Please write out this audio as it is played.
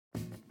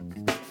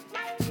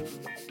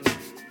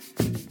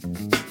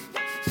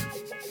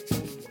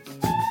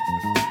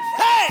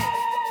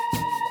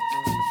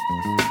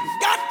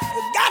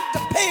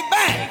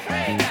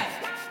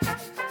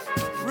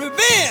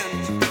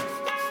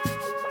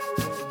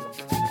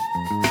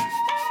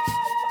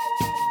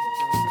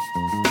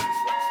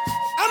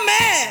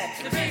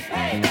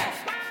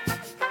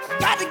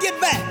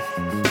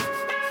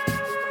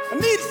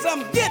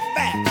some get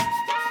back.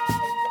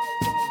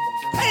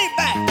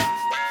 Payback.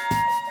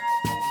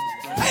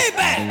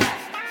 Payback.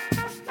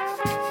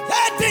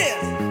 That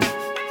is.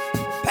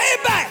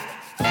 Payback.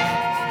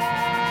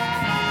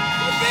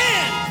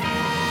 Revenge.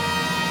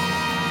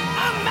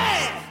 I'm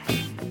mad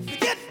to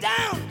get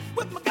down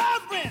with my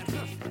girlfriend.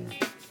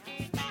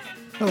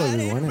 Hello,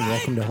 everyone, and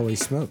welcome to Holy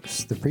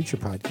Smokes, the Preacher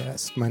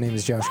Podcast. My name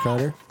is Josh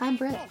Carter. I'm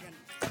Britt.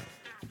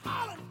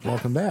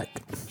 Welcome back,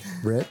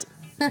 Britt.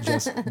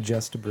 Just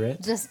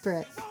Britt. Just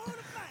Britt.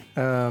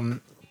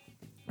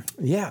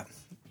 Yeah,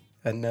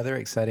 another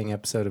exciting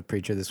episode of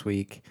Preacher this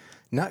week.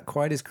 Not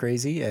quite as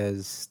crazy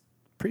as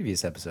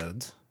previous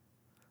episodes,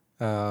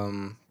 but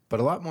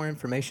a lot more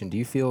information. Do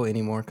you feel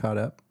any more caught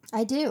up?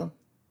 I do,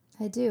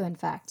 in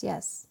fact,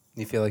 yes.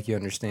 You feel like you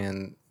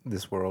understand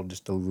this world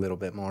just a little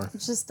bit more?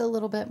 Just a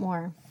little bit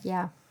more,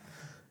 yeah.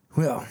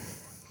 Well,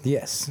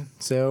 yes.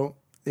 So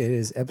it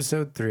is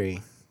episode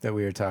 3 that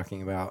we are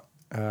talking about.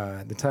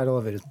 The title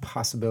of it is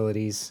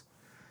Possibilities.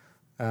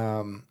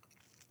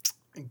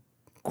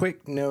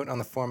 Quick note on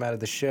the format of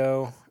the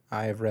show.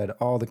 I have read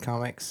all the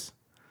comics,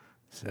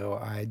 so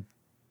I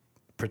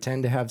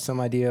pretend to have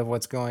some idea of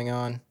what's going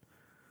on.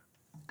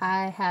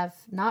 I have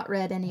not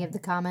read any of the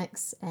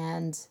comics,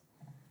 and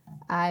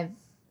I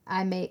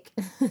make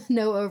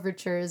no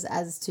overtures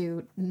as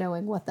to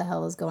knowing what the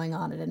hell is going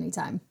on at any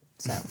time.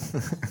 So,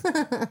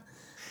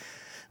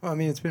 Well, I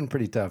mean, it's been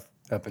pretty tough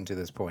up until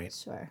this point.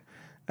 sure.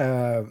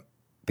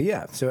 But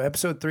yeah, so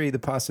episode 3, The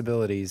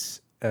Possibilities.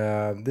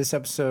 This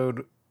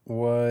episode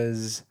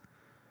was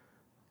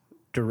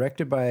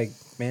directed by a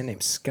man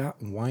named Scott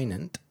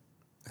Wynant.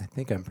 I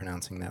think I'm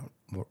pronouncing that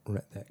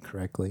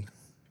correctly.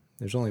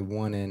 There's only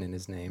one N in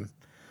his name.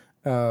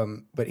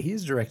 But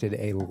he's directed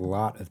a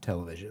lot of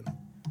television.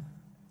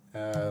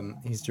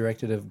 He's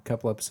directed a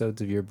couple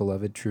episodes of your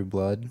beloved True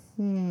Blood,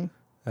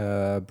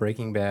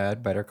 Breaking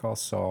Bad, Better Call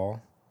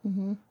Saul.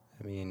 Mm-hmm.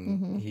 I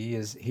mean, he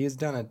has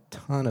done a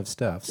ton of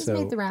stuff. He's so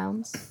made the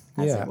rounds,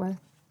 as it were.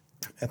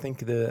 I think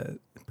the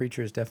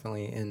Preacher is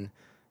definitely in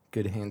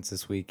good hands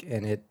this week,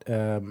 and it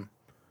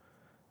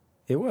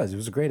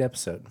was a great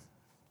episode.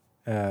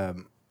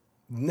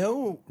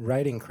 No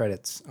writing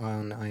credits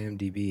on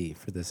IMDb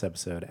for this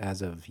episode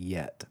as of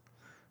yet.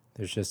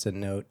 There's just a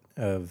note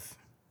of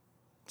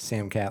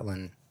Sam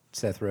Catlin,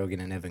 Seth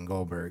Rogen, and Evan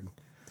Goldberg.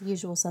 The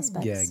usual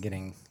suspects. Yeah,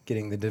 getting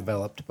the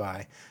developed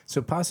by.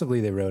 So possibly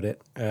they wrote it.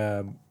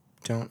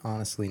 Don't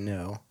honestly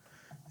know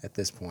at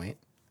this point.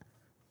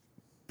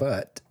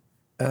 But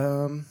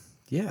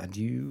yeah,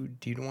 do you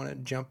want to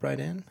jump right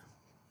in?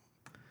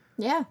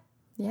 Yeah.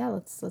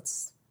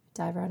 Let's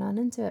dive right on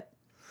into it.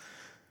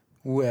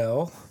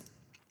 Well,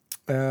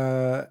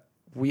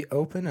 we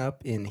open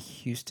up in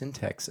Houston,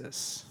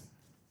 Texas,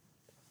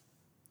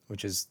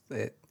 which is,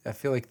 I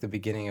feel like the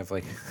beginning of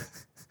like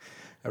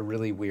a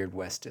really weird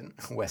Western,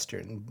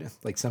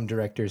 like some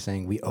director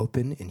saying, we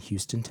open in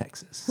Houston,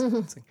 Texas.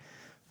 It's like,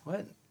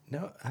 what?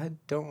 No, I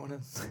don't want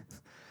to,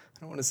 I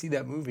don't want to see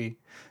that movie.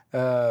 We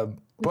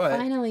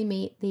finally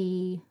meet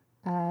the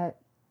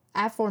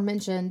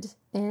aforementioned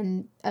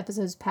in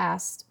episodes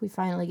past. We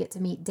finally get to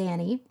meet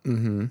Danny,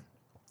 who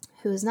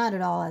is not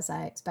at all as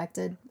I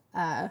expected.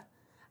 I,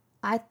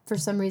 for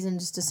some reason,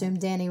 just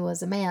assumed Danny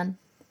was a man.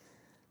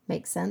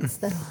 Makes sense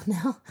that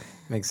now.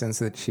 Makes sense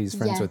that she's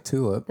friends with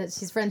Tulip. That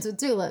she's friends with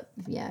Tulip.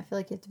 Yeah, I feel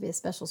like you have to be a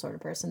special sort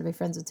of person to be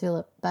friends with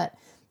Tulip. But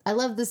I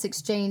love this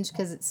exchange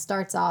because it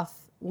starts off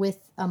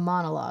with a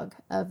monologue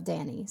of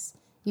Danny's.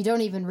 You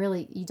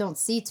don't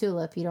see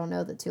Tulip. You don't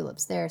know that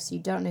Tulip's there, so you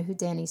don't know who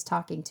Danny's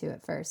talking to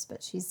at first.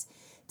 But she's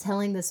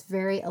telling this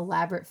very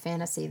elaborate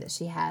fantasy that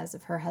she has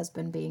of her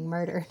husband being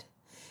murdered.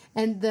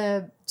 And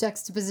the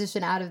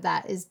juxtaposition out of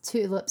that is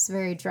Tulip's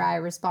very dry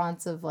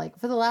response of like,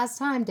 for the last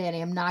time,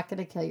 Danny, I'm not going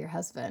to kill your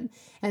husband.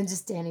 And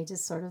just Danny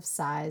just sort of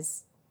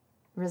sighs,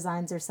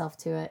 resigns herself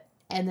to it,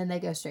 and then they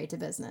go straight to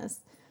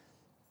business.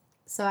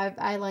 So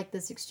I like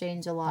this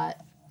exchange a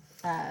lot.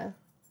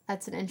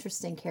 That's an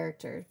interesting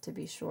character, to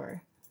be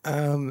sure.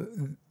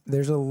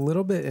 There's a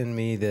little bit in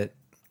me that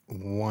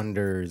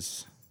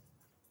wonders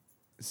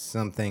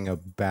something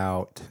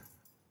about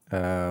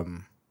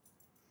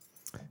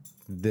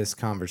this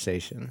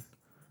conversation.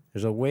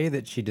 There's a way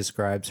that she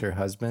describes her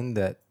husband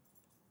that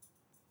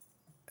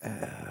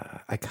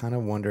I kind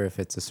of wonder if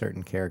it's a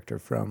certain character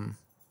from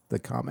the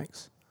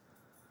comics,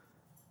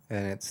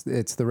 and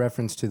it's the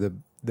reference to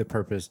the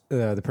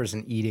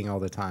person eating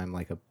all the time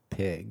like a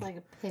pig,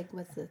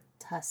 with the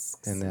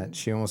tusks, and that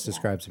she almost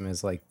describes him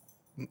as like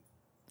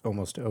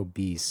almost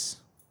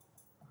obese,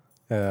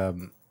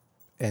 and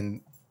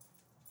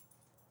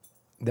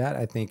that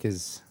I think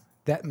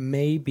that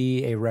may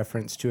be a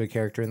reference to a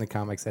character in the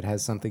comics that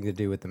has something to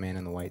do with the man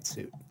in the white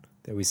suit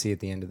that we see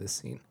at the end of this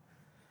scene.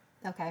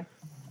 Okay.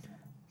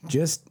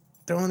 Just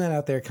throwing that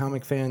out there,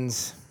 comic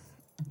fans,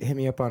 hit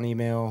me up on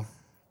email.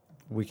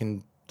 We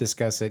can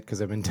discuss it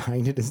because I've been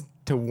dying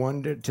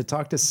to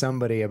talk to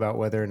somebody about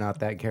whether or not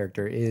that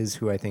character is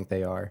who I think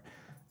they are.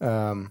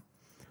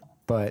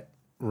 But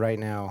right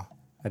now,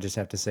 I just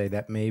have to say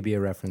that may be a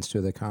reference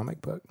to the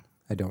comic book.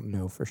 I don't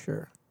know for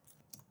sure.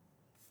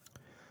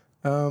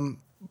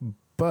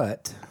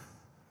 But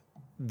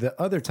the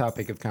other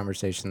topic of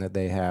conversation that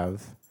they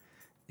have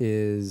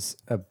is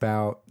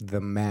about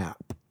the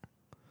map.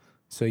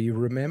 So you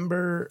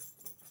remember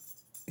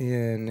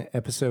in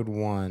episode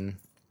 1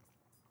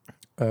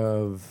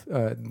 of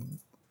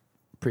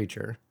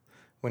Preacher,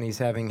 when he's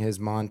having his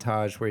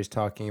montage where he's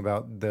talking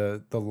about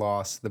the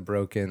lost, the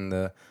broken,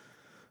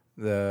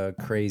 the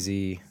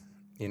crazy,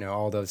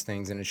 all those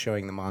things, and it's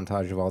showing the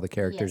montage of all the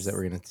characters that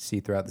we're going to see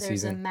throughout the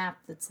season. There's a map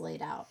that's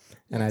laid out.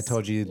 And I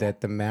told you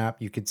that the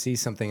map, you could see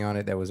something on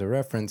it that was a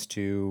reference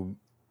to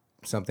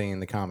something in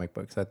the comic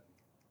books.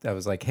 That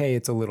was like, hey,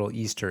 it's a little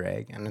Easter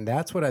egg. And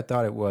that's what I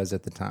thought it was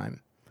at the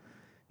time.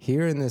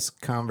 Here in this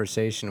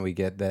conversation we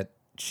get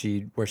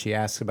where she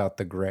asks about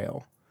the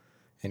Grail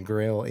and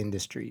Grail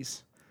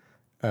Industries.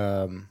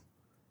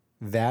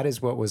 That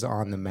is what was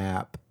on the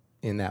map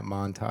in that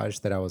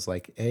montage that I was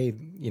like, hey,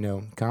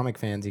 comic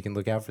fans, you can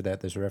look out for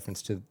that. There's a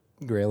reference to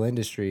Grail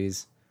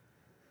Industries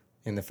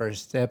in the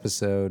first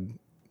episode.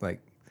 Like,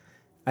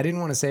 I didn't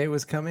want to say it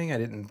was coming. I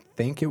didn't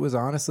think it was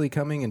honestly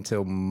coming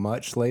until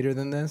much later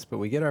than this, but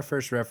we get our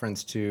first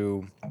reference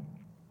to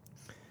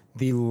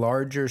the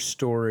larger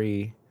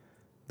story,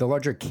 the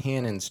larger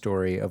canon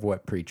story of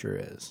what Preacher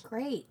is.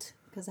 Great,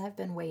 because I've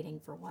been waiting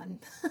for one.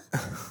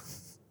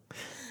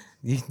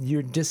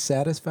 You're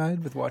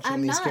dissatisfied with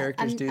watching these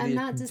characters do their thing?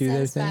 I'm not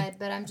dissatisfied,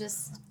 but I'm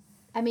just...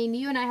 I mean,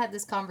 you and I had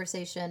this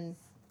conversation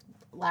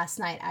last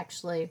night,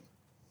 actually,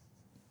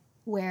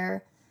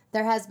 where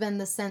there has been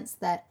the sense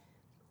that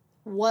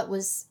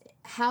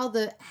how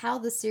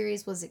the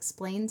series was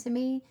explained to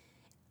me,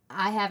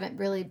 I haven't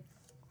really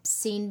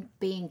seen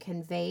being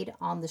conveyed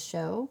on the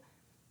show.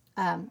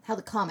 How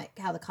the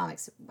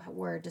comics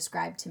were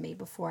described to me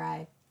before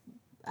I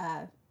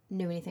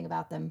knew anything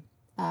about them.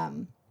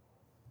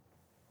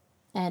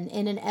 And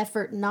in an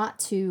effort not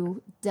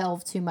to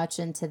delve too much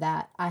into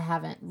that, I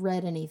haven't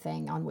read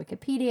anything on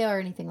Wikipedia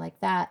or anything like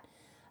that.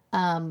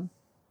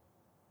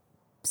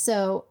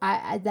 So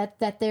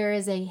that there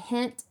is a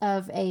hint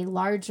of a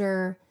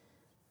larger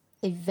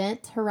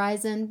event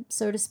horizon,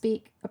 so to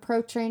speak,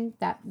 approaching,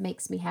 that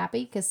makes me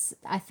happy, because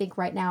I think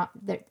right now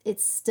that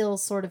it's still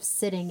sort of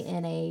sitting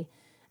in a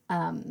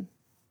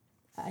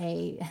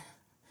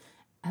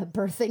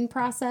birthing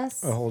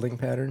process, a holding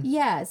pattern.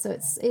 Yeah, so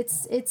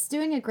it's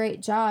doing a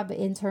great job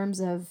in terms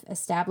of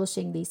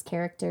establishing these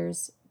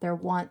characters, their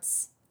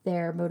wants,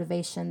 their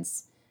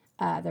motivations,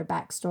 their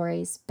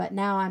backstories. But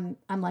now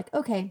I'm like,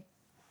 okay,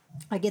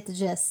 I get the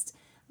gist.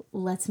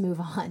 Let's move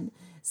on.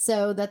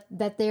 So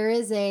that there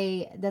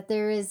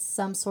is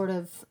some sort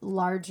of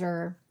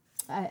larger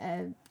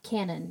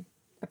canon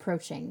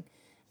approaching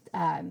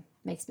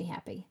makes me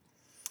happy.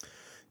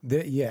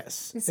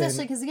 Yes.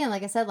 Especially because, again,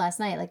 like I said last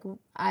night, like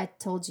I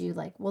told you,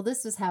 like, well,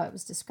 this is how it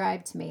was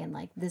described to me. And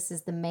like, this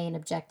is the main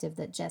objective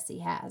that Jesse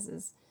has,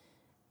 is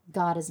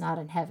God is not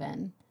in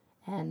heaven.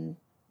 And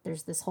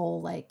there's this whole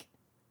like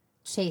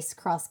chase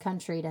cross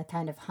country to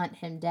kind of hunt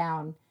him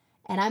down.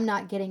 And I'm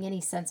not getting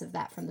any sense of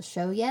that from the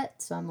show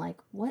yet. So I'm like,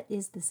 what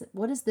is this?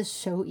 What is this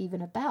show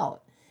even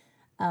about?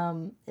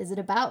 Is it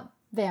about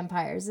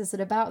vampires? Is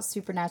it about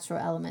supernatural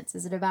elements?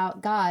 Is it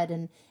about God?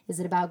 And is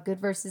it about good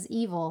versus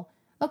evil?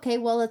 Okay,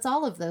 well, it's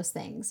all of those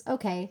things.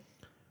 Okay,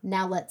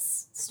 now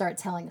let's start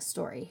telling a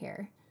story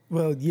here.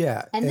 Well,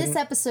 yeah. And this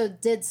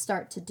episode did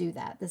start to do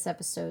that. This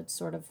episode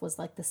sort of was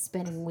like the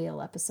spinning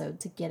wheel episode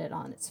to get it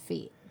on its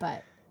feet.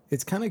 But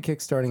it's kind of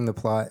kickstarting the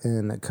plot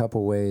in a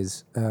couple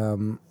ways.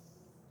 One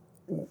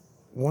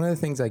of the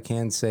things I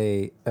can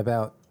say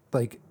about,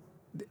 like,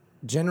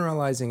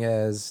 generalizing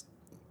as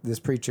this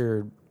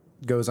preacher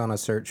goes on a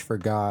search for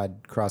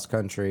God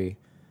cross-country,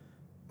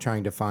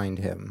 trying to find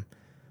him,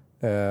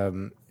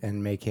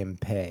 and make him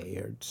pay,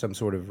 or some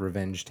sort of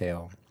revenge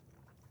tale,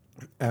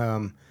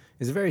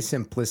 is a very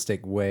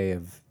simplistic way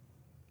of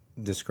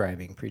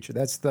describing Preacher.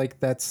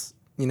 That's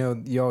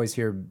you always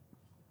hear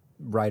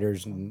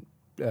writers and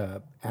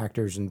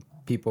actors and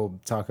people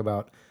talk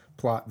about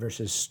plot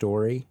versus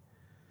story,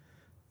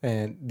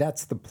 and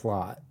that's the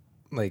plot.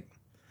 Like,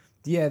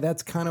 yeah,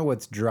 that's kind of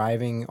what's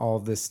driving all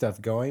this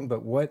stuff going,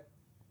 but what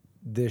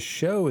this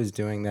show is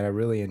doing that I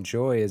really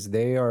enjoy is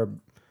they are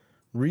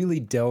really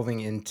delving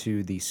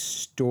into the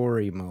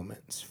story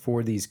moments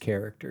for these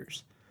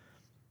characters.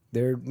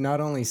 They're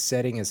not only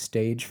setting a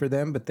stage for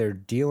them, but they're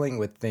dealing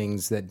with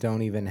things that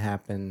don't even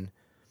happen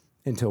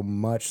until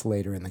much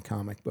later in the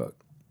comic book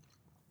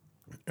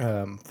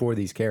for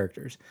these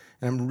characters.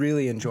 And I'm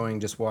really enjoying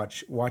just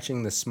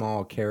watching the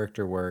small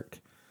character work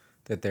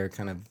that they're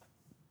kind of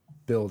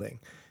building.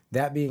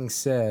 That being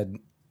said,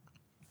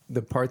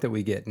 the part that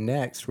we get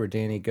next, where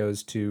Danny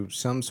goes to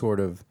some sort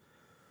of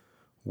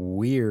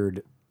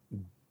weird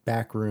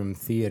backroom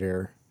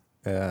theater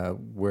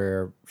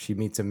where she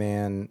meets a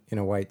man in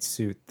a white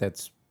suit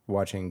that's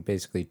watching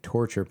basically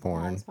torture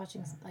porn. I was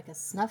watching like a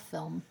snuff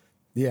film.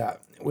 Yeah,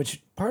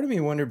 which part of me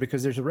wondered,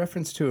 because there's a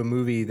reference to a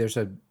movie.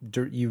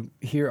 You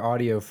hear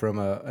audio from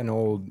an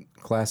old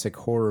classic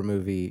horror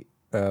movie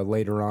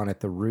later on at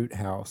the Root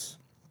House,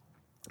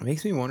 It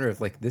makes me wonder if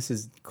like this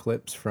is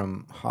clips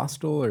from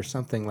Hostel or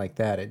something like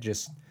that.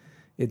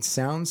 It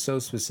sounds so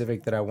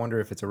specific that I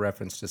wonder if it's a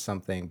reference to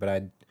something,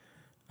 but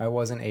I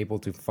wasn't able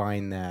to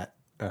find that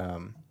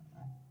in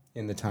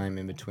the time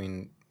in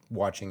between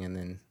watching and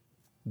then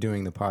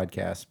doing the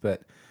podcast.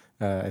 But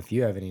if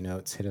you have any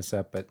notes, hit us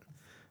up at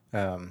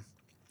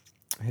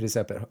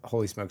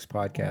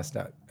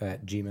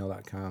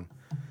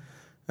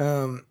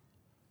holysmokespodcast@gmail.com.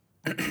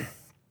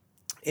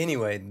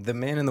 Anyway, the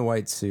man in the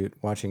white suit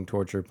watching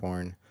torture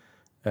porn,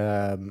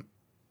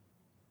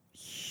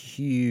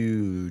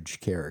 huge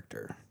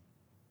character.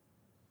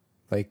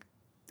 Like,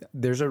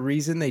 there's a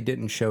reason they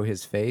didn't show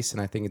his face, and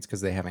I think it's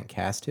because they haven't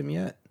cast him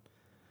yet.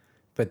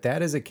 But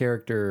that is a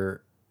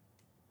character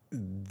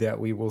that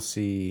we will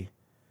see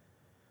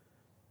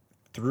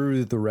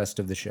through the rest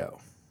of the show.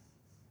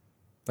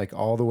 Like,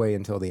 all the way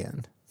until the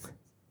end.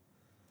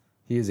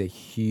 He is a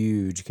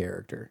huge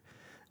character.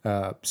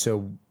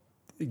 So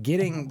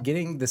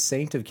getting the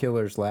Saint of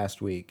Killers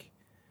last week,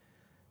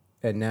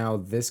 and now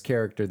this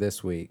character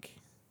this week,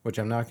 which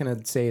I'm not going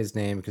to say his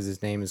name because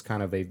his name is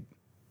kind of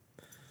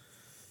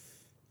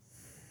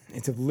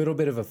it's a little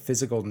bit of a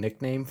physical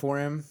nickname for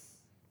him.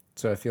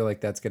 So I feel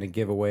like that's going to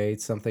give away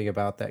something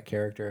about that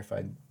character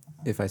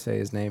if I say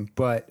his name.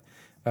 But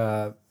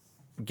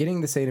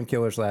getting the Saint of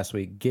Killers last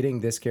week,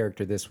 getting this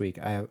character this week,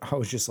 I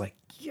was just like,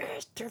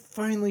 yes, they're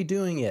finally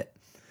doing it.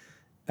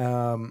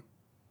 And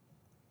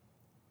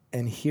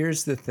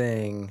here's the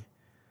thing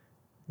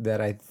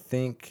that I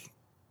think,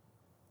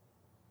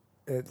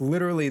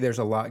 literally there's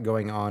a lot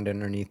going on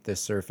underneath the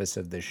surface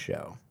of this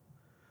show.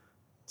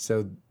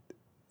 So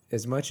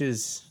as much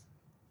as,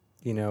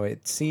 you know,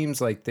 it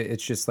seems like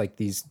it's just like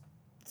these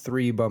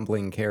three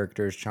bumbling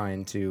characters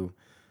trying to,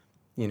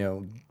 you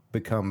know,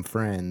 become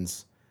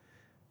friends,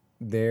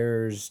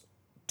 there's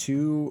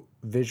two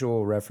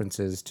visual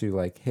references to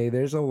like, hey,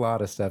 there's a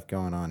lot of stuff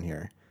going on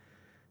here.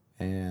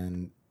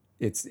 And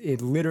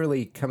it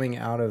literally coming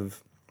out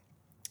of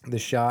the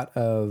shot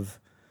of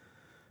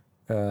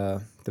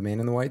the man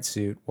in the white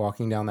suit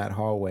walking down that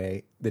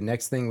hallway. The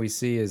next thing we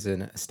see is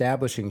an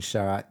establishing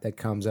shot that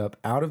comes up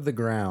out of the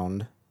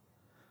ground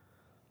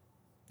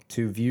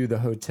to view the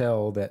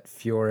hotel that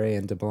Fiore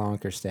and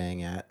DeBlanc are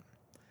staying at.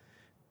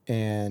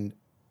 And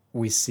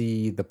we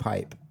see the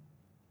pipe.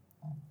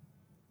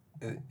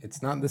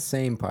 It's not the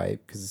same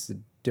pipe because it's a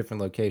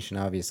different location,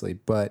 obviously,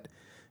 but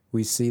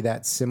we see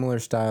that similar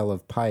style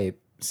of pipe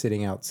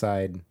sitting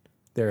outside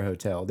their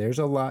hotel. There's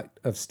a lot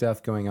of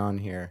stuff going on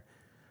here.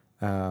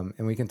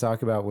 And we can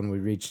talk about when we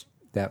reach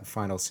that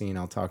final scene,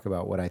 I'll talk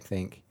about what I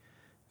think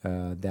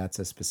that's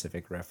a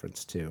specific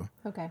reference to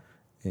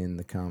in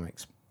the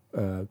comics.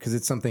 Because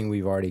it's something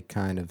we've already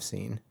kind of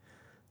seen.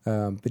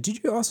 But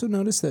did you also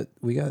notice that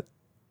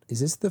is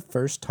this the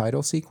first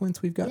title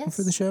sequence we've gotten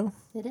for the show?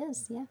 It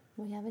is, yeah.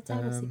 We have a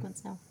title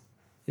sequence now.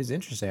 It's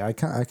interesting. I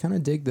kind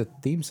of dig the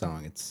theme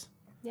song. It's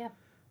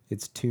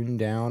tuned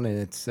down, and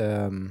it's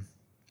I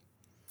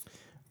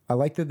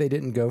like that they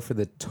didn't go for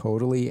the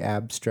totally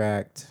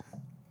abstract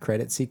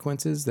credit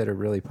sequences that are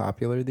really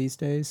popular these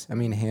days. I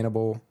mean,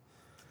 Hannibal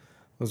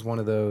was one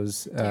of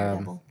those.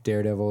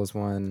 Daredevil is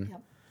one.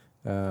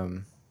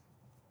 Yep.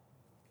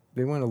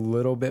 They went a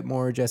little bit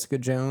more Jessica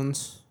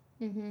Jones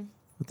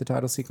with the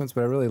title sequence,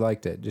 but I really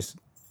liked it. Just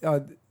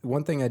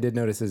one thing I did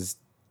notice is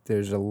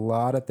there's a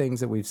lot of things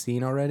that we've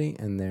seen already,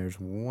 and there's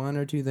one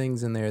or two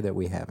things in there that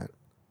we haven't.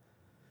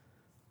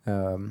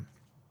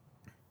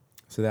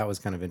 So that was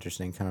kind of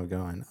interesting, kind of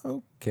going,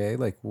 okay,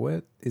 like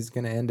what is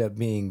going to end up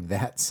being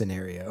that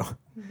scenario?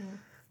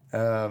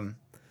 But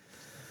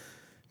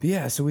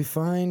yeah, so we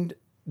find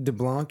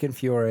DeBlanc and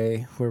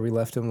Fiore where we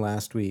left him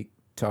last week,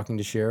 talking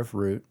to Sheriff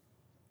Root.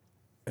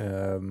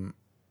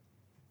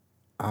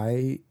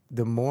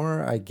 The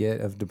more I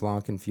get of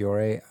DeBlanc and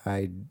Fiore,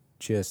 I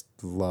just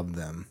love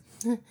them.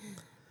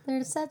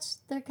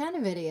 They're kind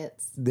of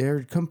idiots.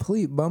 They're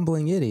complete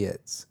bumbling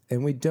idiots.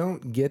 And we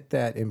don't get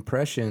that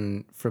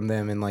impression from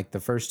them in like the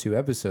first two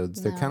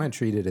episodes. They're kind of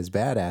treated as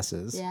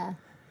badasses. Yeah.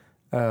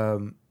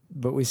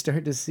 But we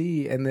start to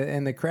see, and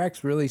the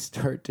cracks really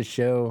start to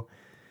show.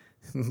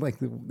 Like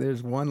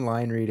there's one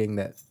line reading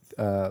that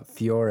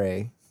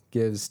Fiore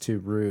gives to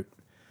Root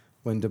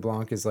when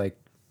DeBlanc is like,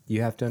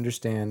 you have to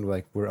understand,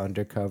 like, we're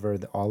undercover.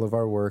 All of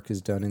our work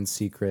is done in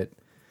secret.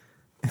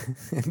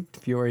 And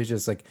Fiore's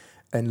just like,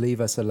 and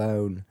leave us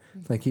alone.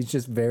 Like, he's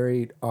just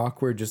very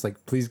awkward, just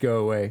like, please go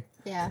away.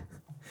 Yeah.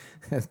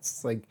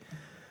 It's like,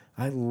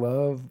 I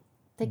love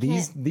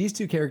these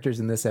two characters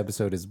in this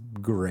episode is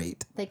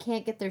great. They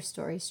can't get their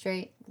story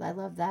straight. I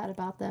love that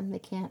about them. They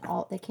can't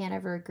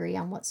ever agree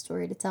on what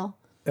story to tell.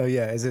 Oh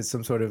yeah, is it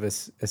some sort of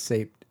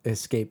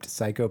escaped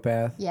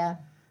psychopath? Yeah.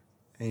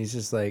 And he's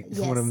just like,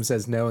 one of them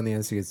says no, and the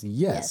answer is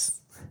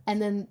yes.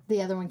 And then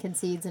the other one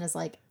concedes and is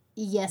like,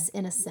 yes,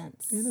 in a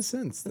sense. In a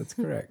sense, that's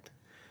correct.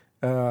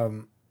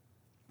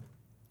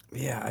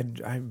 Yeah,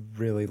 I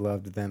really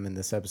loved them in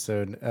this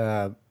episode.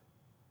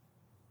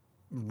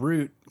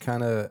 Root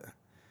kind of,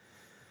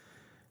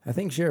 I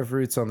think Sheriff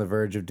Root's on the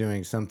verge of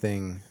doing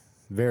something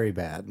very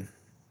bad.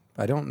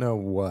 I don't know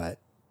what.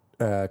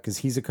 because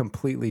he's a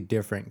completely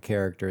different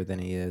character than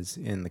he is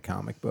in the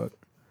comic book.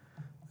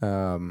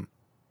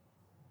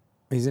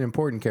 He's an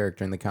important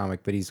character in the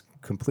comic, but he's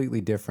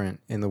completely different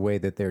in the way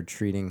that they're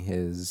treating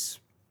his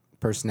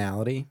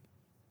personality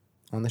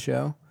on the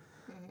show.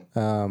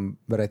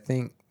 But I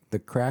think the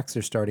cracks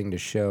are starting to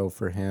show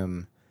for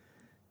him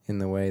in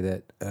the way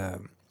that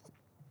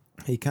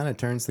he kind of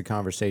turns the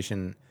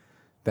conversation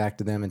back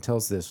to them and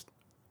tells this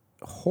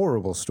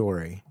horrible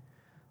story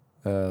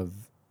of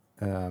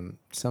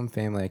some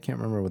family. I can't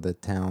remember what the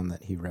town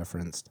that he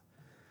referenced,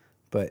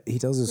 but he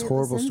tells this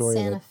horrible story.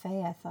 Santa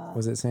Fe, I thought.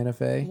 Was it Santa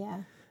Fe?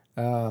 Yeah.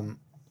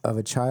 Of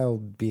a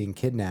child being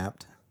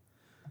kidnapped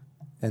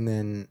and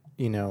then,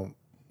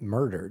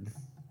 murdered.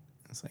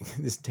 It's like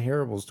this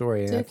terrible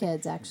story. Two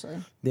kids, actually.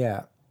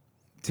 Yeah.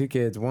 Two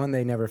kids. One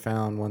they never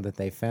found, one that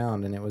they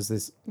found. And it was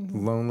this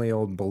lonely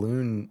old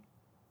pretzel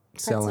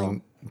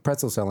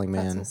selling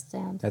man Pretzel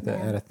stand,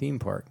 at a theme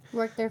park.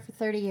 Worked there for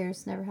 30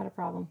 years, never had a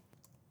problem.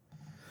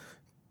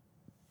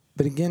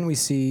 But again, we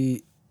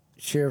see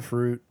Sheriff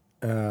Root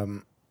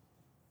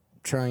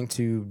trying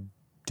to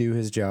do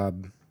his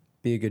job,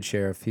 be a good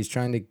sheriff. He's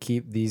trying to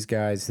keep these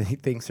guys that he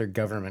thinks are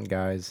government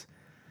guys,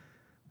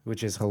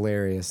 which is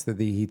hilarious that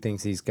he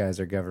thinks these guys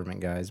are government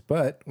guys.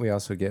 But we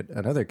also get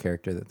another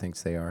character that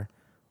thinks they are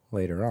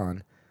later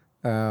on.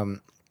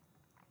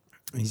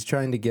 He's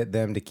trying to get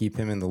them to keep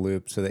him in the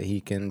loop so that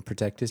he can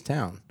protect his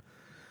town.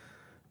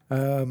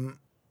 From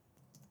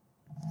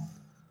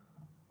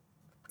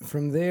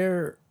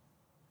there,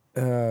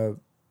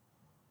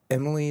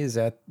 Emily is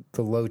at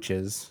the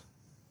Loaches,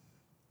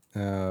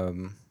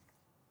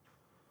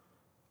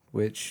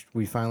 which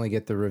we finally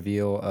get the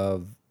reveal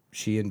of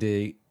she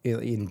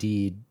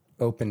indeed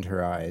opened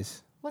her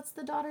eyes. What's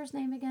the daughter's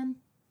name again?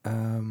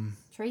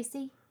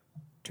 Tracy?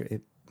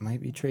 It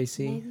might be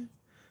Tracy. Maybe.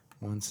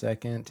 1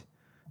 second.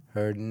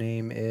 Her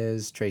name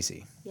is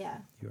Tracy. Yeah.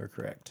 You are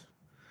correct.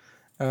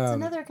 It's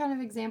another kind of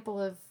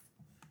example of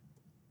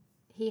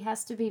he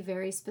has to be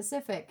very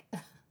specific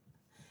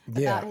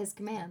about his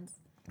commands.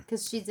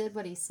 Because she did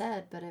what he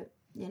said, but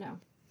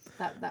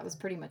that was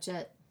pretty much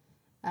it.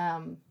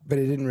 But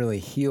it didn't really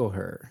heal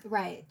her.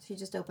 Right. She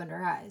just opened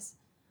her eyes.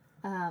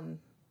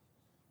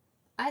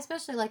 I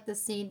especially like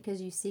this scene because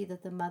you see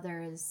that the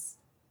mother is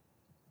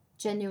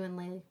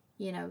genuinely,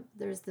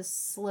 there's this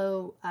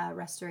slow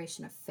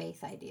restoration of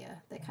faith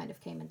idea that kind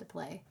of came into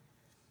play.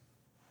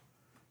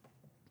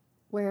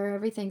 Where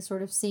everything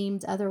sort of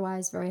seemed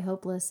otherwise very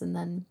hopeless, and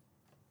then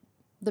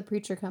the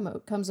preacher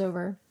comes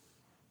over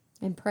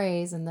and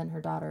prays, and then her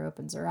daughter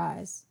opens her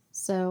eyes.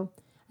 So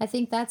I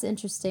think that's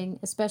interesting,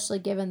 especially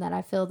given that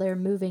I feel they're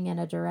moving in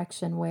a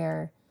direction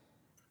where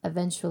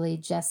eventually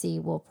Jesse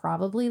will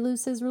probably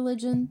lose his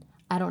religion.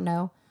 I don't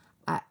know.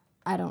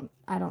 I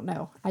don't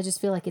know. I just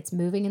feel like it's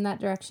moving in that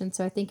direction.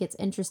 So I think it's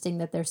interesting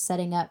that they're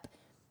setting up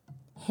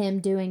him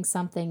doing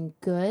something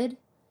good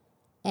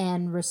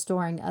and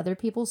restoring other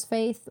people's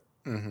faith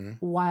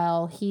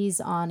while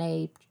he's on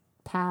a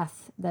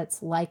path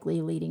that's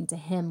likely leading to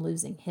him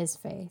losing his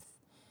faith.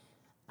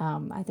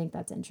 I think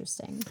that's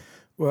interesting.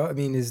 Well, I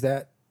mean,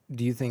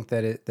 do you think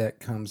that that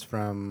comes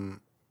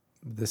from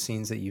the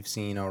scenes that you've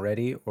seen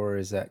already, or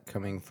is that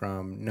coming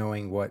from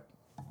knowing what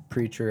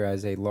Preacher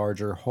as a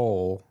larger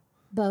whole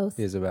Both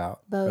is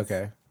about? Both.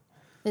 Okay.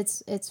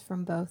 It's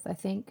from both, I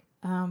think.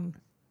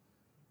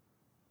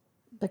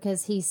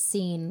 Because he's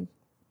seen,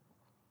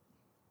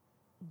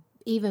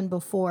 even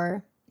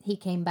before he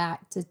came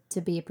back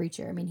to be a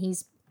preacher. I mean,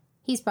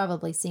 he's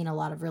probably seen a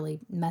lot of really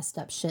messed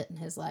up shit in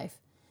his life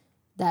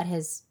that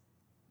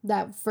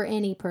for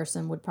any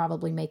person would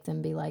probably make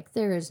them be like,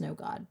 there is no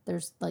God.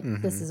 There's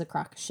this is a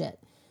crock of shit.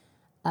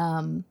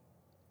 And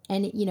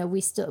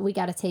we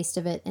got a taste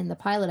of it in the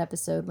pilot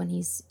episode when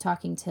he's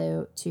talking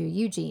to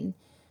Eugene,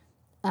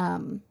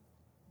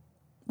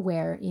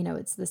 where,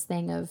 it's this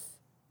thing of,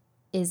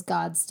 is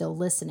God still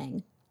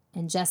listening?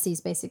 And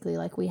Jesse's basically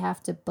like, we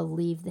have to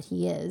believe that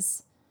he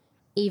is,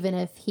 even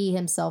if he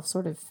himself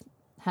sort of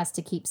has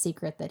to keep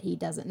secret that he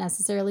doesn't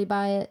necessarily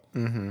buy it.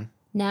 Mm-hmm.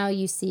 Now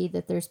you see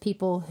that there's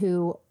people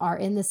who are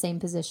in the same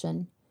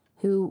position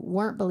who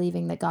weren't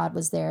believing that God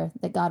was there,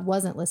 that God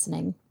wasn't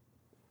listening.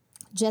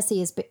 Jesse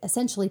has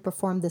essentially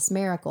performed this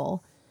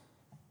miracle.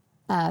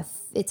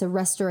 It's a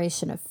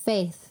restoration of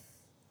faith,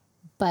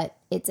 but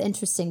it's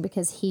interesting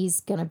because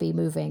he's going to be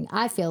moving.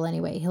 I feel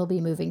anyway, he'll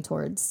be moving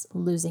towards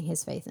losing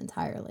his faith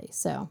entirely.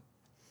 So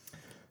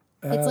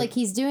it's like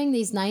he's doing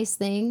these nice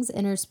things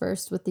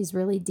interspersed with these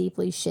really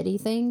deeply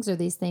shitty things, or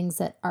these things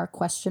that are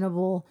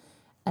questionable,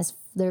 as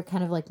they're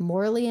kind of like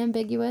morally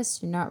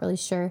ambiguous. You're not really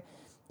sure.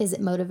 Is it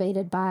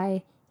motivated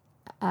by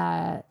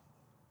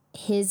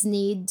his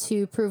need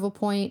to prove a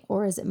point,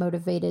 or is it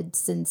motivated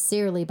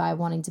sincerely by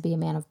wanting to be a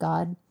man of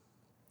God?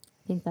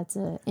 I think that's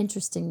a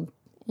interesting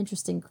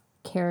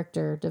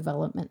character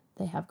development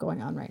they have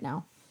going on right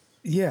now.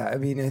 Yeah, I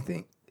mean, I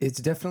think it's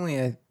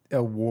definitely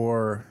a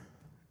war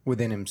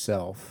within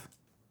himself,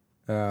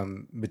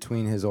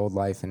 between his old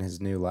life and his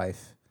new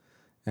life,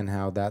 and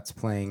how that's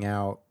playing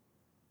out.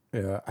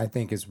 I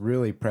think is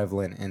really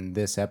prevalent in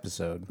this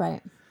episode.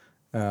 Right.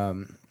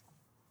 But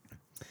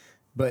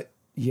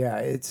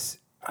yeah,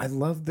 I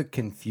love the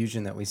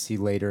confusion that we see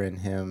later in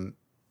him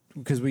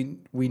because we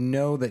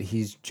know that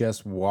he's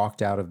just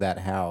walked out of that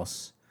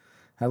house.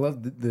 I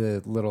love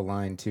the little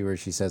line too where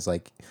she says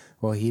like,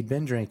 well, he'd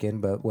been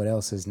drinking, but what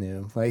else is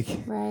new? Like,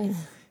 Right.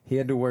 he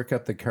had to work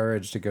up the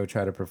courage to go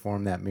try to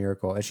perform that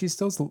miracle. And she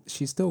still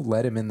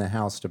let him in the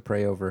house to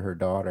pray over her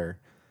daughter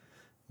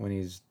when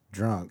he's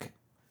drunk.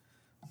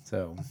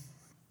 So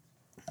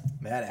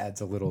that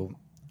adds a little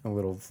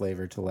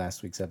flavor to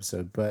last week's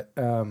episode. But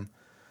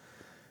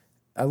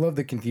I love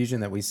the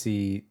confusion that we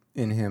see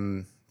in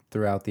him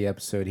throughout the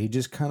episode. He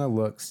just kind of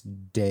looks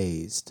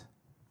dazed.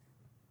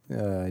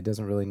 He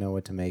doesn't really know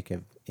what to make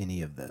of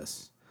any of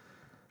this.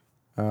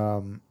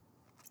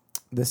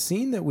 The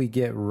scene that we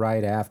get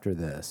right after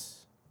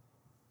this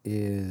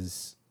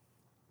is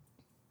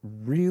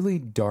really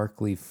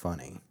darkly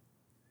funny,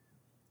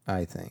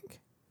 I think.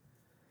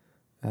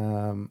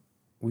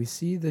 We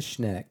see the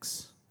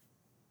Schnecks,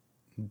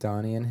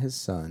 Donnie and his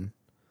son,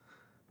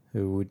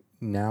 who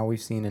now we've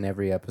seen in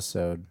every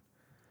episode.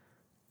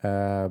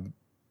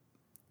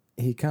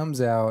 He comes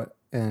out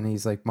and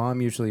he's like,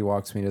 Mom usually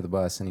walks me to the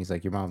bus. And he's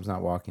like, your mom's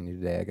not walking you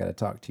today. I got to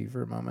talk to you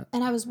for a moment.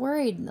 And I was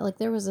worried. Like,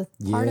 there was a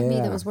part of me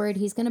that was worried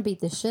he's going to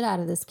beat the shit out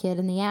of this kid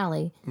in the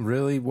alley.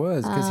 Really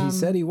was, because he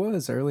said he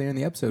was earlier in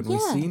the episode. Yeah.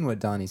 We've seen what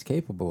Donnie's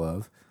capable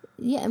of.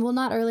 Yeah, well,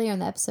 not earlier in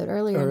the episode.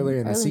 Earlier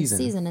in the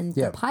season in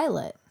the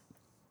pilot.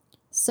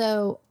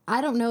 So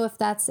I don't know if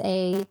that's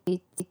a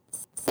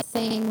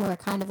thing where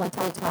kind of like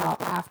talked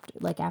about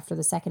after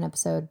the second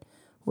episode,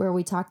 where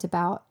we talked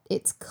about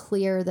it's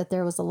clear that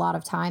there was a lot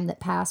of time that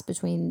passed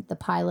between the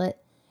pilot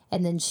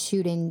and then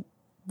shooting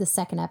the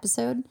second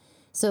episode.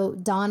 So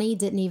Donnie I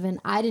didn't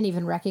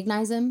even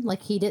recognize him.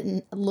 Like, he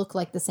didn't look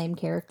like the same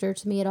character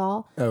to me at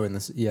all. Oh, in the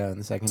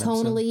second episode.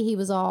 Tonally,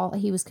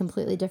 he was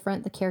completely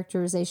different. The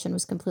characterization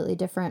was completely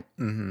different.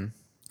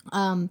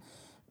 Mm-hmm.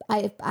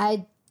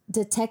 I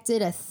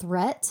detected a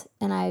threat,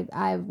 and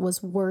I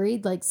was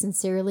worried, like,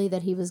 sincerely,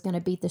 that he was going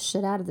to beat the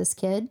shit out of this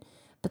kid,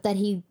 but that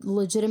he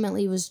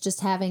legitimately was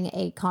just having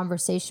a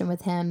conversation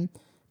with him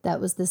that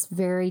was this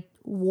very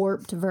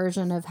warped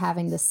version of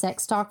having the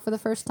sex talk for the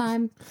first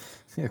time.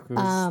 It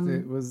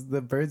was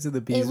the birds and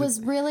the bees. It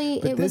was really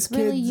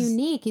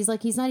unique. He's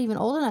like, he's not even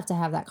old enough to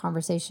have that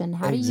conversation.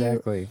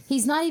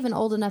 He's not even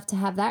old enough to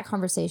have that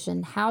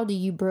conversation. How do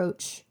you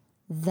broach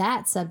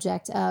that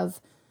subject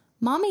of,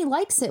 Mommy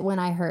likes it when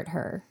I hurt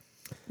her?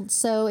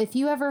 So if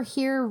you ever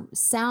hear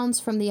sounds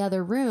from the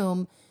other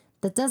room,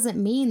 that doesn't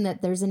mean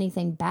that there's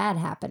anything bad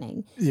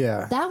happening.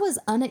 Yeah. That was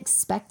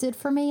unexpected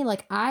for me.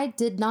 Like, I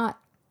did not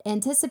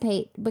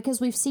anticipate,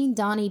 because we've seen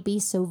Donnie be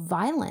so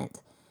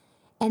violent.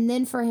 And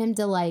then for him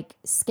to, like,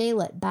 scale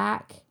it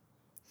back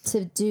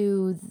to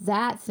do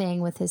that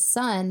thing with his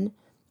son,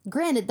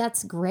 granted,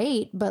 that's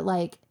great, but,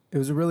 like, it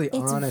was a really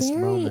honest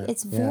moment.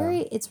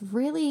 It's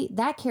really,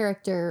 that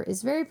character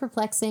is very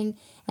perplexing.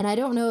 And I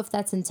don't know if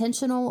that's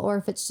intentional or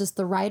if it's just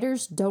the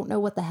writers don't know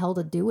what the hell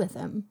to do with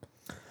him.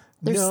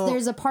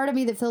 There's a part of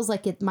me that feels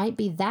like it might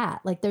be that.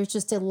 Like, there's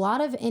just a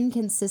lot of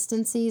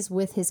inconsistencies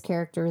with his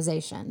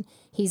characterization.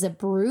 He's a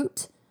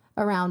brute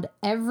around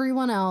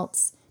everyone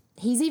else.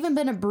 He's even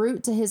been a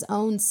brute to his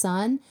own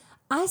son.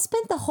 I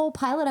spent the whole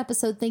pilot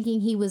episode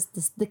thinking he was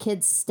the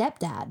kid's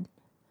stepdad.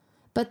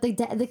 But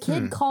the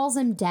kid calls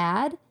him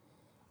dad.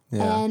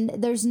 Yeah. And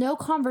there's no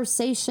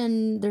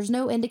conversation. There's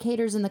no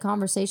indicators in the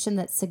conversation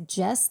that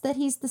suggests that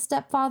he's the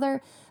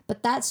stepfather.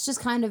 But that's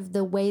just kind of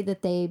the way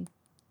that they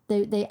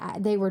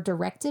were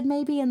directed,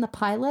 maybe, in the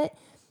pilot.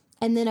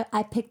 And then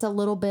I picked a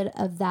little bit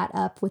of that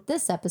up with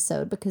this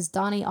episode, because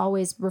Donnie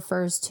always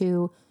refers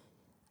to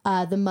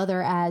the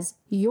mother as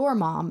your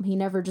mom. He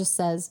never just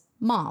says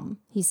mom.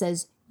 He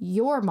says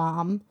your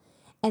mom.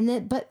 And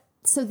then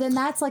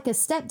that's like a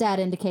stepdad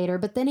indicator.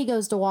 But then he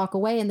goes to walk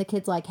away and the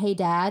kid's like, hey,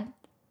 Dad.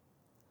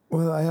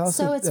 Well, that's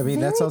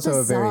also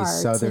a very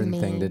Southern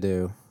thing to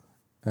do.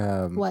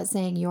 What,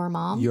 saying your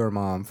mom? Your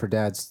mom, for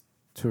dads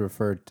to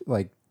refer to,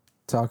 like,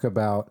 talk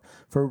about,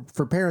 for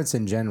parents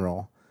in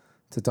general,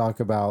 to talk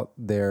about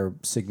their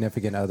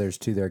significant others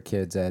to their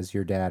kids as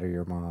your dad or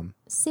your mom.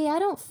 See, I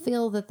don't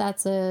feel that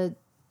that's it's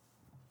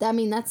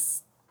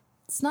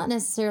not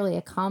necessarily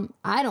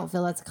I don't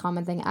feel that's a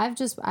common thing. I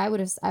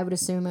would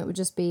assume it would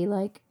just be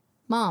like,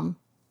 mom,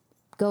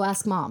 go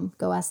ask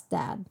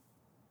dad.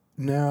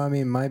 No, I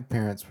mean, my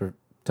parents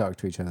talk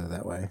to each other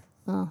that way.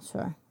 Oh,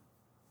 sure.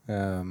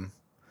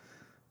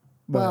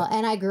 But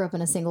and I grew up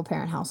in a single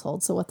parent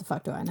household, so what the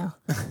fuck do I know?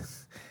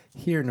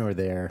 Here nor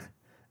there.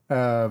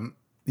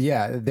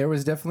 Yeah, there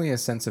was definitely a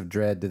sense of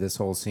dread to this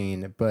whole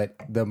scene, but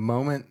the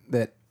moment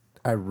that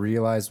I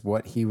realized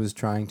what he was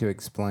trying to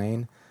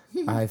explain,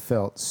 I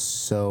felt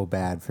so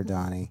bad for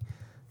Donnie.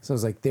 So I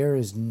was like, there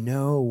is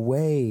no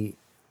way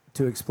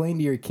to explain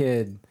to your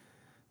kid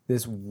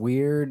this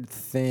weird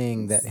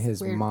thing that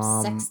his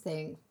mom... sex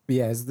thing.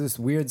 Yeah, it's this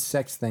weird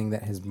sex thing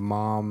that his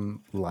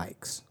mom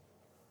likes.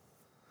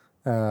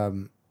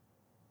 That's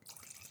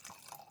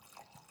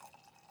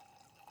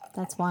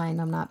wine.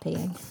 I'm not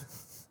peeing.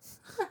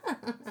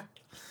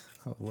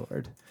 Oh,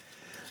 Lord.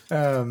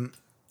 But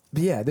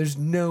yeah, there's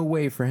no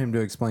way for him to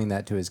explain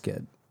that to his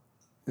kid.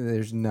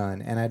 There's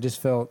none. And I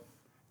just felt,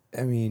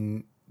 I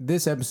mean,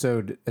 this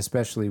episode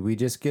especially, we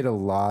just get a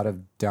lot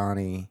of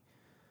Donnie,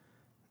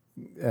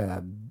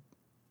 in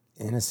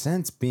a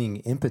sense, being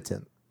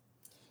impotent.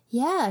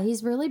 Yeah,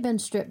 he's really been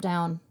stripped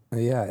down.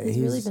 Yeah, He's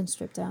really been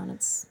stripped down.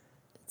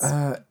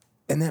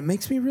 And that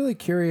makes me really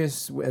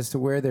curious as to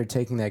where they're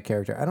taking that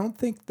character. I don't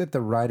think that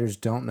the writers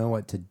don't know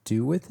what to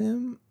do with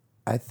him.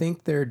 I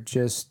think they're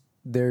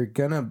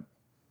gonna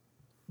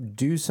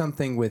do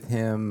something with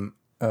him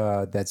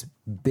that's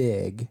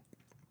big.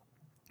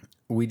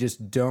 We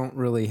just don't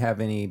really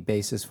have any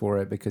basis for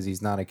it because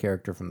he's not a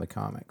character from the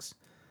comics.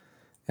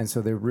 And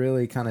so they're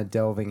really kind of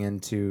delving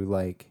into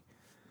like,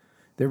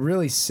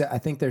 I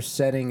think they're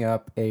setting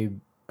up a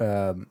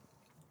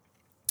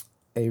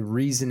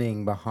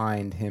reasoning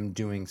behind him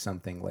doing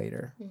something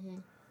later.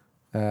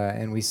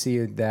 And we see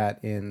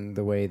that in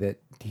the way that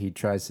he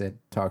tries to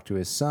talk to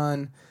his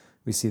son.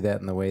 We see that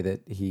in the way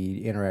that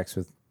he interacts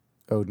with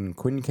Odin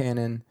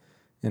Quincannon.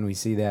 And we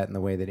see that in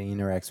the way that he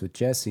interacts with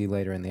Jesse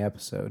later in the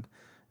episode.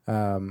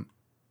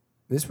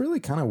 This really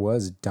kind of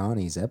was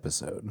Donnie's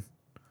episode.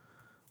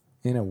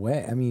 In a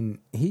way. I mean,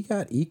 he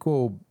got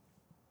equal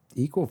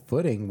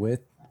footing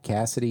with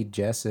Cassidy,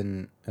 Jess,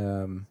 and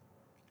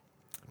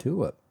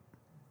Tulip.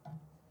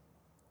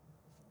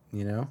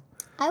 You know?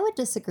 I would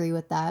disagree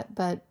with that,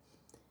 but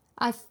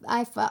I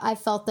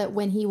felt that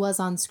when he was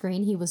on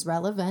screen, he was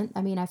relevant.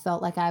 I mean, I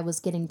felt like I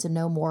was getting to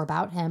know more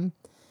about him.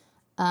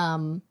 I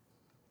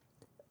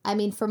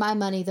mean, for my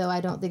money, though, I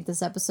don't think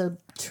this episode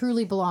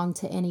truly belonged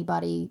to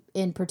anybody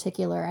in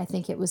particular. I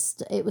think it was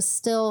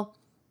still...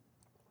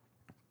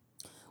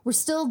 We're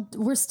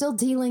still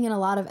dealing in a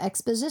lot of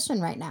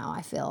exposition right now,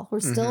 I feel. We're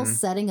still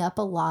setting up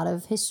a lot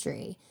of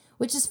history,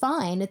 which is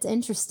fine. It's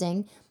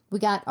interesting. We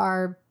got,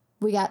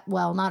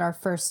 well, not our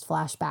first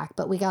flashback,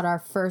 but we got our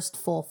first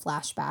full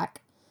flashback.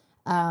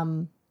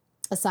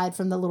 Aside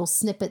from the little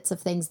snippets of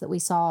things that we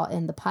saw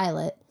in the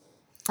pilot.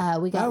 I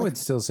would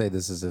still say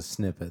this is a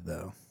snippet,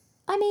 though.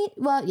 I mean,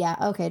 well, yeah,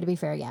 okay, to be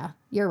fair, yeah.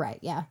 You're right,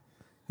 yeah.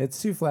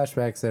 It's two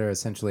flashbacks that are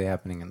essentially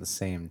happening at the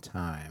same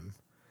time,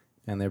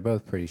 and they're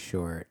both pretty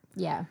short.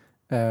 Yeah.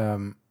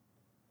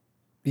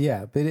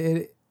 Yeah, but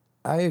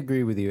I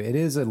agree with you. It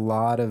is a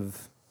lot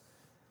of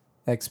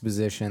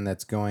exposition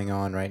that's going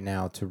on right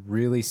now to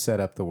really set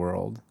up the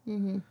world.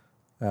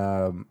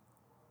 I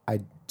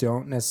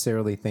don't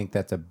necessarily think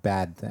that's a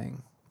bad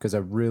thing because I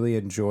really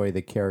enjoy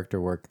the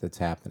character work that's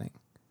happening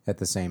at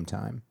the same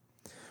time,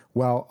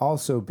 while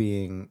also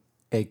being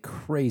a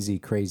crazy,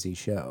 crazy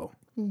show.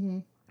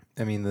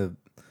 I mean, the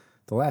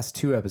last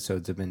two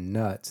episodes have been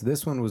nuts.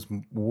 This one was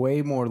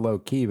way more low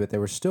key, but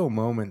there were still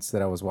moments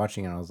that I was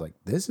watching and I was like,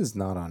 this is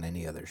not on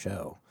any other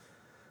show.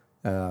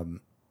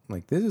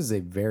 Like, this is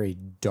a very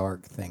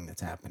dark thing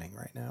that's happening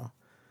right now.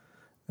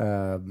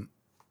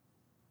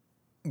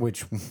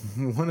 Which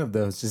one of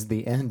those is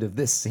the end of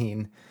this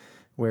scene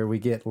where we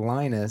get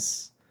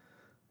Linus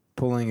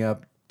pulling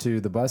up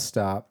to the bus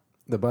stop,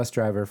 the bus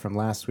driver from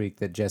last week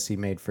that Jesse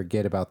made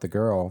forget about the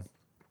girl.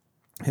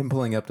 Him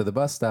pulling up to the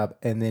bus stop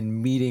and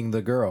then meeting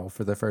the girl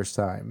for the first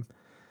time.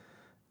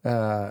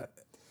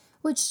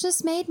 Which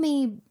just made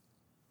me...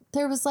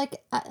 There was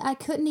like... I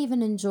couldn't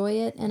even enjoy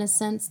it in a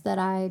sense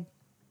that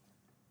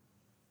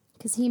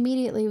because he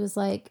immediately was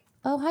like,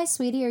 oh, hi,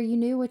 sweetie, are you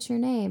new? What's your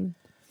name?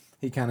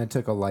 He kind of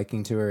took a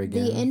liking to her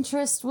again. The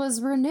interest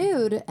was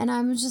renewed, and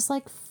I was just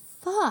like,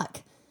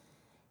 fuck.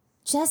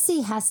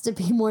 Jesse has to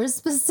be more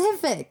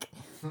specific.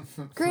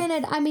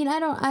 Granted, I mean, I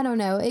don't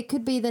know. It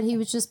could be that he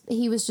was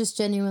just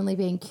genuinely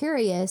being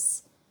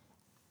curious,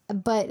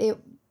 but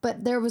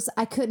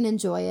I couldn't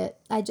enjoy it.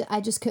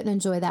 I just couldn't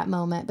enjoy that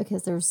moment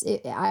because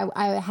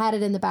I had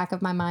it in the back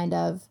of my mind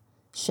of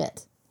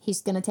shit.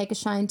 He's going to take a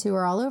Shine to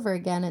her all over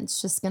again. And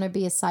it's just going to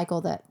be a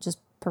cycle that just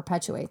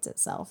perpetuates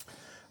itself.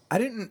 I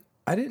didn't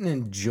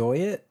enjoy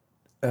it.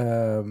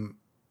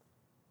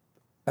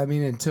 I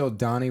mean, until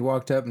Donnie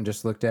walked up and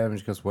just looked at him and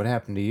just goes, "What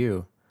happened to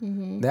you?"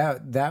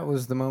 That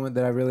was the moment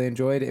that I really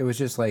enjoyed. It was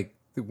just like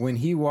when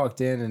he walked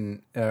in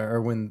and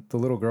or when the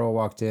little girl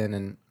walked in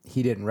and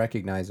he didn't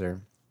recognize her.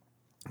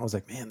 I was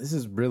like, man, this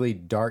is really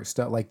dark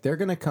stuff. Like, they're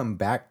gonna come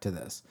back to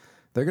this.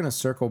 They're gonna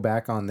circle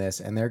back on this,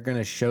 and they're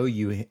gonna show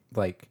you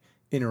like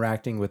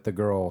interacting with the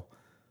girl,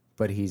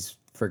 but he's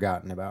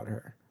forgotten about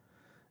her.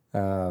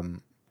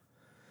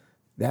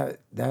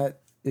 That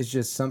is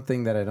just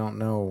something that I don't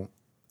know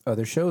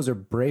other shows are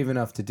brave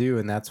enough to do,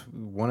 and that's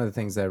one of the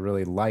things that I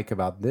really like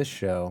about this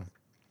show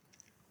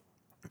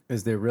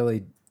is they're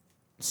really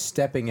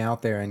stepping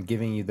out there and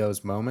giving you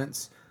those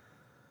moments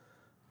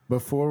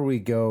before we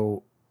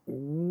go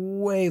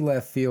way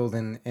left field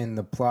and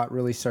the plot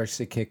really starts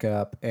to kick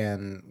up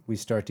and we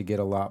start to get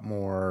a lot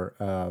more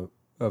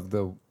of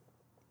the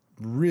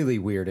really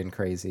weird and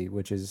crazy,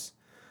 which is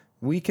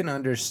we can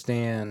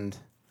understand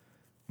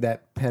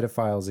that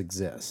pedophiles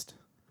exist.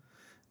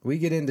 We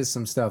get into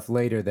some stuff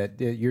later that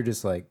you're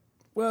just like,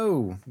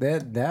 whoa,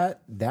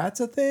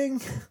 that's a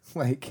thing?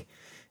 Like,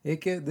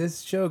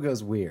 this show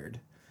goes weird.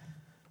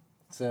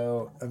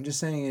 So I'm just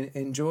saying,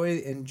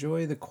 enjoy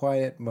the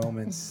quiet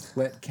moments.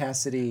 Let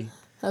Cassidy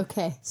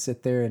Okay.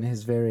 sit there in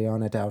his very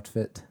on it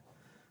outfit,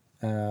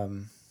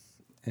 and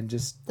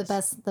just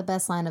The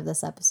best line of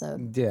this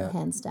episode. Yeah.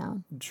 Hands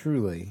down.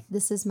 truly,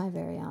 This is my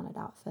very on it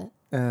outfit.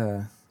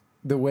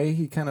 the way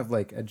he kind of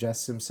like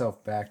adjusts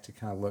himself back to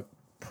kind of look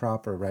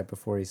proper right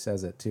before he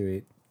says it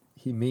too.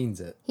 He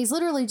means it. He's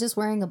literally just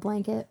wearing a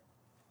blanket.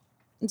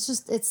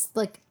 It's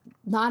like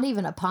not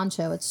even a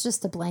poncho. It's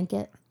just a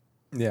blanket.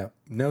 Yeah.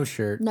 No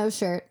shirt. No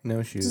shirt.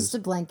 No shoes. Just a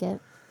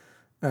blanket.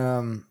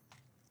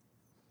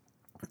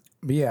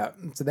 But yeah,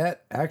 so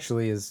that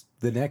actually is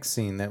the next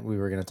scene that we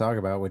were going to talk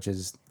about, which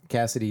is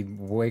Cassidy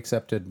wakes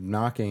up to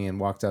knocking and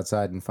walks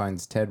outside and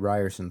finds Ted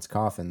Ryerson's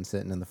coffin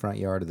sitting in the front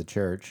yard of the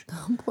church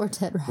Poor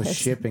Ted with Ryerson.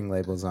 shipping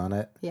labels on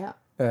it, Yeah.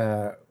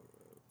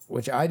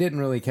 which I didn't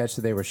really catch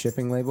that they were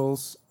shipping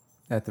labels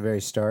at the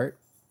very start.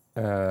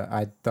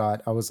 I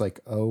was like,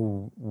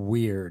 oh,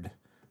 weird.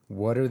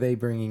 What are they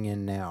bringing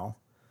in now?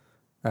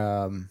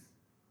 And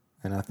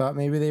I thought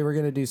maybe they were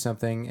going to do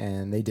something,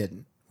 and they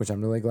didn't, which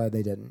I'm really glad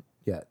they didn't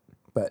yet.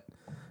 But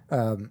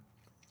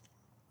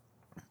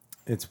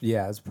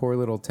it's poor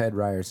little Ted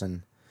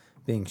Ryerson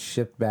being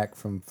shipped back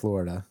from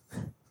Florida.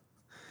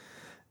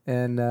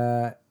 And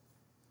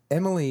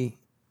Emily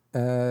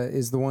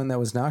is the one that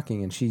was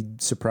knocking, and she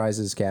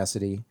surprises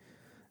Cassidy.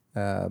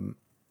 And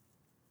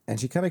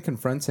she kind of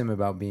confronts him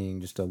about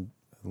being just a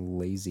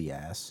lazy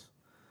ass.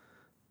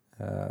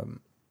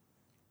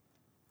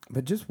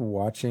 But just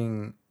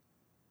watching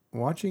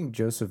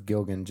Joseph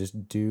Gilgan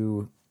just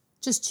do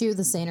Just chew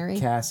the scenery.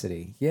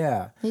 Cassidy.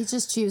 Yeah. He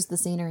just chews the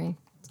scenery.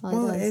 That's all he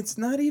Well, does. it's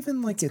not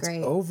even like it's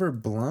great.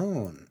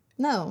 overblown.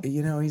 No.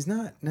 You know, he's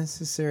not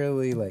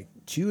necessarily like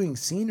chewing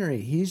scenery.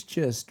 He's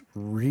just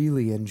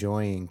really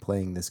enjoying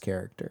playing this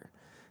character.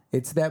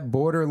 It's that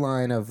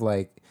borderline of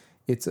like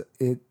it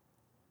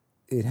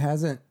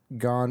hasn't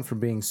gone from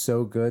being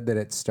so good that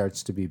it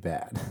starts to be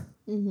bad.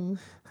 Mm-hmm.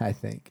 I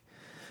think.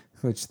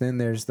 Which then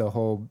there's the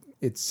whole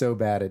it's so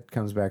bad it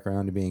comes back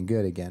around to being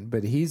good again.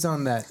 But he's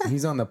on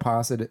the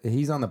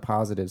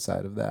positive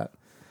side of that.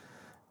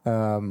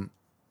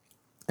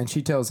 And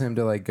she tells him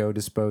to like go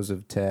dispose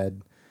of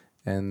Ted,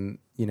 and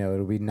you know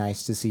it'll be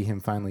nice to see him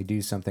finally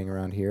do something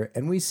around here.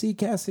 And we see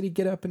Cassidy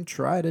get up and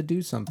try to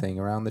do something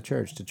around the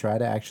church, to try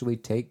to actually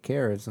take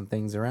care of some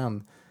things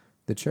around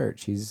the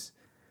church. He's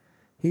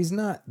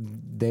not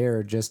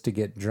there just to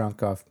get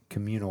drunk off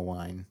communal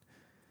wine,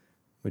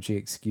 which he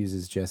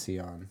excuses Jesse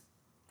on.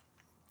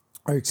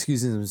 Or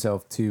excuses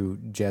himself to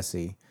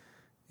Jesse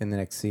in the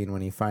next scene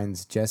when he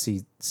finds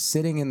Jesse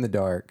sitting in the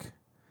dark,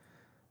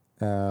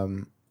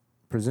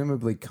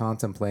 presumably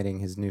contemplating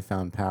his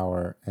newfound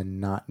power and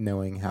not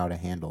knowing how to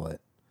handle it.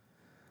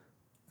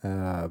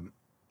 And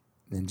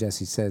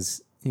Jesse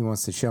says he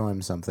wants to show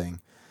him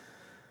something.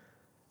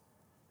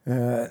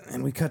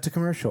 And we cut to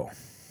commercial.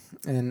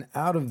 And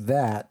out of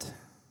that,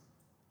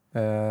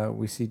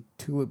 we see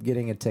Tulip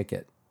getting a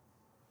ticket.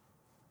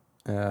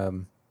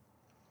 Did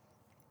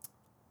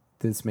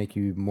this make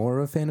you more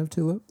of a fan of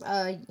Tulip?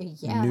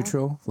 Yeah.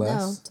 Neutral?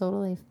 Less? No,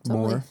 totally.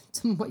 More?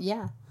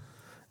 Yeah.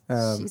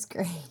 She's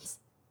great.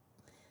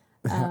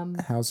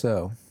 How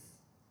so?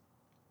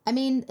 I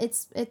mean,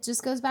 it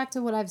just goes back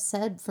to what I've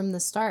said from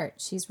the start.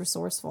 She's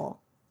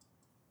resourceful.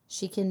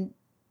 She can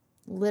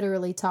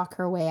literally talk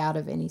her way out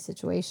of any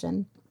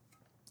situation.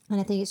 And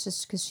I think it's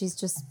just because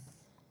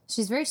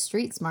she's very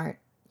street smart.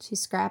 She's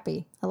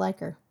scrappy. I like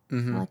her.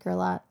 Mm-hmm. I like her a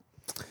lot.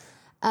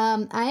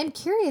 I am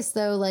curious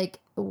though, like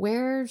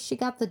where she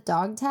got the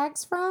dog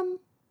tags from.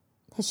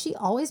 Has she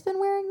always been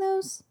wearing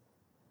those?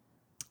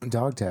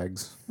 Dog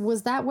tags.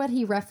 Was that what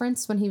he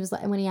referenced when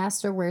he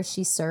asked her where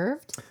she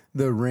served?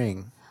 The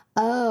ring.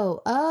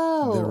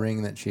 Oh. The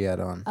ring that she had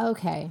on.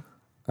 Okay.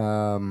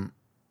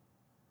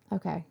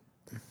 Okay.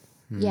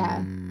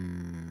 Yeah.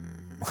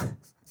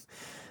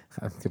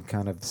 I'm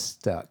kind of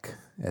stuck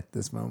at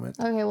this moment.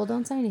 Okay, well,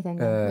 don't say anything.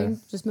 Then. We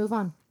can just move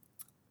on.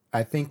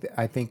 I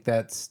think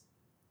that's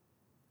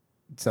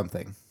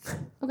something.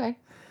 Okay.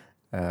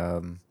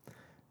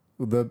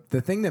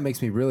 The thing that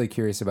makes me really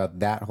curious about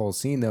that whole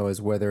scene, though,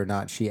 is whether or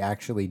not she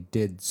actually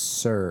did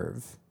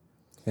serve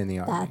in the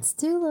army. That's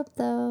Tulip,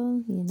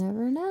 though. You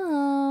never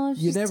know if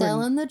she's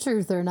telling the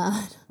truth or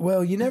not.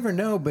 Well, you never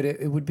know, but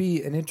it would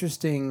be an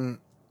interesting.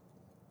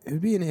 It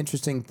would be an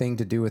interesting thing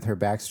to do with her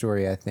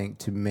backstory, I think,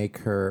 to make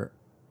her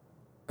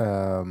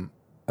a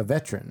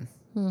veteran.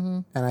 Mm-hmm.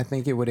 And I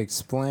think it would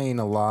explain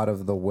a lot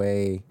of the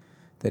way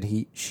that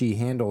she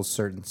handles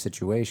certain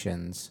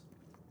situations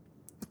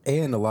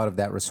and a lot of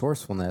that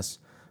resourcefulness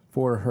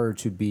for her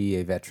to be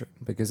a veteran.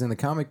 Because in the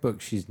comic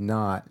book, she's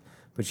not,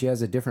 but she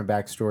has a different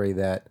backstory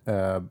that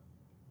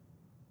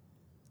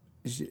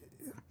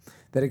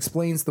that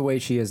explains the way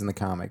she is in the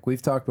comic.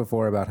 We've talked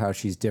before about how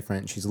she's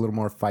different. She's a little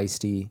more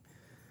feisty.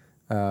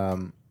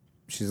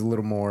 She's a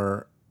little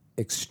more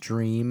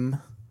extreme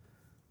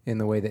in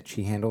the way that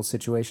she handles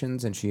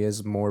situations, and she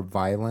is more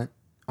violent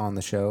on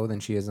the show than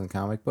she is in the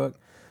comic book.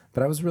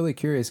 But I was really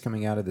curious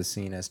coming out of the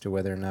scene as to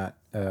whether or not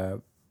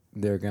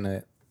they're going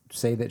to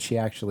say that she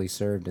actually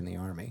served in the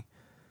army.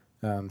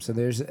 So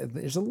there's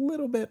a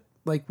little bit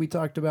like we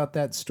talked about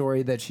that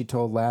story that she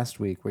told last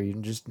week, where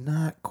you're just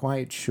not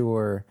quite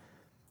sure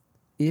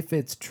if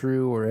it's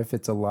true or if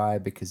it's a lie,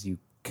 because you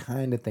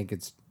kind of think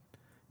it's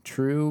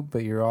true,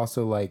 but you're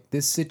also like,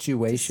 this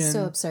situation It's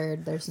so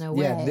absurd. There's no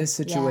way. yeah, this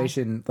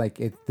situation, like,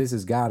 this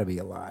has got to be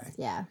a lie.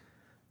 Yeah.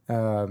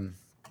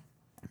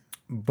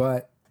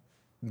 But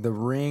the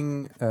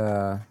ring,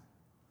 I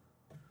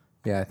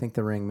think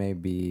the ring may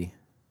be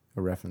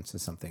a reference to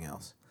something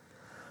else.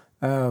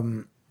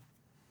 The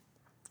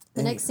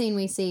next scene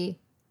we see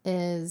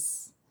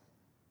is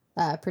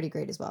pretty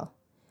great as well.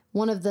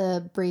 One of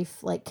the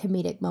brief, like,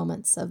 comedic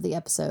moments of the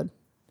episode.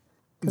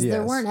 Because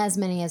there weren't as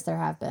many as there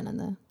have been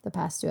in the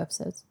past 2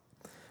 episodes.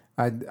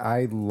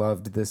 I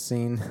loved this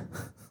scene.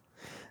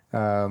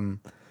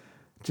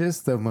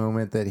 Just the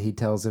moment that he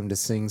tells him to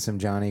sing some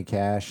Johnny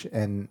Cash,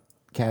 and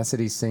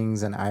Cassidy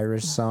sings an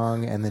Irish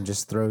song and then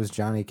just throws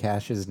Johnny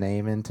Cash's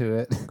name into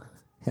it.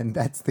 And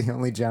that's the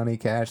only Johnny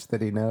Cash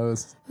that he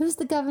knows. Who's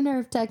the governor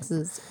of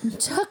Texas?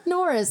 Chuck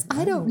Norris.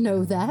 I don't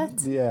know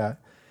that. Yeah.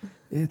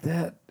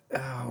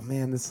 Oh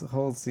man, this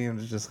whole scene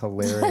is just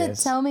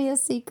hilarious. Tell me a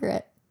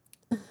secret.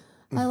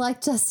 I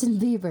like Justin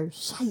Bieber.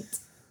 Shite.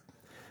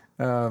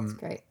 It's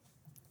great.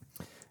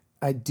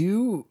 I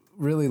do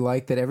really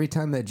like that every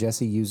time that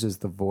Jesse uses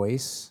the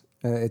voice,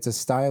 it's a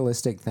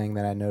stylistic thing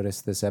that I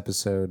noticed this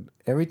episode.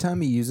 Every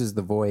time he uses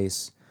the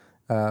voice,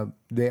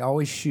 they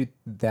always shoot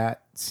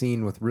that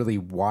scene with really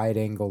wide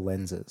angle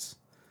lenses,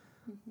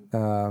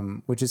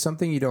 which is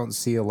something you don't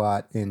see a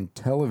lot in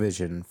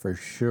television for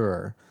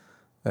sure.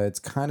 It's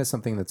kind of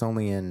something that's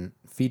only in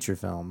feature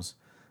films,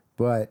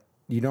 but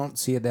you don't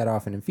see it that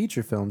often in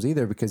feature films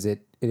either, because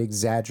it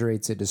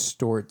exaggerates, it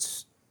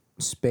distorts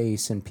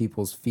space and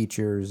people's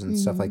features and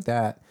stuff like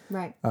that.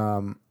 Right.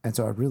 And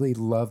so I really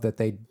love that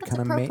they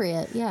kind of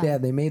appropriate, yeah.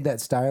 they made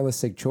that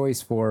stylistic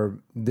choice for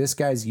this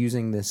guy's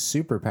using this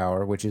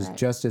superpower, which is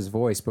just his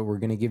voice, but we're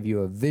going to give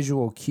you a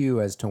visual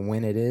cue as to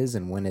when it is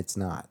and when it's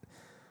not,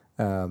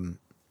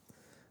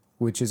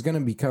 which is going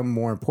to become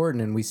more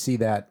important. And we see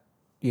that,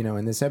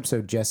 in this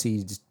episode,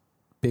 Jesse's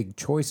big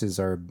choices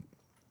are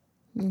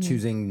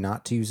choosing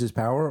not to use his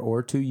power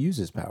or to use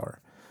his power.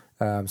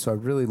 So I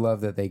really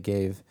love that they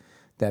gave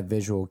that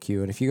visual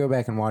cue. And if you go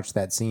back and watch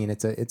that scene,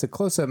 it's a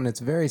close-up and it's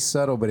very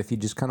subtle, but if you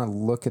just kind of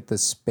look at the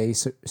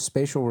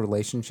spatial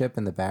relationship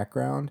in the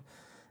background,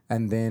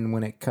 and then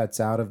when it cuts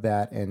out of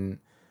that and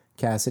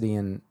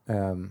Cassidy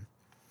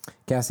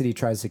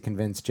tries to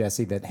convince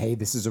Jesse that, hey,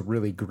 this is a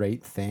really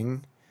great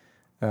thing,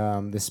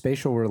 the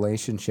spatial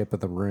relationship of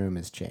the room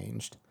has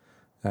changed.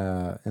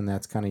 And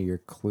that's kind of your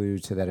clue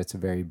to that it's a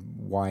very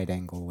wide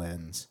angle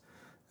lens.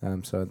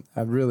 So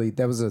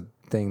that was a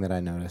thing that I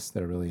noticed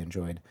that I really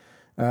enjoyed.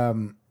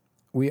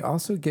 We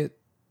also get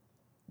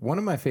one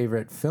of my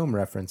favorite film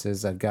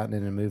references I've gotten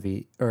in a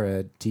movie or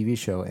a TV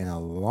show in a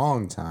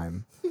long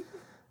time.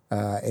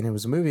 And it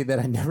was a movie that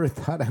I never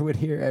thought I would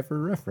hear ever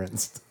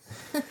referenced.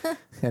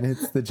 And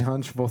it's the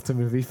John Travolta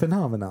movie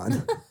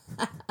Phenomenon.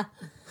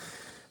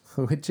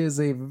 Which is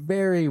a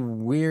very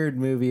weird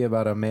movie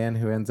about a man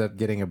who ends up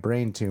getting a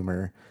brain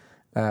tumor,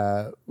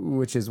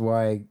 which is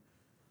why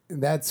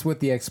that's what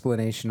the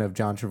explanation of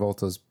John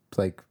Travolta's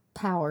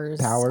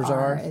powers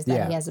are is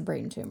that he has a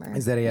brain tumor.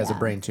 Is that he has a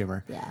brain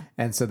tumor. Yeah.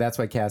 And so that's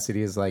why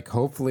Cassidy is like,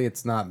 hopefully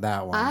it's not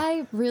that one.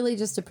 I really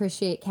just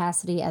appreciate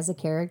Cassidy as a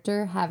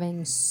character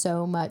having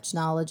so much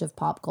knowledge of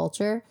pop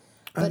culture,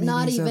 but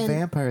he's a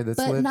vampire that's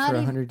lived for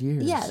 100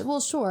 years. Yeah, well,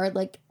 sure,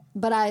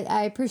 but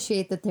I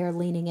appreciate that they're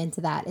leaning into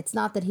that. It's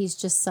not that he's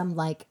just some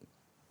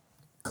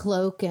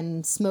cloak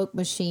and smoke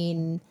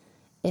machine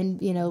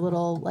and,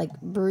 little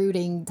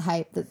brooding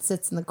type that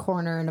sits in the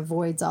corner and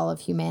avoids all of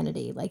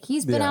humanity.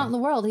 He's been out in the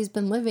world. He's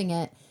been living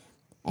it.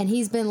 And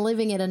he's been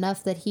living it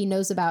enough that he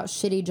knows about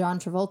shitty John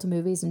Travolta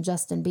movies and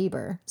Justin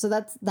Bieber. So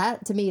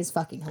that to me is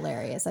fucking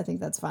hilarious. I think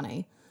that's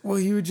funny. Well,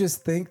 you would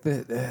just think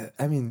that,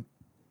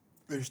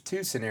 there's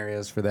 2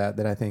 scenarios for that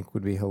I think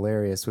would be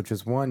hilarious, which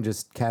is one,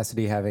 just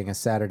Cassidy having a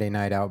Saturday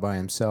night out by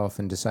himself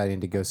and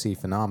deciding to go see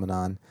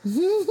Phenomenon.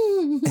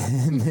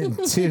 And then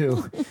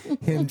 2,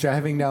 him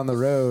driving down the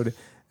road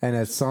and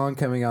a song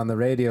coming on the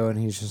radio and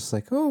he's just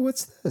like, oh,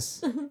 what's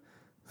this?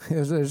 It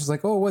was just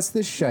like, oh, what's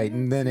this shite?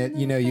 And then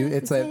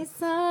it's like,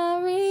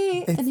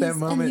 sorry. It's that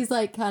moment. And he's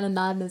kind of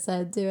nodding his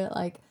head to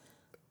it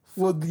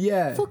well,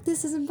 yeah. Fuck,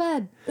 this isn't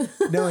bad.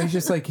 No, he's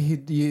just like,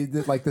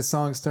 the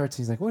song starts,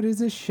 he's like, what is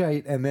this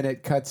shite? And then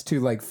it cuts to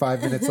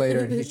 5 minutes later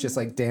and he's just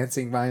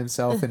dancing by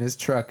himself in his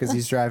truck as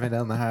he's driving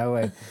down the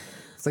highway.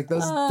 It's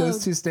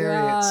those 2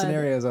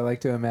 scenarios I like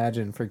to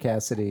imagine for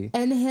Cassidy.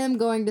 And him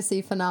going to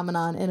see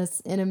Phenomenon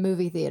in a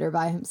movie theater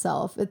by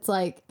himself. It's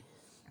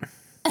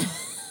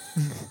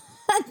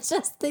I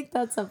just think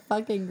that's a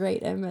fucking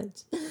great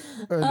image.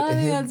 I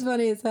think that's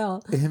funny as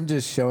hell. Him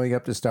just showing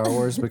up to Star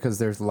Wars because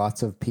there's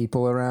lots of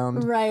people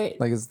around. Right.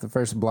 It's the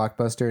first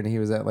blockbuster and he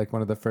was at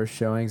one of the first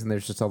showings and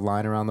there's just a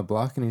line around the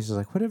block and he's just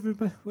like,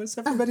 what's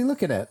everybody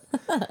looking at?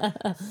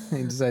 And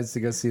he decides to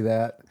go see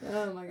that.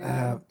 Oh my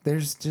God.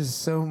 There's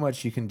just so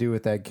much you can do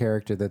with that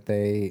character that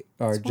they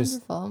are it's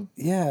just... wonderful.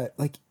 Yeah,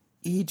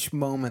 each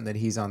moment that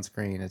he's on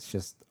screen, it's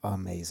just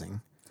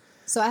amazing.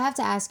 So I have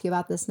to ask you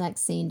about this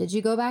next scene. Did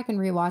you go back and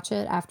rewatch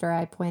it after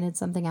I pointed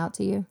something out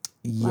to you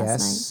last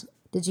Yes. night?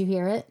 Did you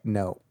hear it?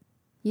 No.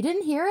 You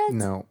didn't hear it?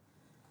 No.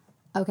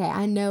 Okay,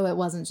 I know it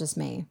wasn't just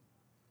me.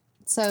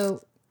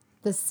 So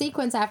the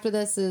sequence after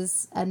this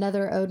is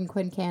another Odin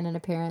Quincannon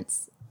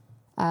appearance,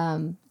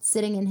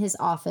 sitting in his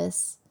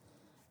office,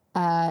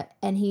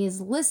 and he is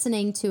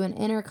listening to an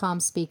intercom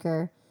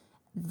speaker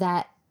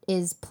that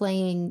is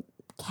playing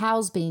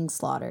cows being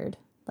slaughtered.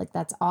 Like,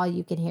 that's all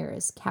you can hear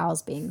is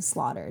cows being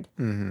slaughtered.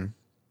 Mm-hmm.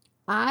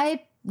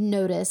 I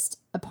noticed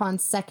upon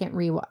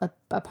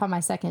my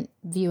second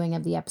viewing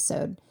of the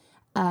episode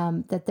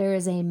that there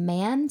is a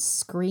man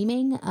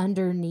screaming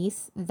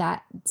underneath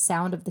that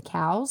sound of the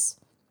cows.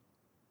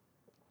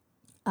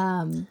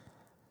 You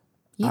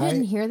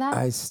didn't hear that?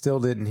 I still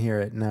didn't hear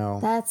it, no.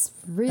 That's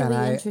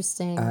really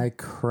interesting. I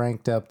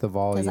cranked up the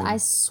volume. Because I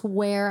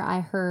swear I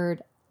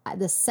heard,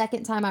 the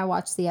second time I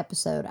watched the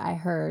episode, I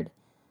heard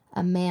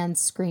a man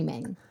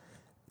screaming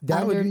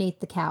underneath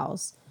the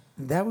cows.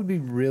 That would be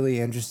really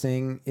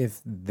interesting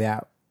if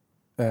that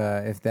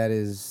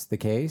is the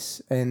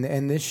case.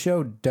 And this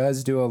show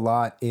does do a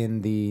lot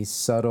in the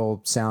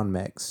subtle sound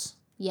mix.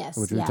 Yes.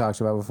 Which we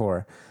talked about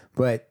before.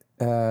 But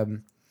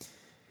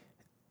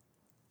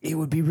it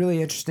would be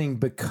really interesting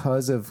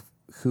because of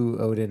who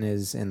Odin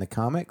is in the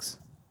comics,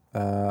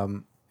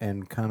 and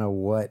kind of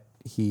what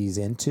he's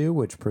into,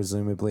 which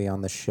presumably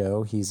on the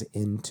show he's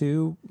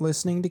into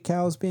listening to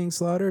cows being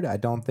slaughtered. I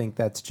don't think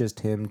that's just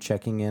him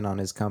checking in on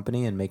his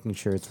company and making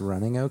sure it's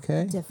running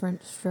okay.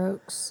 Different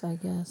strokes, I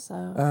guess.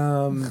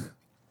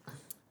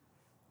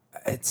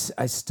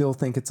 I still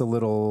think it's a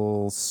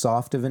little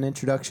soft of an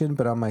introduction,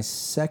 but on my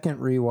second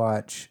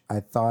rewatch,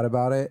 I thought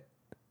about it.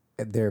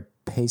 They're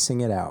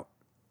pacing it out.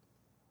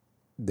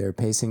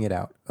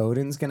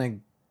 Odin's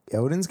gonna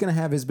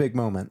have his big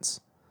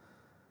moments,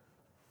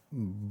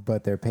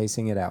 but they're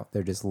pacing it out.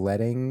 They're just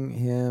letting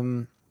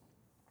him.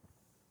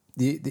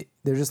 They're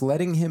just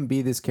letting him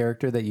be this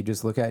character that you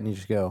just look at and you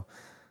just go,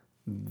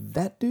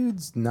 that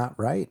dude's not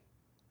right,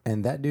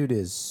 and that dude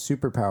is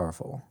super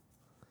powerful.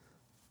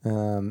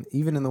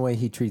 Even in the way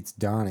he treats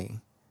Donnie,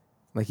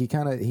 like he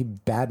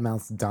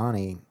badmouths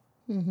Donnie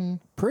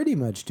pretty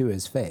much to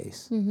his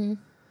face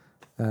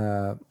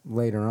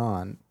later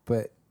on,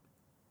 but.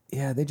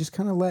 Yeah, they just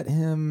kind of let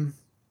him.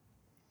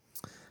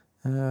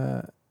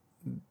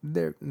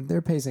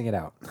 They're pacing it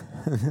out.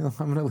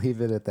 I'm gonna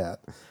leave it at that.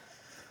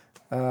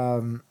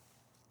 So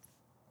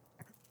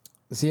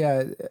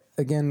yeah,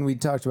 again, we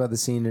talked about the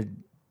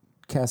scene.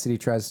 Cassidy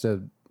tries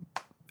to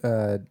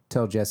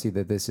tell Jesse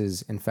that this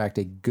is in fact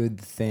a good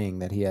thing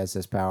that he has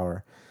this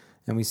power,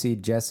 and we see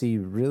Jesse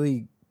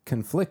really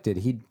conflicted.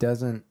 He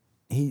doesn't.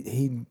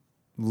 He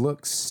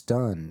looks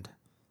stunned.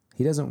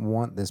 He doesn't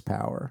want this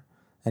power.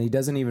 And he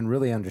doesn't even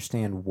really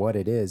understand what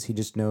it is. He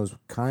just knows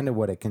kind of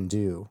what it can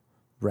do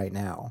right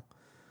now.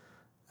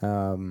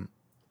 And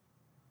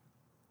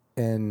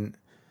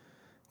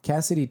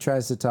Cassidy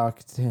tries to talk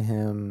to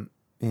him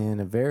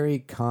in a very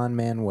con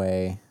man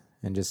way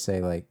and just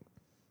say, like,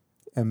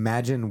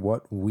 imagine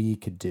what we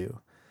could do.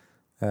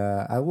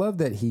 I love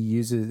that he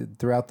uses,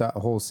 throughout the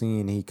whole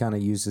scene, he kind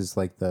of uses,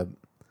 like, the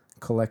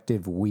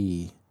collective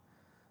we.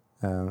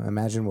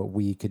 Imagine what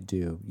we could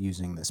do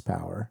using this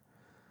power.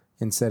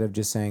 Instead of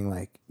just saying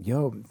like,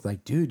 yo,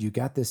 like, dude, you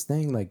got this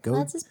thing, like, go.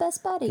 That's his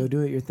best buddy. Go do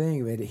it your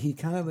thing. But he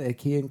kind of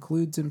like, he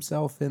includes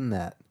himself in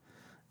that,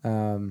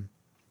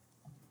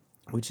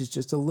 which is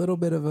just a little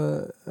bit of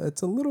a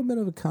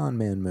con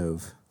man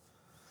move.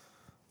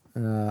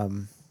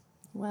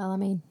 Well, I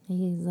mean,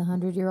 he's a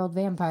 100-year-old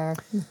vampire.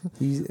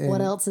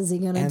 What else is he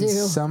going to and do?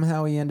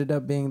 Somehow he ended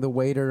up being the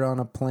waiter on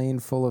a plane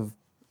full of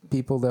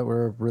people that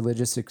were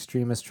religious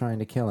extremists trying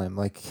to kill him.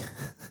 Like,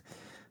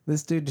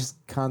 this dude just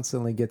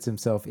constantly gets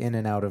himself in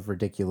and out of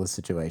ridiculous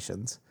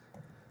situations.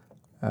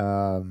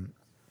 But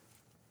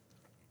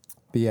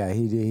yeah,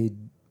 he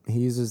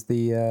uses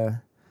the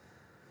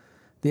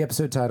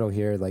episode title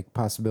here, like,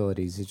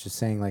 possibilities. He's just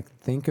saying, like,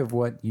 think of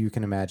what you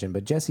can imagine.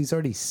 But Jesse's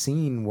already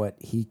seen what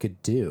he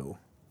could do.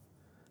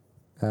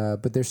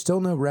 But there's still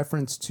no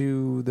reference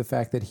to the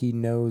fact that he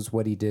knows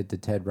what he did to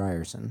Ted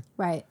Ryerson.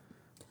 Right.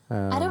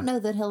 I don't know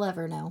that he'll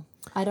ever know.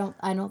 I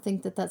don't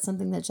think that that's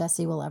something that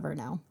Jesse will ever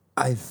know.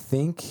 I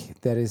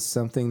think that is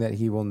something that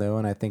he will know,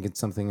 and I think it's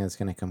something that's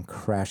going to come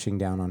crashing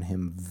down on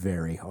him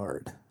very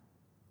hard.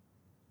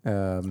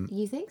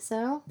 You think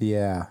so?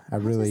 Yeah, I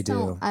really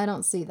do. I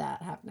don't see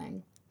that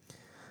happening.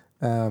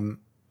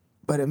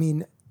 But I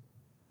mean,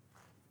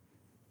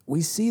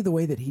 we see the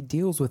way that he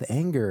deals with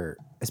anger,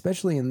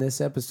 especially in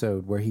this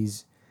episode where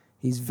he's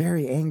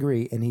very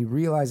angry and he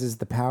realizes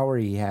the power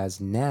he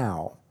has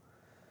now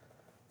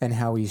and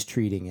how he's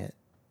treating it.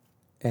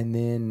 And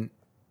then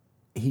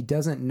he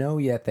doesn't know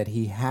yet that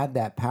he had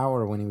that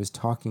power when he was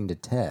talking to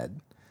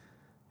Ted.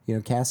 You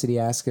know, Cassidy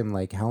asked him,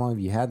 like, how long have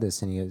you had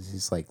this? And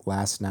he's like,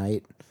 last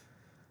night,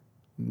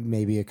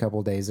 maybe a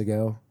couple days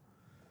ago.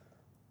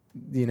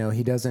 You know,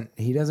 he doesn't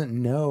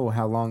know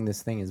how long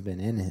this thing has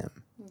been in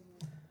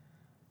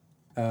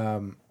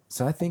him.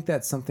 So I think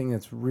that's something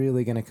that's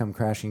really going to come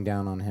crashing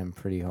down on him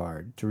pretty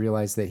hard, to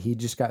realize that he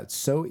just got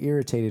so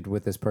irritated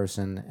with this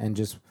person and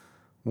just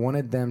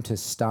wanted them to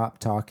stop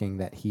talking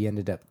that he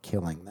ended up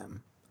killing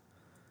them.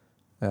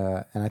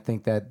 And I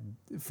think that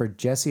for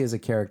Jesse as a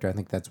character, I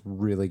think that's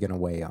really going to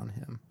weigh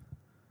on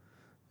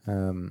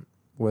him.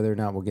 Whether or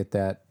not we'll get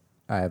that,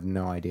 I have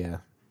no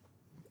idea.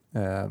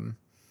 But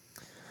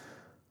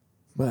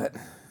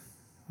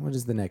what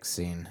is the next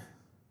scene?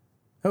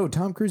 Oh,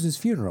 Tom Cruise's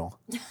funeral.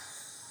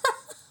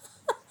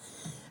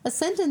 A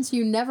sentence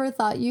you never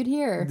thought you'd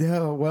hear.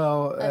 No,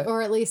 well,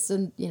 Or at least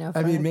in, for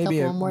I mean, a maybe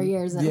couple more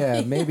years.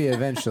 Yeah, maybe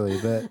eventually,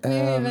 but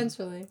Maybe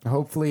eventually.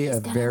 hopefully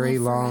a gonna very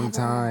live long forever.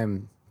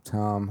 time,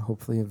 Tom.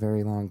 Hopefully a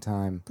very long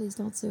time. Please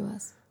don't sue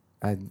us.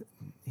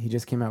 He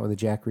just came out with a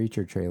Jack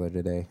Reacher trailer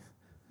today,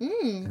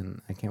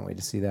 and I can't wait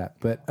to see that.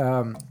 But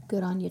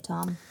Good on you,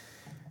 Tom.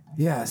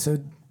 yeah,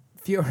 so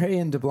Fiore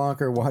and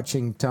DeBlanc are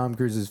watching Tom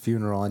Cruise's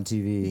funeral on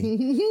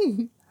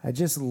TV. I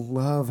just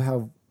love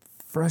how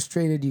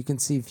frustrated you can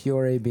see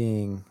Fiore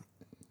being.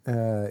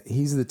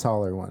 He's the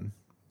taller one,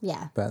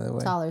 Yeah. by the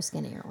way. Taller,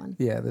 skinnier one.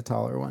 Yeah, the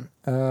taller one.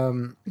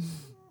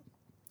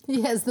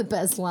 He has the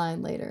best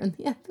line later in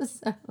the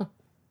episode.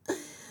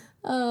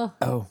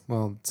 Oh,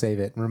 well, save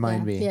it.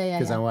 Remind Yeah. me. Yeah,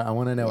 Because yeah. I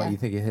want to know Yeah. what you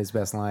think his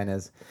best line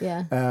is.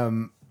 Yeah.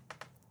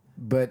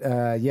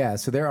 But yeah,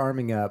 so they're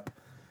arming up.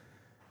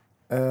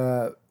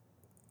 Odin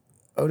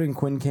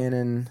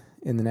Quincannon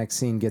in the next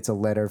scene gets a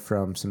letter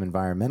from some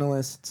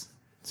environmentalists.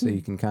 So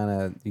you can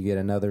you get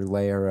another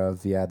layer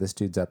of, this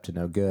dude's up to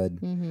no good.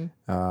 The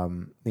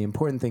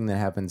important thing that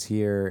happens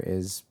here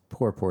is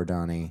poor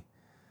Donnie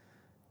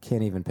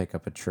can't even pick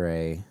up a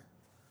tray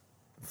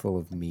full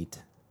of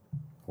meat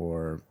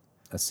or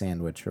a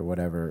sandwich or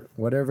whatever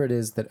it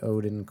is that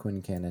Odin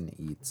Quincannon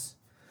eats.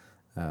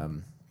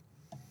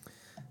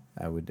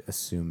 I would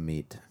assume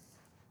meat,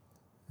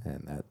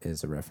 and that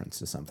is a reference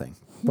to something.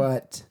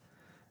 But,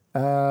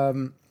 yeah,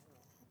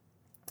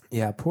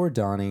 poor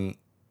Donnie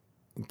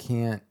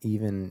can't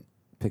even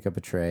pick up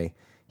a tray.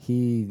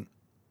 He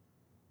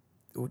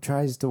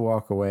tries to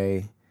walk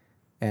away,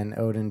 and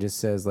Odin just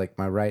says, like,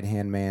 my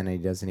right-hand man, and he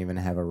doesn't even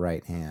have a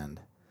right hand,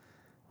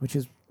 which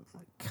is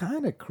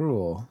kind of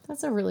cruel.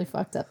 That's a really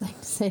fucked up thing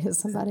to say to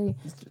somebody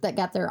that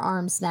got their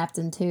arm snapped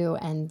in two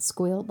and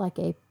squealed like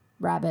a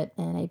rabbit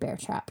in a bear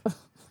trap.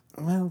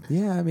 Well,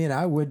 yeah, I mean,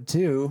 I would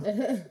too.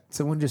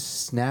 Someone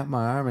just snapped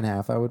my arm in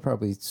half. I would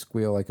probably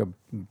squeal like a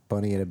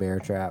bunny in a bear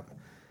trap.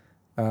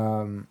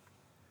 Do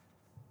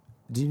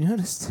you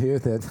notice too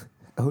that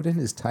Odin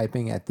is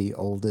typing at the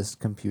oldest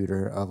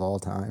computer of all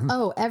time?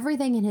 Oh,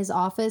 everything in his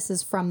office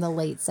is from the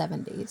late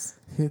 70s.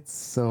 It's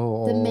so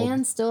old. The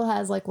man still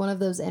has like one of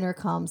those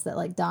intercoms that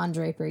like Don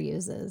Draper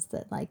uses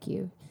that like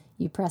you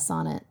press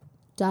on it.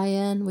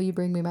 Diane, will you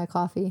bring me my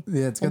coffee?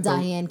 Yeah, it's and got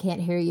Diane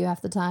can't hear you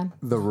half the time.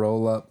 the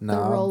roll-up The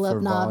knob roll-up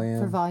for knob volume.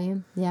 for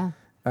volume. Yeah.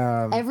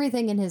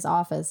 Everything in his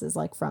office is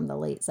like from the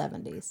late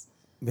 70s.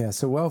 Yeah,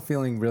 so while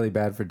feeling really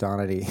bad for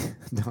Donnie,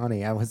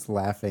 I was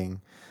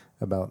laughing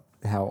about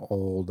how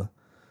old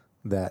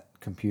that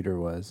computer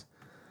was.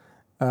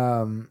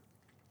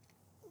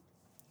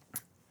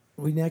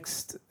 We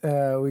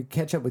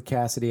catch up with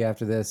Cassidy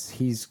after this.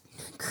 He's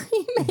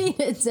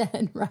Cremated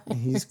dead, right?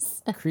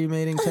 He's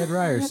cremating Ted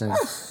Ryerson.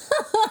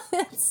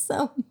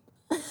 So,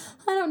 I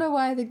don't know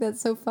why I think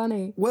that's so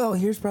funny. Well,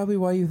 here's probably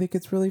why you think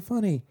it's really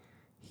funny.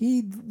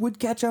 He would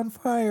catch on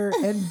fire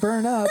and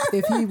burn up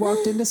if he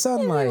walked into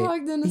sunlight.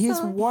 walked into He's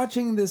sunlight.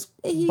 watching this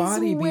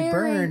body be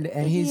burned,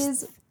 and he he's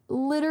is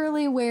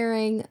literally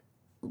wearing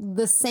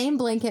the same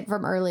blanket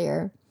from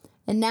earlier,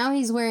 and now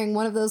he's wearing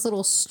one of those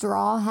little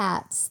straw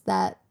hats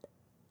that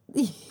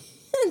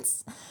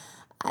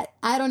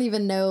I don't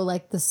even know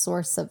like the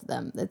source of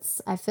them.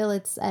 I feel He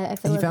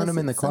like found them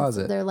in the it's some-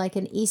 closet. They're like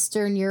an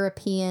Eastern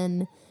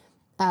European,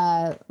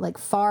 like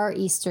Far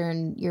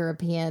Eastern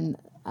European,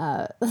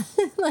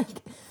 like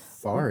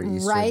Far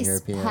Eastern rice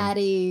European.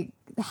 patty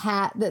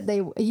hat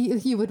that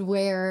you would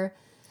wear.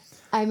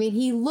 I mean,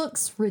 he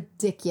looks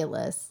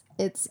ridiculous.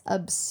 It's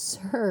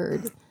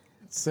absurd.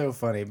 So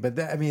funny, but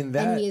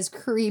And he is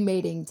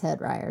cremating Ted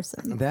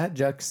Ryerson. that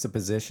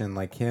juxtaposition,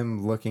 like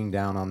him looking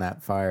down on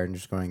that fire and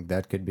just going,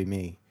 "That could be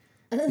me,"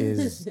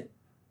 is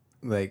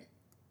like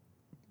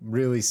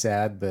really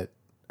sad. But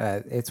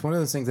it's one of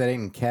those things I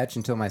didn't catch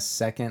until my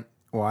second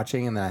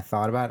watching, and then I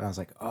thought about it, and I was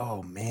like,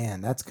 "Oh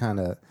man, that's kind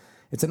of."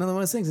 It's another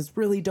one of those things. It's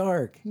really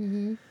dark.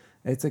 Mm-hmm.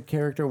 It's a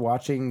character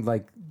watching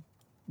like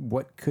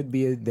what could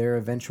be their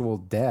eventual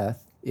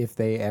death if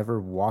they ever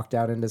walked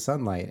out into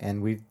sunlight,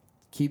 and we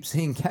keep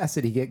seeing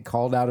Cassidy get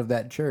called out of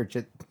that church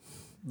at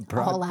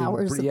All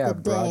hours of the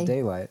broad day.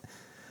 daylight.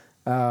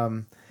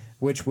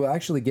 Which we'll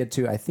actually get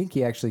to. I think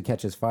he actually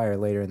catches fire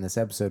later in this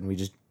episode, and we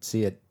just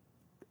see it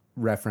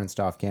referenced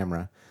off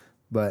camera.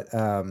 But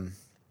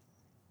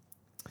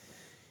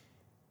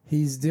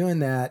he's doing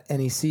that,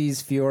 and he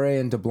sees Fiore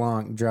and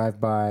DeBlanc drive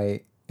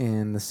by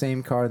in the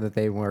same car that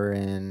they were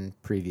in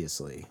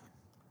previously.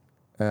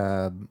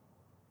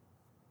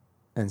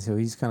 And so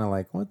he's kind of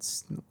like,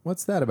 what's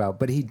that about?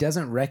 But he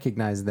doesn't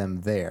recognize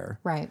them there.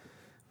 Right.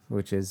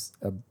 which is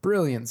a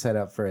brilliant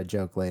setup for a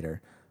joke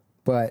later.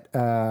 But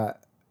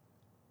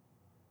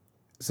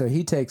so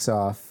he takes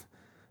off.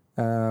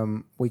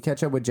 We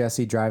catch up with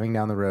Jesse driving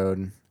down the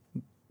road,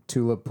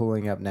 Tulip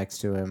pulling up next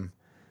to him.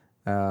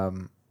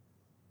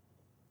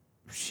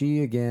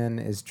 She again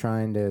is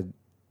trying to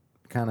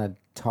kind of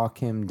talk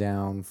him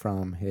down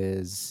from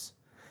his,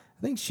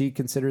 I think she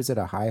considers it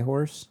a high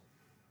horse.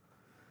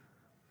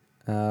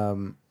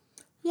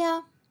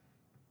 Yeah.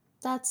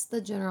 That's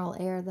the general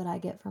air that I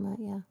get from it,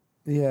 yeah.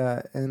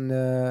 Yeah, and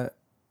I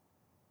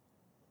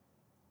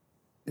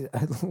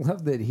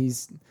love that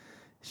he's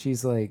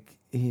like,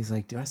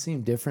 do I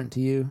seem different to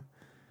you?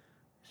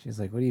 She's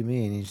like, what do you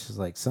mean? He's just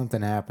like,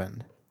 something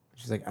happened.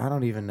 She's like, I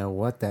don't even know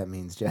what that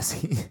means,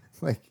 Jesse.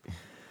 Like,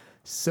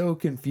 so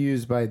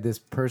confused by this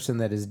person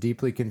that is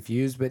deeply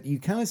confused, but you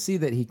kind of see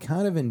that he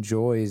kind of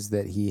enjoys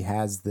that he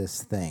has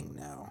this thing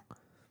now.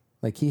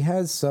 Like, he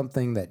has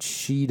something that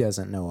she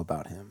doesn't know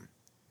about him,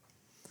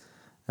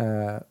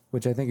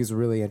 which I think is a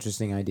really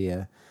interesting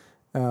idea.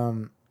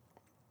 And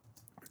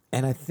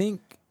I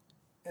think,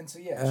 And so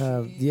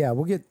yeah, yeah,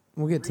 we'll get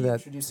to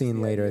that reintroduces scene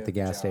the later idea at the of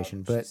gas job.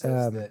 station. She But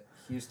says that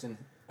Houston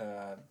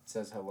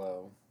says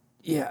hello,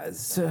 yeah,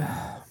 it's,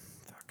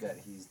 that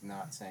he's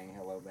not saying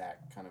hello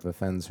back, kind of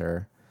offends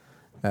her.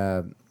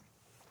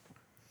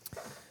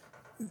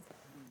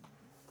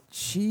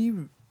 She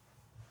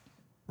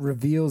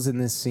reveals in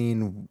this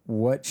scene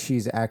what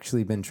she's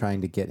actually been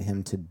trying to get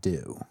him to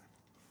do,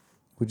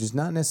 which is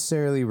not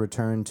necessarily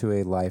return to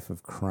a life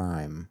of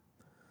crime,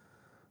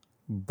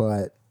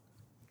 but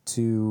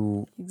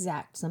to,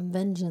 Exact some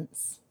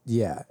vengeance.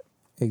 yeah,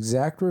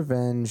 exact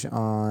revenge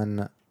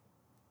on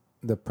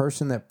the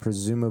person that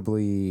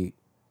presumably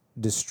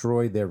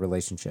destroyed their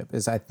relationship,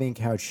 is I think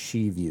how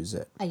she views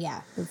it.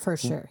 Yeah, for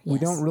sure. We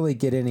yes. don't really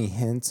get any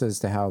hints as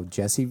to how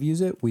Jesse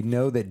views it. We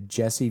know that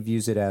Jesse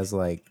views it as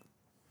like,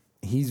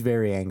 he's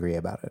very angry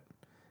about it.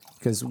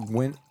 Because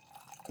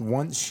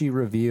once she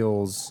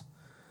reveals,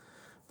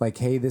 like,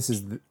 hey, this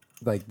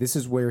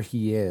is where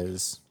he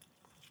is,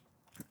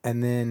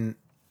 and then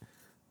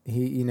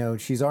he,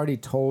 she's already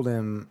told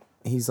him,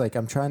 he's like,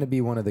 I'm trying to be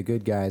one of the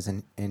good guys,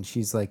 and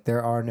she's like,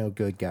 there are no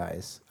good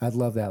guys. I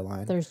love that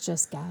line. There's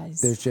just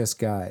guys. There's just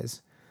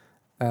guys.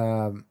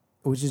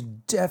 Which is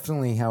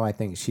definitely how I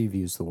think she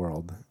views the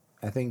world.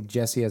 I think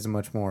Jesse has a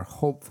much more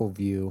hopeful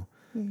view,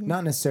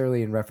 not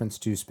necessarily in reference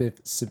to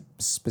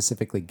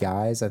specifically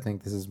guys. I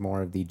think this is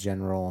more of the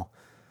general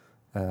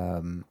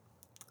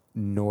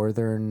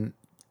northern,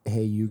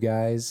 hey, you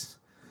guys,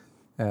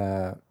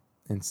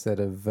 instead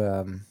of,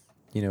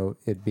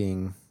 it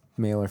being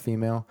male or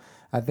female.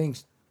 I think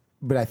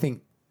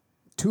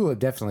Tulip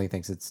definitely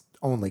thinks it's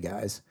only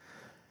guys.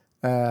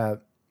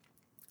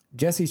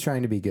 Jesse's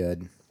trying to be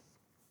good.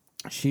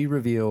 She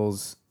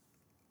reveals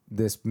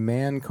this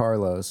man,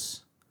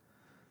 Carlos.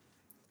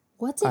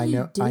 What did he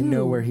do? I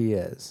know where he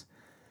is.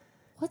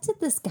 What did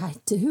this guy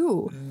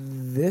do?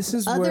 This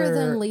is Other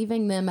than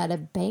leaving them at a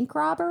bank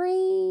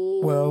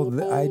robbery? well,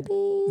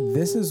 maybe?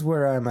 this is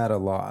where I'm at a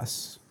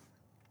loss,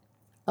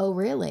 Oh,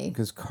 really?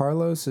 because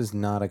Carlos is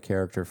not a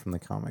character from the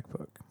comic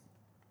book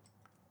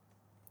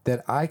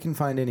that I can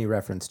find any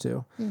reference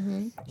to.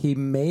 He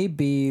may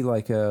be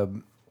like a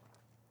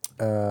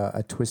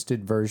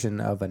twisted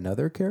version of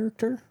another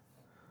character,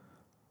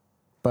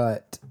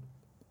 but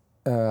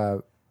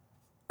I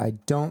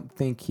don't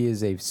think he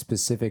is a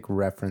specific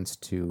reference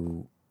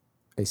to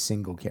a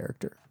single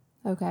character.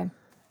 Okay.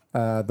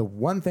 The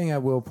one thing I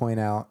will point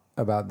out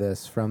about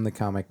this from the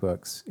comic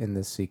books in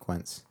this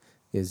sequence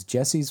is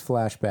Jesse's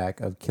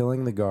flashback of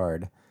killing the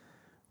guard.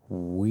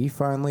 We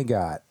finally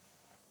got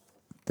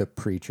the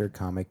Preacher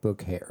comic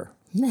book hair.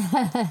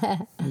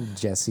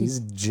 Jesse's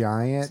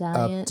giant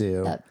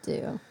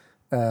updo.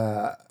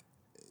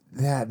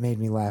 That made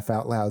me laugh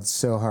out loud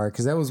so hard,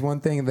 because that was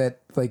one thing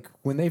that, like,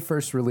 when they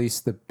first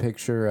released the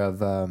picture of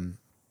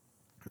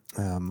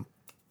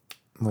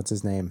what's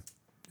his name,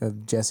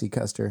 of Jesse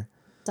Custer,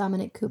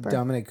 Dominic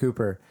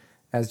Cooper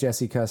as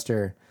Jesse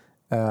Custer,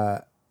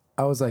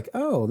 I was like,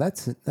 oh,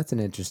 that's an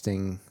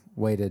interesting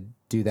way to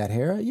do that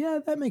hair. Yeah,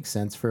 that makes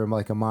sense for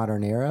like a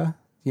modern era.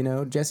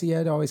 Jesse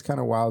had always kind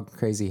of wild,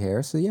 crazy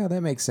hair, so yeah,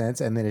 that makes sense.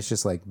 And then it's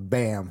just like,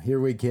 bam, here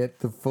we get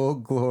the full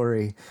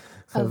glory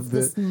of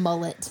this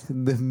mullet.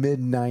 The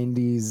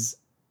mid-90s,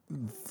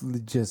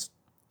 just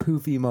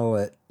poofy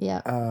mullet.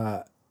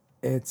 Yeah.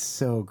 It's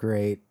so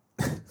great.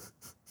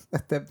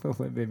 That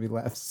moment made me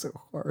laugh so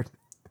hard.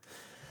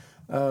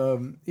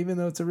 Even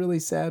though it's a really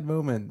sad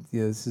moment.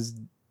 Yeah, this is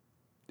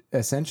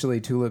essentially,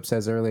 Tulip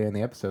says earlier in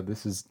the episode,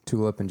 this is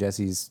Tulip and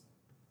Jesse's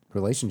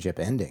relationship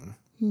ending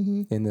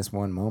in this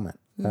one moment.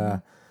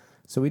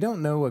 So we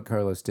don't know what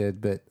Carlos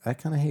did, but I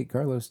kind of hate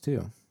Carlos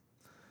too.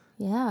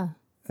 Yeah.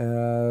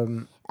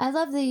 I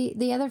love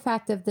the other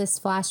fact of this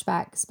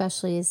flashback,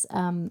 especially, is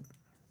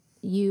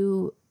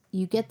you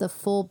get the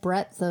full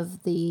breadth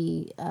of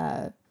the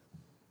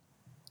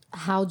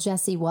how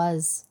Jesse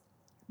was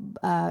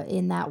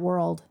in that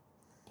world.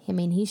 I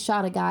mean, he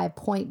shot a guy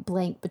point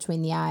blank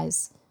between the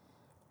eyes,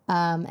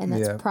 and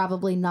that's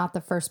probably not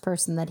the first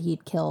person that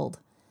he'd killed.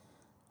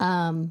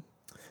 I'm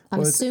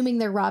Well, assuming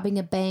they're robbing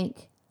a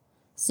bank.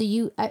 So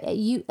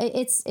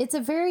it's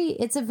a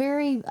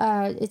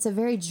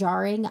very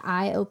jarring,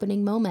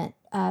 eye-opening moment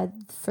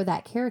for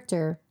that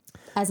character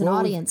as an Well,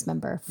 audience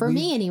member. For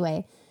me,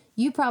 anyway.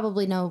 You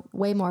probably know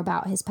way more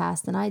about his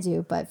past than I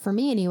do, but for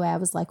me, anyway, I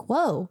was like,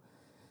 "Whoa,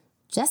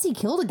 Jesse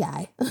killed a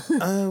guy."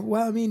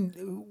 Well, I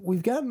mean,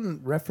 we've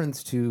gotten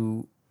reference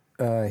to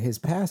his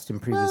past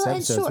in previous and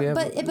episodes. sure, We have,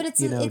 but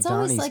it's always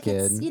Donnie's like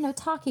kid.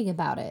 it's talking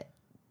about it.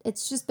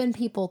 It's just been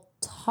people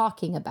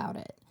talking about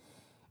it,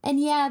 and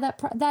yeah,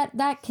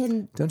 that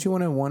can. Don't you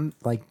want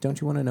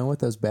to know what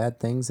those bad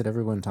things that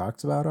everyone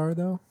talks about are,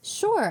 though?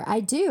 Sure,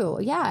 I do.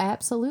 Yeah, I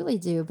absolutely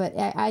do. But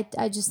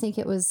I just think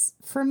it was,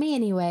 for me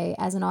anyway,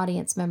 as an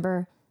audience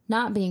member,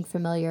 not being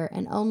familiar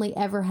and only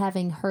ever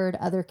having heard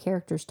other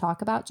characters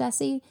talk about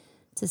Jesse,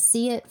 to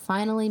see it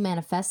finally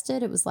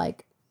manifested, it was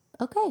like,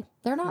 okay,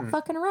 they're not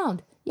fucking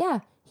around. Yeah,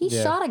 he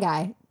shot a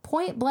guy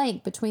point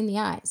blank between the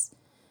eyes.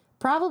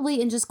 Probably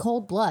in just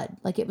cold blood.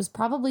 Like, it was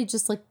probably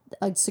just like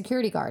a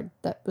security guard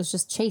that was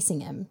just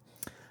chasing him.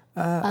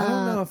 I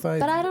don't know if I.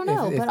 But I don't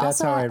know. If but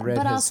that's also, how I read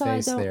but his also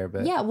face I don't. there.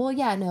 But yeah, well,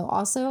 yeah, no.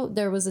 Also,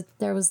 there was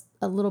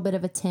a little bit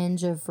of a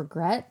tinge of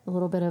regret, a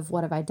little bit of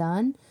what have I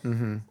done.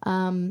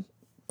 Mm-hmm.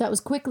 That was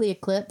quickly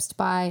eclipsed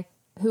by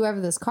whoever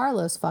this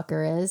Carlos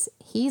fucker is.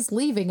 He's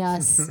leaving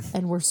us,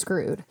 and we're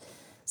screwed.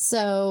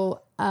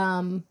 So,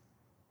 I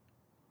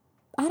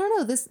don't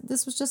know.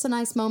 This was just a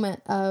nice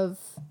moment of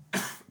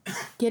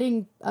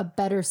getting a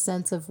better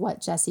sense of what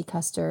Jesse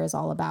Custer is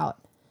all about.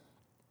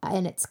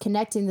 And it's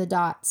connecting the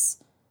dots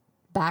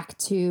back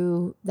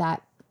to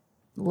that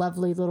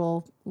lovely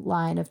little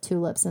line of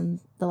tulips in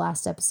the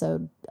last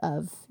episode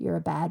of "You're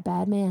a bad,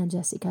 bad man,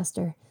 Jesse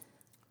Custer."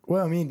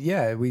 well, I mean,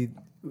 yeah,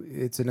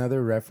 it's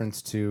another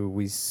reference to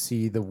we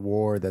see the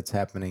war that's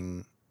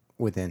happening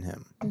within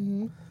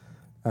him,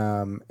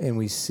 and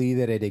we see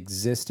that it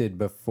existed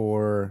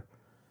before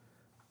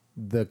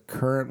the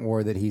current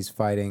war that he's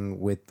fighting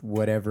with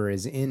whatever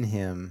is in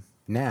him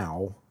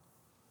now,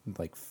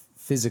 like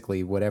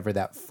physically, whatever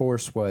that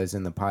force was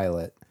in the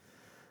pilot.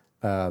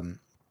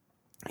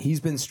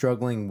 He's been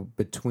struggling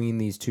between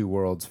these two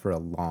worlds for a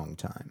long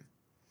time.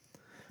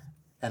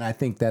 And I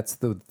think that's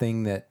the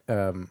thing that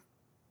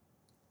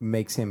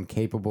makes him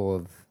capable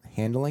of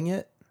handling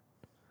it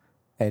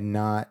and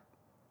not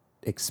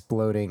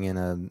exploding in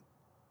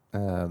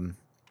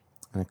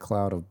a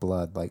cloud of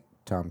blood like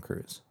Tom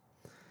Cruise.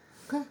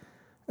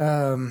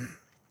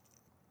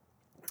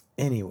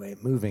 Anyway,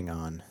 moving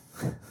on.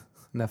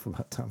 Enough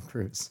about Tom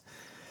Cruise.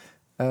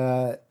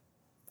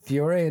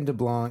 Fiore and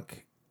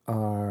DeBlanc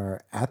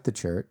are at the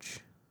church.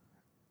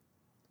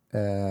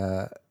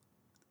 They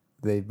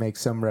make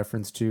some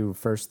reference to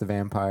first the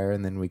vampire,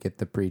 and then we get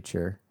the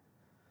preacher.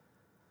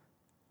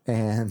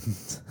 And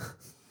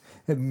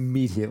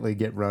immediately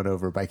get run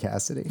over by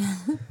Cassidy.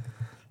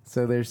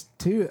 So there's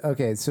two.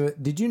 Okay, so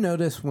did you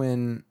notice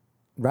when,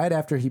 right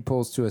after he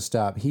pulls to a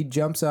stop, he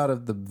jumps out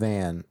of the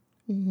van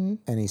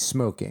and he's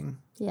smoking?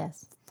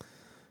 Yes.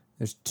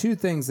 There's two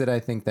things that I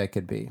think that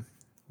could be.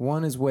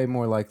 One is way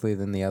more likely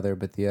than the other,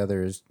 but the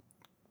other is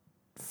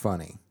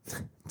funny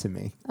to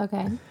me.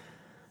 Okay.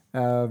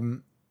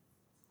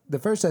 The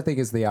first, I think,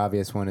 is the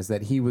obvious one, is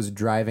that he was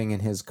driving in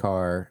his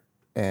car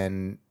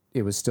and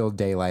it was still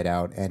daylight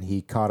out and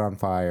he caught on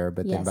fire,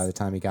 but then Yes. by the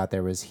time he got there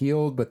it was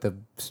healed, but the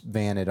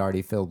van had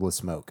already filled with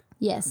smoke.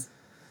 Yes.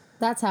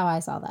 That's how I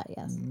saw that,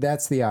 yes.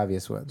 That's the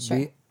obvious one. Sure.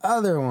 The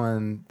other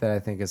one that I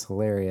think is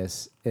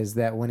hilarious is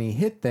that when he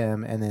hit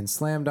them and then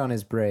slammed on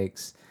his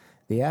brakes,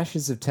 the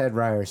ashes of Ted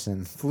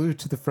Ryerson flew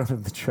to the front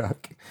of the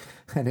truck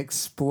and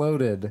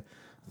exploded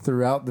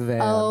throughout the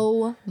van.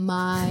 Oh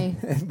my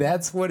And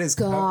that's what is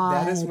God.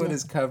 that is what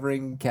is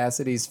covering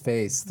Cassidy's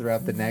face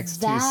throughout the next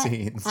two That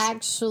scenes.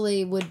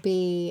 actually would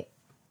be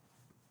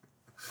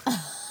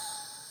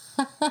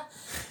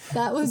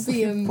that would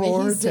be amazing.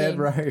 Poor Ted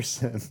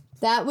Ryerson.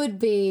 That would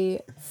be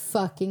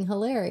fucking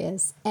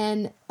hilarious.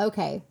 And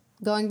okay,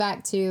 going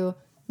back to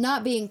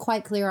not being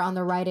quite clear on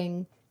the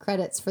writing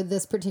credits for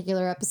this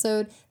particular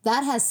episode,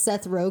 that has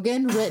Seth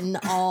Rogen written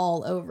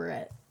all over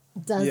it.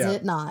 Does Yeah.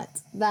 it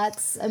not?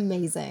 That's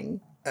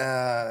amazing.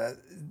 So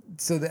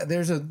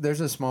there's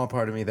a small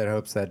part of me that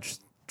hopes that's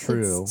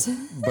true,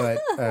 but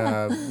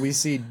we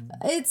see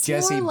It's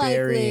Jesse more likely,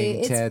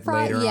 burying Ted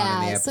later on in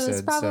the episode. so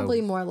it's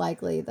probably more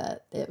likely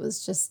that it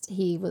was just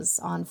he was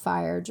on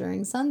fire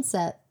during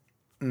sunset,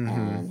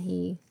 and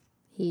he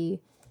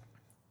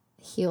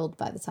healed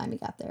by the time he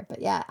got there.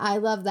 But yeah, I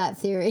love that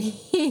theory.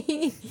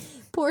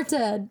 Poor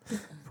Ted.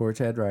 Poor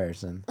Ted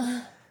Ryerson.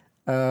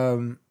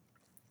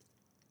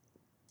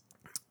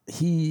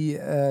 He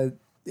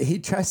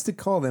tries to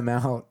call them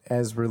out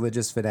as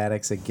religious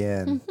fanatics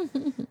again,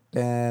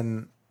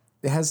 and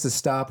it has to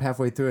stop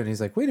halfway through. And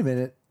he's like, "Wait a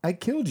minute! I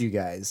killed you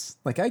guys.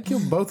 Like I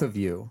killed both of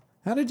you.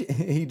 How did you?"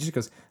 He just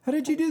goes, "How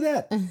did you do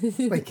that?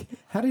 Like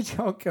how did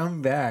y'all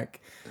come back?"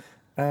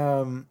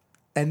 And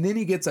then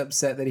he gets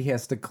upset that he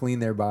has to clean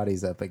their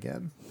bodies up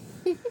again.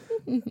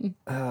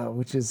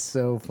 Which is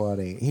so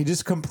funny. He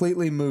just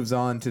completely moves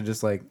on to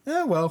just like,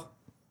 well,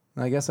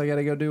 I guess I got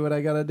to go do what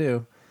I got to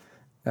do.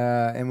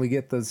 And we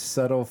get the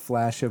subtle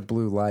flash of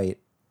blue light,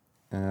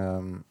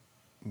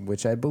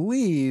 which I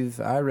believe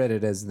I read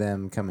it as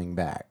them coming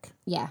back.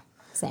 Yeah,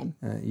 same.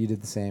 You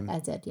did the same? I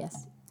did,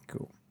 yes.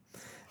 Cool.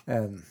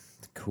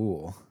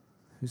 Cool.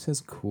 Who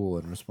says cool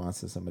in response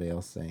to somebody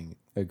else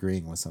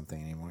agreeing with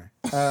something anymore?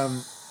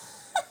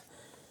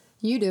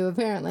 You do,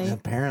 apparently.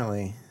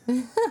 Apparently.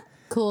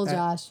 Cool,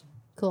 Josh.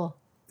 Cool.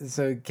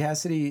 So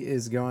Cassidy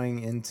is going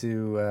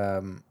into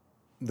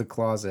the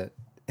closet.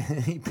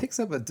 He picks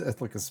up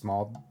a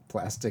small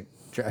plastic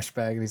trash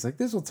bag, and he's like,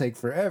 "This will take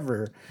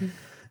forever."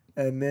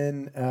 And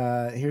then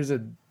here's a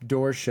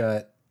door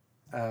shut,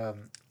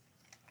 and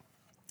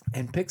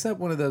picks up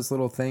one of those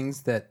little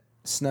things that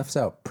snuffs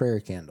out prayer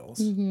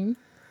candles,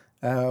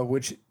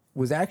 which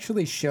was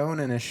actually shown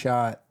in a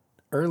shot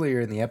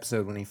earlier in the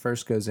episode when he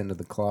first goes into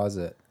the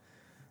closet.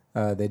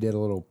 They did a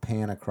little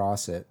pan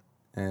across it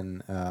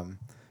and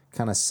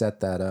kind of set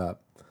that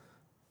up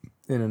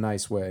in a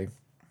nice way.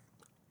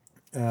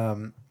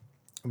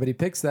 But he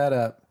picks that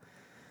up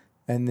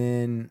and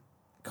then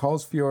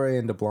calls Fiore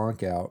and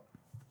DeBlanc out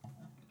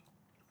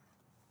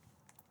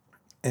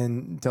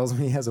and tells him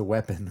he has a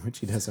weapon, which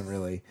he doesn't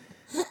really.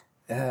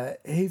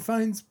 He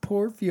finds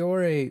poor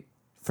Fiore,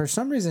 for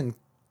some reason,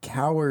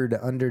 cowered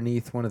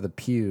underneath one of the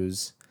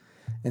pews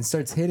and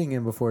starts hitting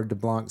him before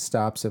DeBlanc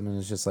stops him and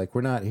is just like,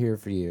 "We're not here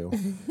for you."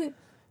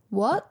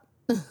 What?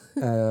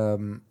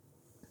 And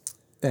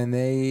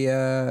they,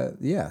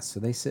 so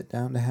they sit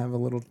down to have a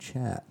little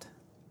chat.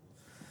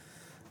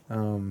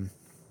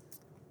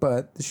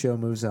 But the show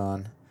moves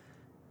on.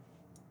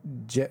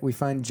 We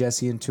find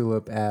Jesse and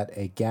Tulip at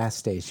a gas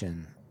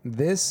station.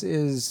 This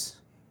is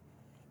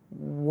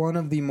one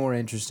of the more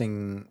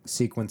interesting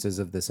sequences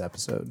of this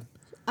episode.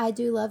 I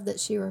do love that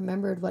she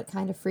remembered what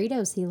kind of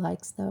Fritos he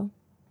likes, though.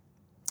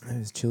 It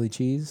was chili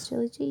cheese.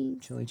 Chili cheese.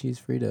 Chili cheese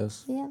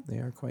Fritos. Yeah. They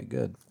are quite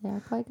good. They are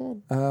quite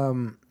good.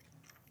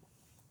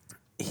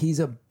 He's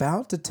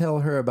about to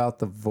tell her about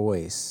the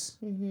voice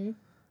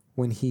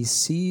when he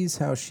sees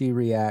how she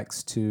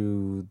reacts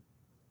to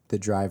the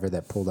driver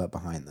that pulled up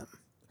behind them.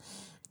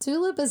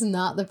 Tulip is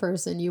not the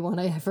person you want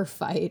to ever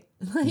fight.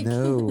 Like,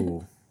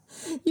 No.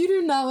 you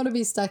do not want to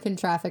be stuck in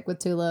traffic with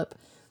Tulip.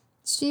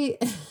 She...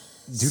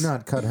 Do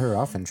not cut her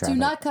off in traffic. Do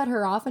not cut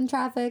her off in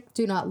traffic.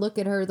 Do not look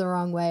at her the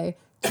wrong way.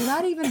 Do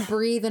not even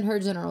breathe in her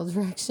general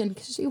direction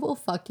because she will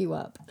fuck you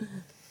up.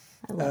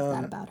 I love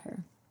that about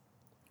her.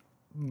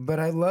 But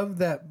I love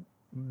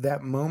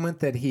that moment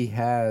that he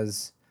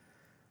has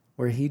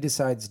where he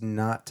decides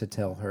not to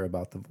tell her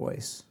about the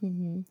voice.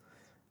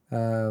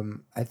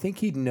 I think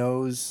he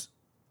knows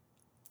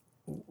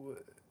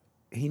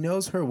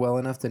her well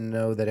enough to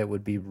know that it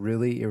would be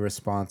really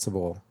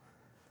irresponsible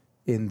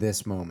in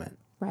this moment.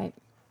 Right.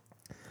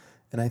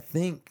 And I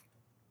think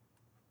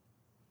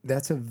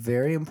that's a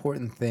very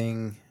important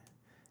thing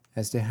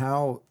as to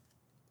how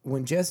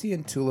when Jesse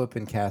and Tulip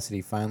and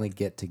Cassidy finally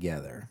get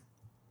together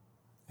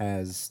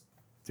as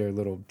their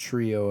little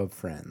trio of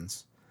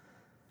friends,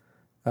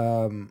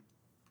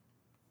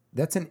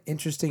 that's an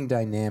interesting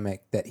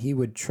dynamic that he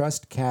would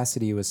trust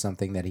Cassidy with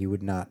something that he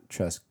would not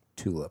trust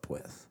Tulip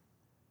with.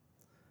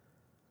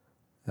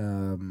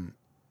 That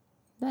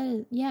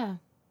is, yeah.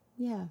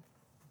 Yeah.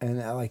 And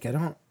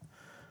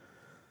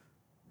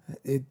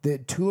the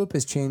Tulip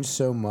has changed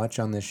so much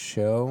on this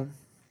show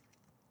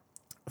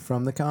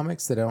from the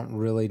comics that I don't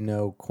really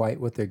know quite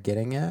what they're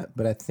getting at,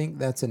 but I think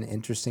that's an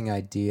interesting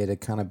idea to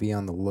kind of be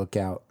on the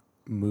lookout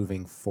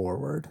moving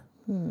forward.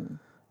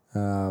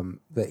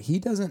 That he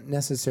doesn't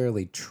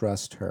necessarily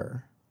trust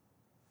her.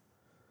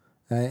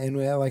 And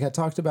like I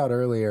talked about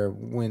earlier,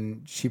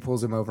 when she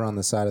pulls him over on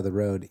the side of the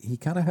road, he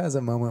kind of has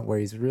a moment where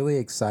he's really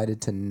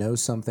excited to know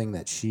something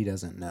that she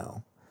doesn't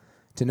know.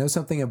 To know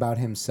something about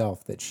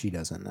himself that she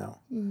doesn't know.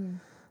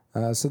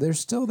 So there's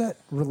still that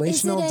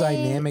relational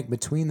dynamic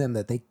between them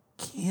that they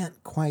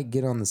can't quite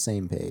get on the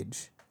same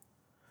page.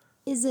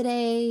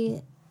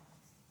 Do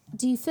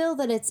you feel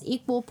that it's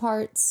equal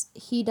parts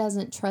he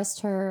doesn't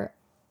trust her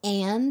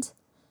and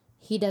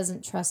he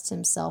doesn't trust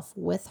himself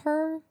with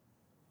her?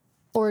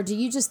 Or do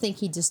you just think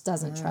he just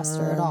doesn't trust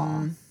her at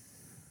all?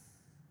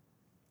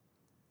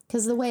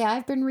 Because the way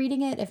I've been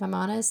reading it, if I'm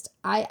honest,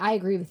 I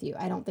agree with you.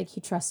 I don't think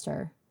he trusts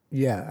her.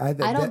 Yeah.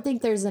 I don't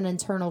think there's an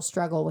internal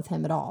struggle with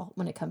him at all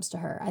when it comes to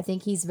her. I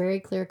think he's very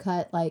clear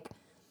cut, like,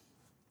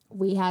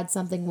 we had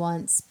something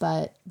once,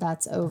 but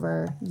that's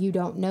over. You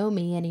don't know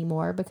me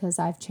anymore because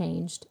I've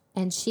changed.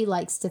 And she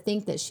likes to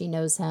think that she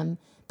knows him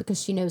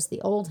because she knows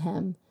the old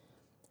him.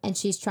 And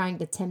she's trying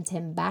to tempt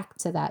him back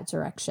to that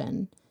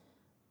direction.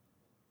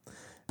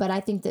 But I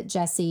think that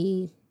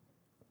Jesse...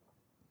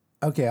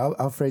 Okay,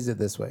 I'll phrase it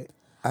this way.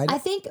 I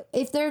think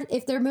if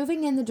they're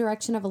moving in the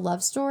direction of a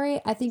love story,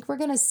 I think we're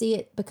going to see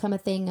it become a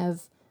thing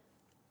of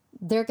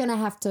they're going to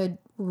have to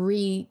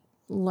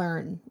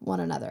relearn one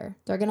another.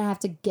 They're going to have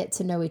to get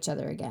to know each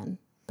other again.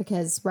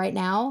 Because right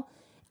now,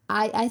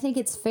 I think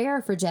it's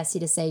fair for Jesse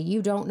to say,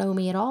 you don't know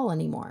me at all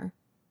anymore.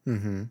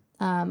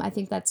 I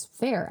think that's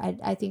fair.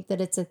 I think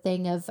that it's a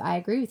thing of, I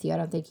agree with you. I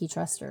don't think he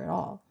trusts her at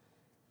all.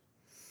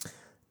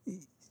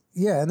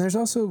 Yeah, and there's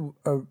also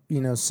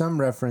some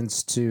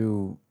reference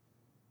to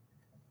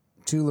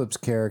Tulip's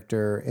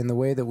character in the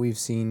way that we've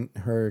seen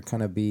her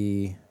kind of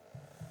be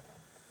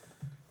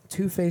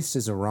two-faced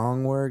is a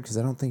wrong word because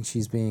I don't think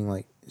she's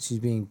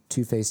being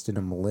two-faced in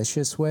a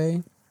malicious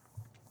way.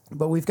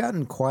 But we've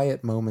gotten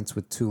quiet moments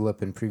with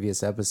Tulip in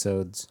previous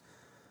episodes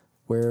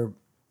where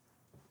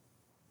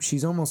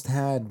she's almost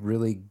had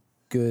really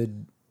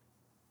good,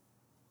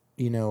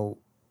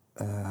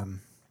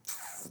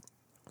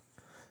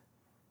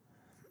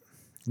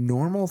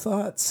 normal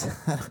thoughts.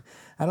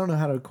 I don't know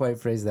how to quite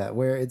phrase that,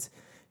 where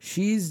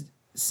she's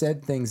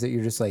said things that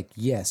you're just like,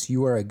 yes,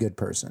 you are a good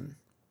person.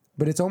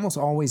 But it's almost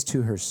always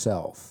to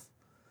herself.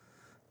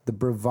 The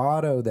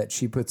bravado that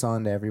she puts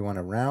on to everyone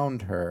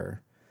around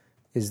her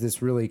is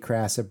this really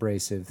crass,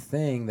 abrasive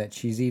thing that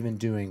she's even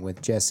doing with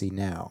Jesse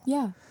now.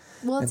 Yeah.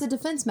 Well, it's a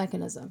defense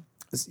mechanism.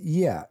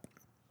 Yeah.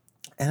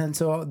 And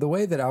so the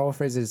way that I will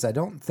phrase it is I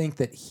don't think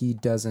that he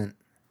doesn't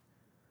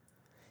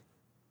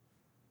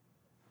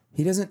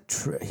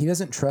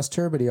trust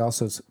her, but he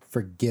also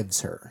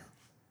forgives her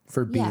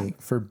for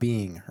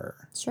being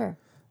her. Sure.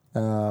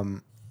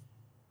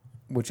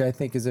 Which I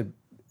think is a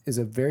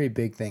very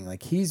big thing.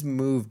 Like he's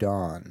moved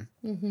on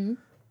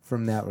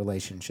from that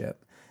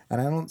relationship. And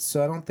I don't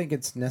think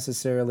it's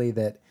necessarily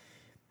that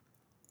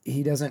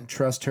he doesn't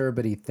trust her,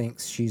 but he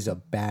thinks she's a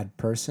bad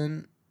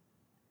person.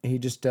 He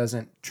just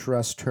doesn't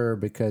trust her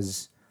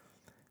because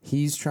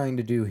he's trying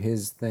to do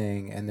his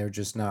thing and they're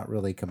just not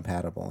really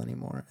compatible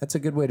anymore. That's a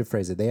good way to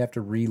phrase it. They have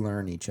to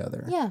relearn each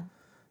other. Yeah.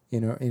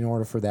 In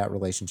order for that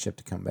relationship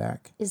to come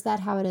back. Is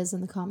that how it is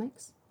in the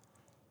comics?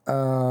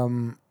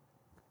 Yeah.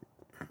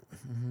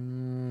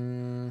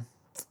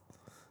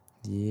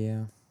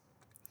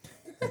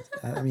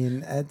 I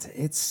mean,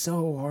 it's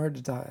so hard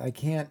to talk. I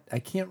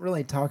can't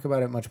really talk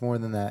about it much more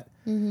than that.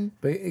 Mm-hmm.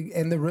 But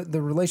and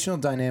the relational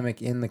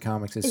dynamic in the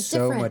comics is so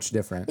different. much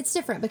different. It's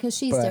different because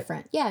she's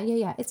different.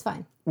 Yeah. It's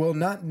fine. Well,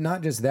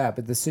 not just that,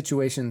 but the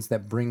situations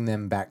that bring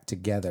them back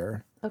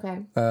together.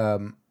 Okay.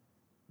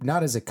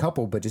 Not as a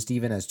couple, but just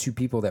even as two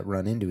people that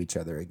run into each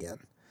other again.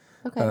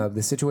 Okay.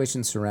 The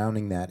situations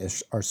surrounding that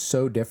are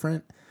so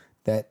different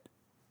that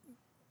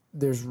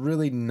there's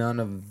really none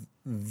of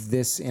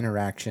this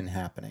interaction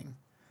happening.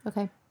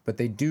 Okay. But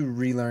they do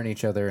relearn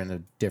each other in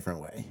a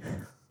different way.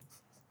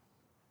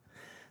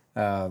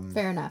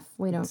 Fair enough.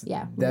 We don't.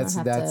 Yeah.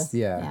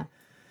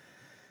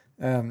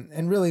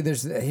 And really,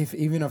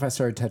 even if I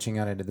started touching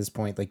on it at this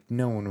point, like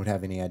no one would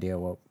have any idea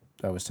what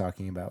I was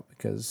talking about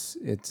because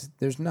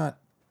there's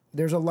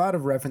a lot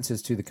of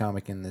references to the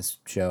comic in this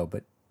show,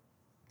 but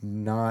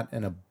not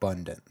an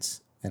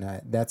abundance.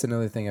 And that's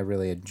another thing I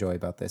really enjoy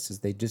about this is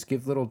they just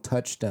give little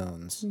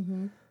touchstones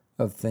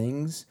of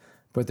things,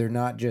 but they're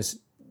not just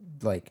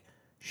like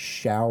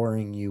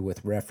showering you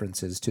with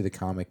references to the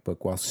comic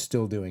book while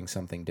still doing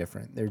something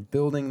different. They're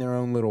building their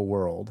own little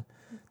world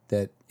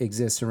that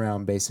exists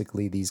around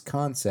basically these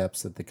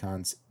concepts that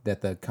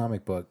the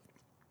comic book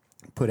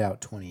put out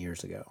 20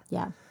 years ago.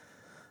 Yeah.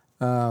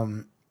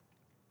 And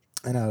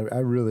I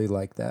really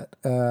like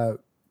that.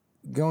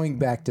 Going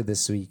back to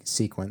this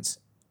sequence,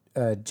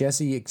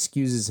 Jesse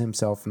excuses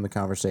himself from the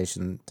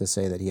conversation to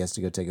say that he has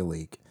to go take a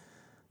leak,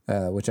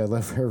 which I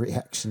love her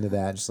reaction to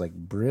that. Just like,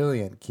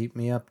 brilliant, keep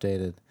me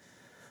updated.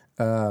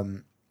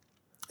 And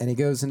he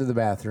goes into the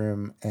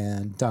bathroom,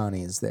 and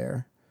Donnie is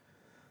there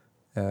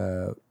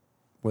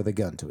with a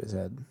gun to his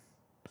head.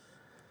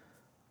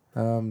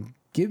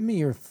 Give me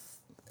your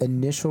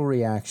initial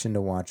reaction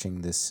to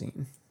watching this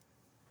scene.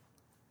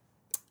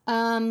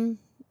 My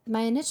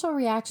initial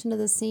reaction to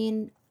the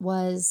scene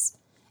was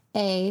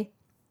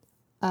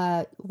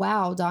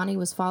wow, Donnie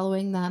was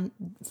following them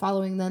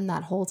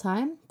that whole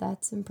time.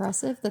 That's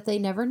impressive that they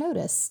never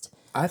noticed.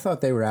 I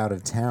thought they were out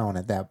of town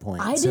at that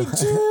point. I did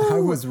too. I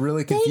was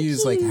really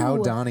confused, like how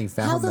Donnie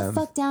found them. How the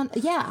fuck down?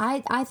 Yeah,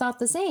 I thought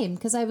the same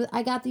because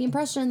I got the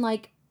impression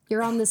like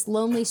you're on this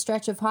lonely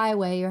stretch of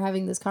highway. You're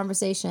having this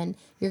conversation.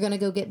 You're gonna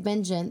go get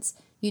vengeance.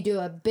 You do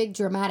a big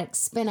dramatic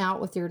spin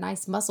out with your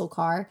nice muscle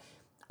car.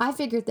 I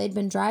figured they'd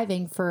been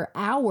driving for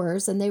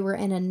hours and they were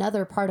in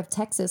another part of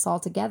Texas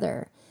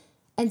altogether.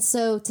 And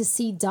so to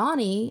see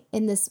Donnie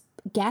in this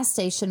gas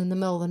station in the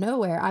middle of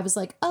nowhere, I was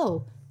like,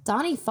 oh,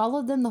 Donnie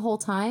followed them the whole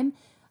time.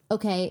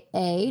 Okay,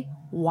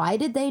 why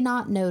did they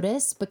not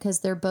notice? Because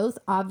they're both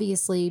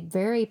obviously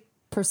very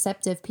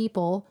perceptive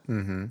people,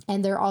 and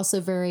they're also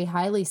very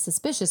highly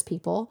suspicious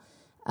people.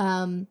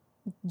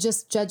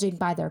 Just judging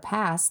by their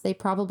past, they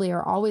probably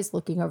are always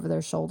looking over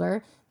their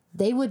shoulder.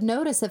 They would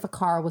notice if a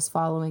car was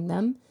following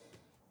them.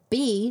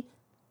 B,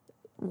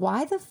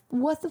 what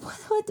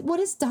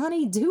is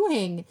Donnie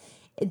doing?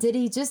 Did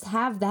he just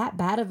have that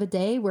bad of a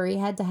day where he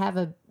had to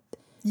have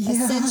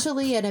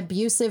essentially an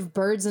abusive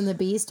birds and the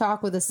bees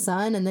talk with his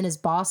son and then his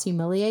boss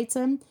humiliates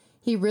him?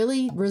 He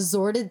really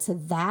resorted to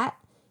that.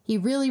 He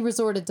really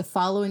resorted to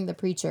following the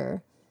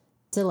preacher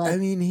to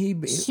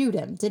shoot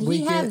him. Did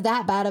he have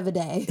that bad of a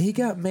day? He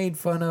got made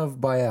fun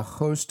of by a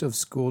host of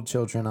school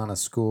children on a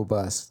school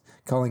bus,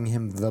 calling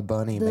him the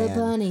bunny man. The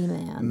bunny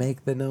man.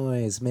 Make the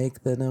noise,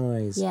 make the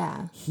noise.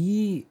 Yeah.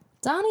 He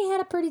Donnie had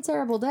a pretty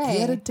terrible day. He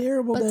had a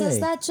terrible But day. does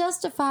that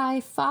justify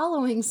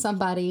following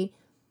somebody,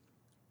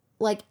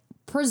 like,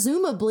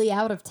 presumably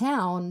out of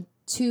town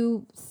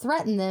to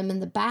threaten them in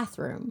the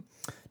bathroom?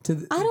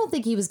 I don't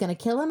think he was going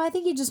to kill him. I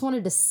think he just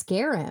wanted to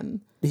scare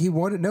him. He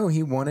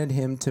wanted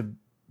him to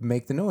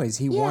make the noise.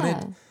 He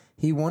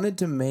wanted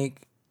to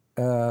make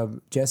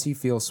Jesse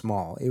feel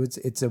small.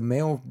 It's a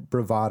male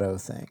bravado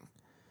thing.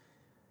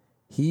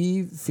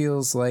 He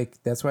feels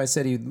like, that's why I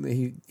said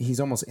he's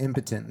almost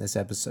impotent in this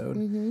episode.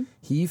 Mm-hmm.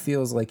 He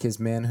feels like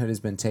his manhood has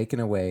been taken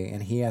away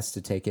and he has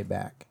to take it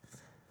back.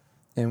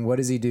 And what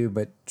does he do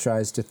but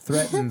tries to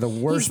threaten the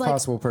worst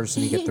possible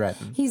person he could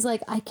threaten? He's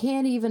like, I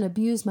can't even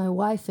abuse my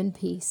wife in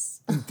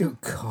peace. Oh,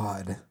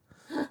 God.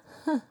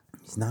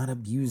 He's not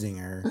abusing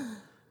her.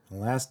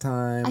 Last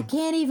time. I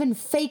can't even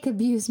fake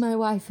abuse my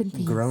wife in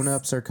peace.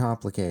 Grown-ups are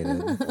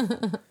complicated.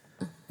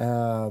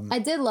 I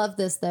did love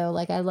this though.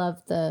 Like I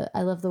love the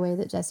way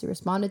that Jesse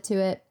responded to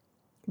it,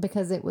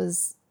 because it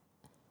was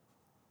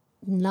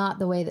not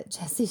the way that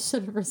Jesse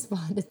should have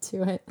responded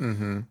to it.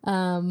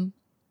 Mm-hmm.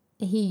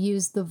 He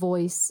used the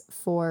voice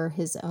for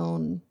his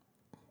own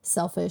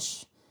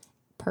selfish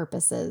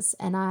purposes,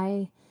 and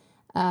I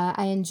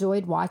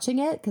enjoyed watching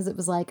it because it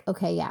was like,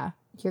 okay, yeah,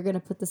 you're gonna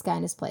put this guy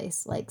in his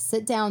place. Like,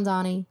 sit down,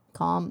 Donnie,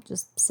 calm,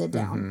 just sit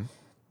down. Mm-hmm.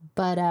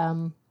 But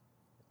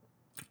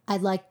I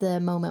liked the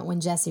moment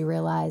when Jesse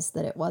realized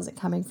that it wasn't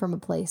coming from a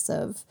place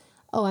of,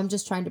 oh, I'm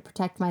just trying to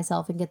protect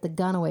myself and get the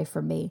gun away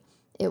from me.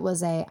 It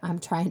was I'm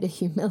trying to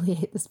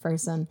humiliate this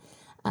person.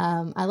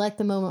 I liked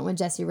the moment when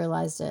Jesse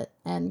realized it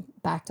and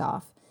backed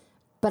off.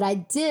 But I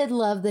did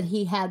love that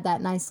he had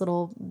that nice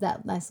little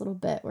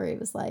bit where he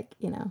was like,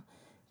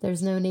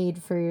 there's no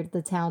need for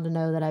the town to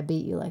know that I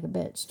beat you like a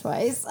bitch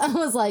twice. I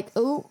was like,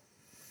 ooh,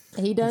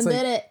 he did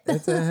it.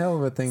 It's a hell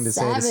of a thing to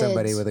say to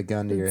somebody with a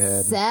gun to your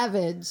head.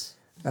 Savage.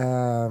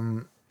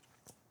 No,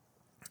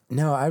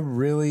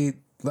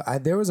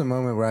 there was a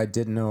moment where I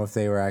didn't know if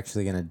they were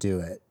actually going to do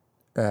it.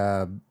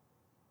 I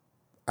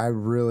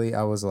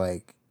was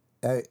like,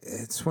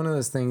 it's one of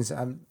those things.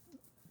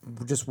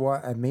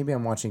 Maybe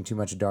I'm watching too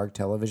much dark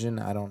television.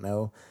 I don't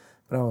know.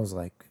 But I was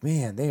like,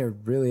 man, they are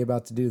really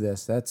about to do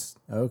this. That's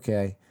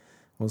okay.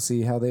 We'll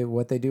see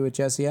what they do with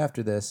Jesse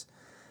after this.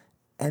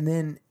 And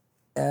then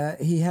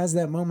he has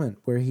that moment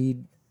where he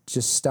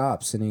just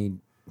stops and he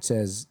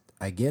says,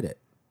 I get it.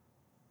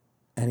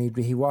 And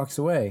he walks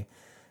away.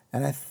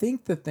 And I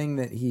think the thing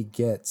that he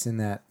gets in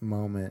that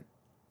moment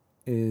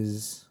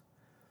is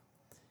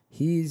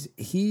he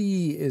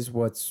is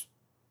what's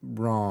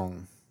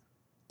wrong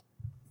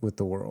with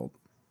the world.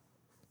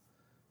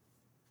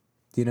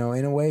 In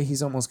a way,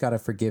 he's almost got to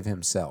forgive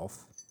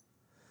himself.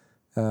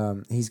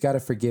 He's got to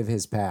forgive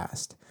his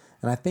past.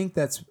 And I think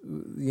that's,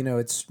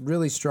 it's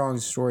really strong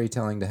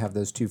storytelling to have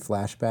those two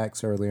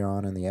flashbacks earlier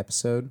on in the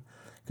episode,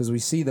 because we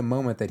see the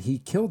moment that he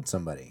killed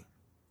somebody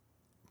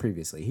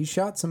previously. He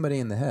shot somebody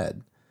in the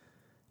head,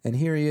 and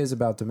here he is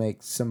about to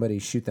make somebody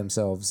shoot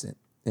themselves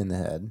in the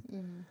head.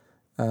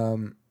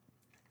 Mm-hmm.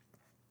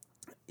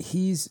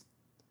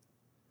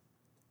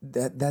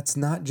 That's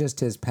not just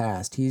his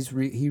past.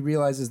 He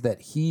realizes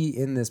that he,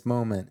 in this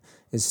moment,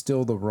 is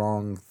still the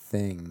wrong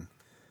thing.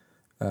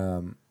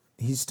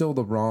 He's still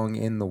the wrong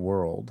in the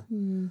world,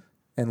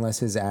 unless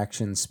his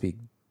actions speak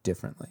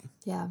differently.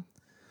 Yeah.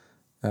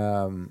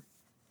 And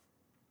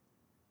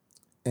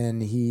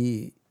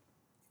he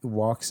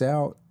walks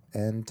out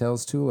and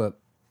tells Tulip,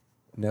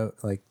 nope,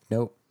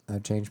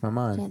 I've changed my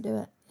mind. Can't do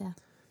it. Yeah.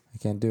 I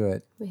can't do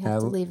it. We have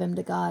to leave him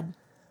to God.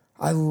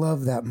 I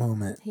love that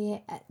moment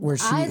where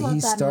he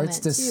starts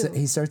to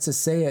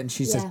say it, and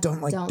she says,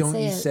 "Don't you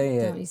say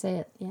it? Don't you say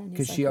it?" Yeah,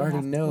 because she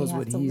already knows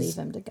what he's. Leave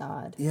him to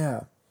God.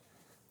 Yeah,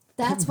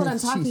 that's what I'm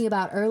talking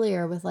about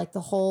earlier with like the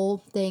whole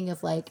thing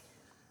of like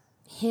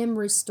him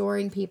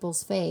restoring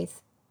people's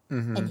faith,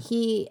 and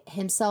he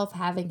himself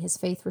having his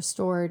faith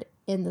restored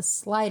in the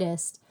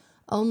slightest,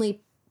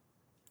 only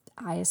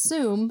I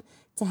assume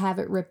to have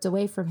it ripped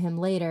away from him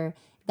later.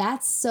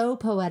 That's so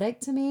poetic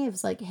to me. It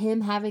was like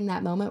him having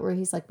that moment where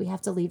he's like, we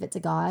have to leave it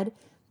to God.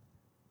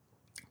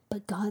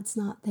 But God's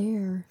not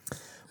there.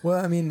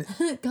 Well, I mean...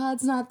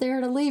 God's not there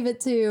to leave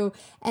it to.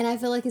 And I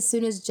feel like as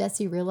soon as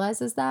Jesse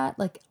realizes that,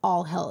 like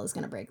all hell is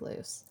going to break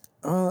loose.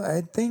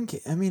 I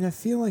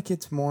feel like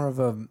it's more of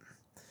a...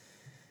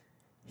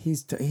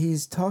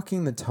 He's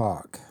talking the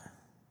talk.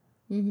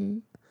 Mm-hmm.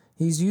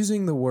 He's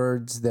using the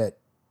words that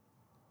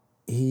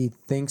he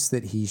thinks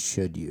that he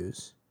should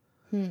use.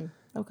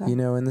 Okay.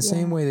 In the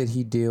same way that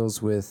he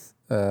deals with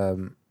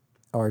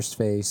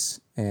Arseface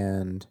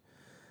and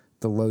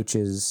the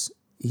Loaches,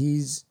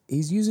 he's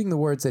using the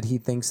words that he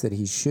thinks that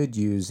he should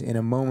use in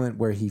a moment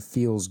where he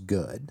feels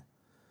good.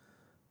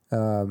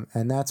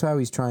 And that's how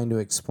he's trying to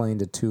explain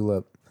to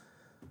Tulip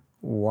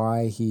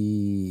why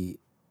he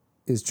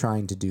is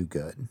trying to do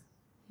good.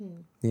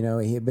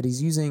 But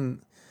he's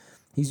using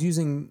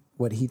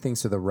what he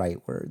thinks are the right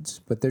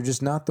words, but they're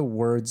just not the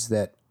words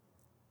that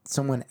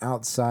someone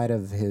outside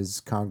of his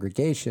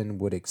congregation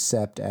would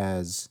accept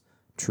as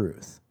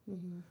truth.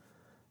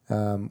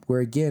 Where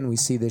again, we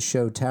see this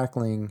show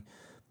tackling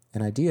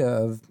an idea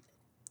of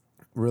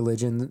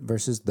religion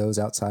versus those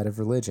outside of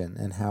religion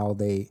and how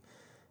they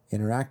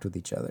interact with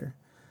each other.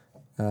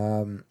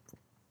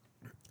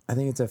 I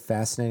think it's a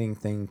fascinating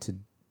thing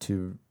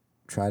to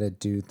try to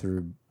do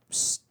through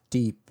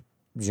steep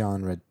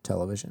genre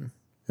television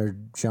or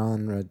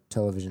genre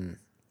television,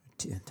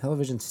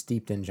 television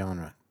steeped in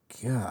genre.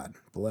 God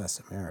bless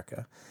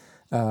America.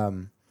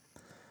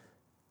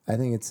 I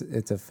think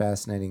it's a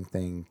fascinating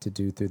thing to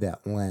do through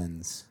that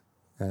lens.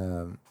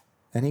 And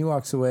he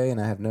walks away, and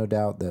I have no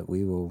doubt that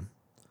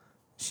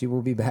she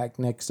will be back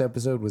next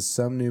episode with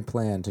some new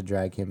plan to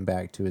drag him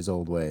back to his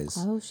old ways.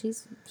 Oh,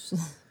 she's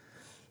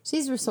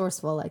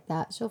resourceful like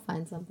that. She'll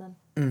find something.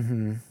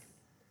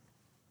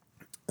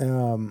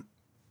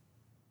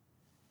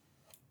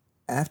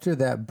 After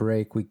that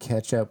break, we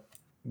catch up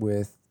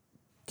with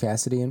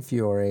Cassidy and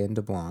Fiore and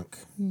DeBlanc,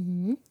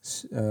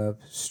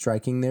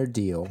 striking their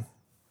deal.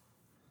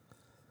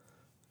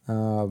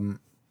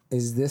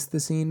 Is this the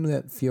scene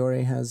that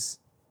Fiore has?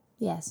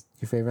 Yes.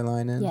 Your favorite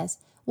line in? Yes.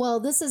 Well,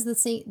 this is the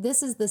scene.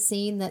 This is the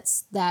scene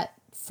that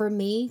for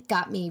me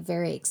got me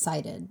very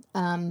excited.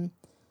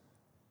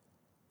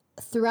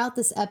 Throughout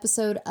this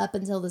episode, up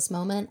until this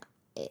moment,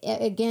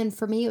 again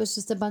for me, it was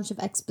just a bunch of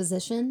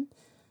exposition.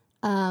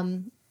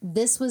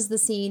 This was the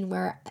scene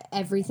where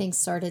everything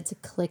started to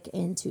click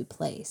into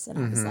place, and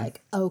I was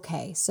like,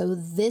 okay, so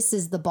this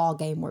is the ball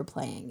game we're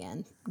playing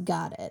in.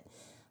 Got it,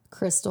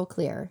 crystal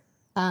clear.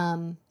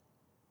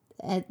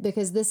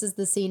 Because this is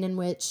the scene in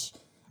which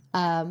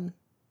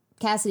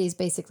Cassidy is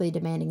basically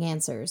demanding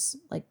answers.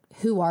 Like,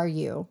 who are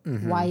you?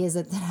 Why is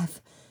it that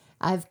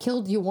I've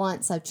killed you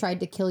once? I've tried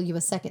to kill you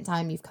a second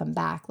time. You've come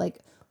back. Like,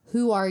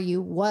 who are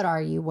you? What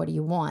are you? What do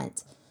you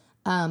want?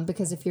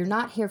 Because if you're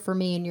not here for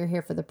me and you're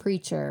here for the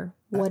preacher,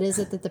 what is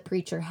it that the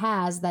preacher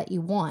has that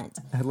you want?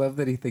 I love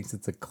that he thinks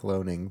it's a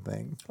cloning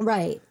thing.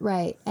 Right.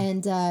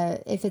 And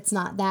if it's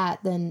not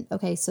that, then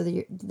okay, so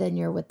then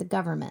you're with the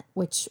government.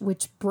 Which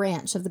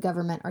branch of the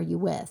government are you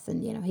with?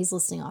 And he's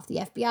listing off the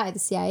FBI, the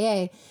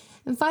CIA,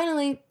 and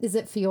finally, is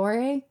it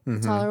Fiore?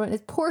 Taller one.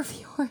 It's poor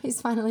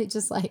Fiore's finally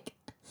just like,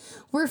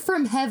 we're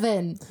from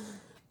heaven.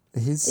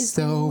 He's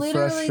so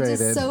literally frustrated.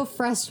 Just so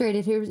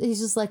frustrated. He's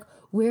just like,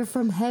 we're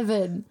from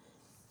heaven.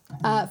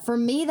 For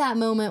me, that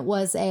moment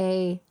was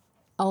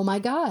oh my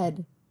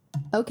God.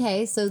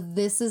 Okay, so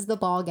this is the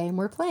ball game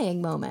we're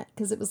playing moment.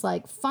 Because it was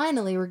like,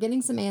 finally, we're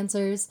getting some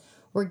answers.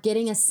 We're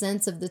getting a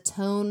sense of the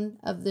tone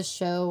of the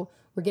show.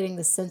 We're getting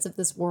the sense of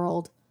this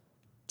world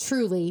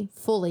truly,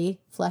 fully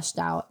fleshed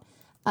out.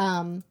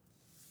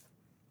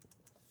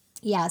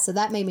 Yeah, so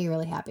that made me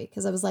really happy.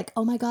 Because I was like,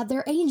 oh my God,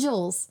 they're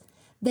angels.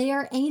 They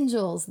are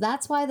angels.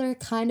 That's why they're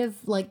kind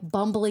of like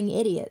bumbling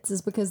idiots,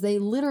 is because they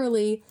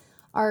literally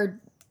are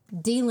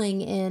dealing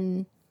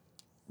in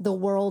the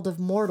world of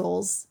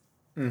mortals.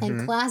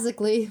 And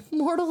classically,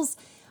 mortals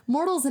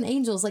and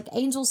angels, like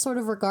angels sort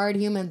of regard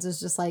humans as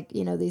just like,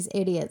 these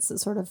idiots that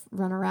sort of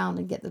run around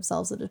and get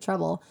themselves into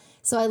trouble.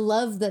 So I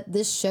love that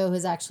this show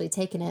has actually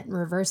taken it and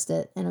reversed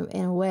it in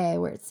a way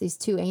where it's these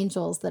two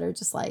angels that are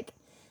just like,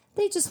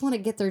 they just want to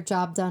get their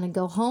job done and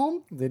go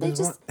home. They're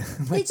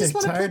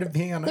tired of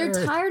being on Earth.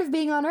 They're tired of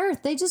being on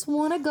Earth. They just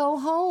want to go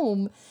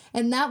home.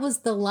 And that was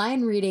the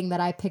line reading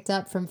that I picked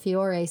up from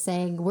Fiore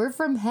saying, we're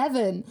from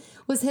heaven,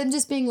 was him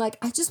just being like,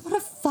 I just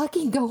want to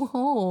fucking go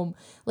home.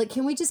 Like,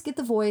 can we just get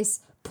the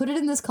voice, put it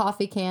in this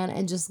coffee can,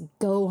 and just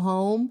go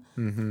home?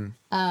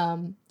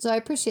 So I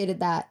appreciated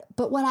that.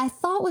 But what I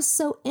thought was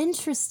so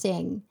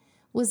interesting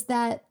was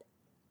that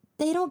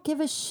they don't give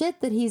a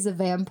shit that he's a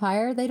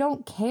vampire. They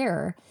don't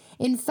care.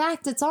 In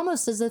fact, it's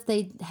almost as if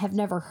they have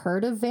never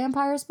heard of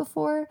vampires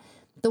before,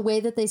 the way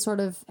that they sort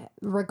of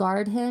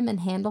regard him and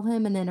handle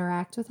him and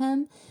interact with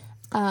him.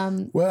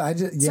 So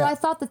I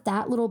thought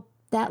that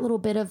little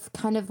bit of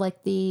kind of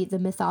like the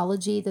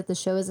mythology that the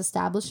show is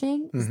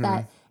establishing is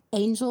that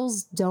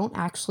angels don't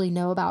actually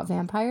know about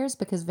vampires,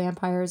 because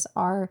vampires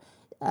are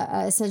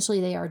essentially,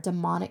 they are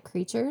demonic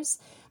creatures.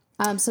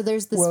 So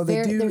there's this. Well,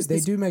 they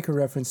do make a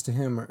reference to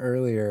him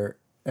earlier.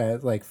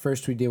 Like,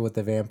 first we deal with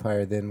the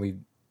vampire, then we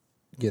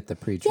get the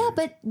preacher.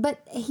 Yeah,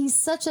 but he's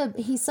such a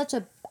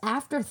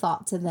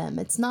afterthought to them.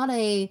 It's not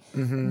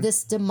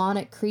this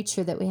demonic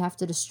creature that we have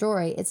to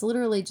destroy. It's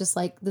literally just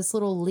like this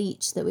little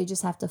leech that we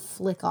just have to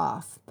flick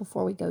off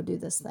before we go do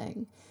this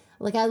thing.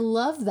 Like, I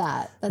love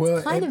that.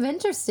 That's kind of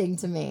interesting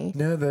to me.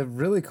 No, the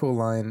really cool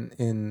line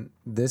in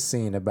this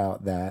scene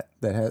about that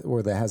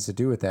has to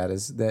do with that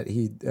is that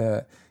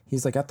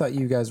he's like, I thought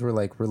you guys were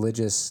like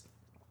religious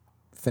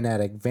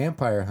fanatic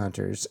vampire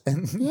hunters,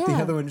 and the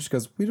other one just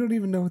goes, we don't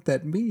even know what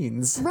that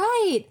means.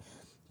 Right.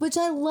 Which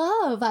I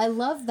love. I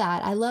love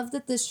that. I love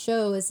that this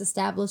show is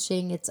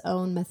establishing its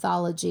own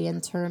mythology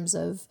in terms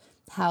of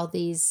how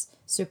these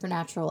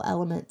supernatural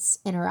elements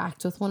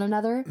interact with one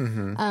another.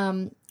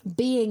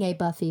 Being a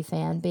Buffy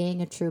fan,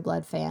 being a True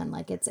Blood fan,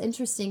 like, it's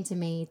interesting to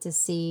me to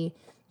see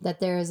that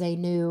there is a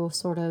new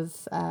sort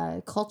of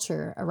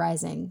culture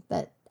arising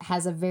that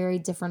has a very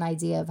different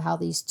idea of how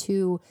these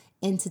two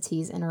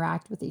entities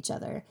interact with each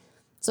other.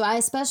 So I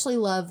especially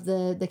love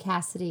the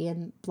Cassidy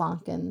and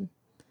Blanc and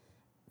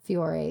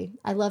Fiore.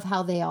 I love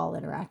how they all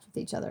interact with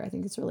each other. I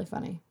think it's really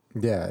funny.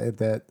 Yeah,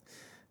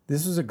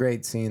 this was a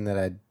great scene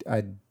that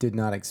I did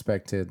not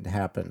expect to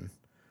happen.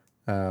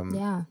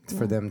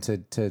 For them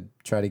to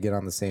try to get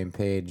on the same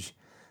page.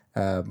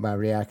 My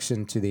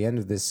reaction to the end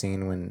of this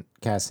scene when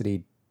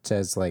Cassidy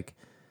says, like,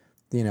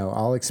 you know,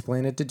 I'll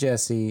explain it to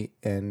Jesse,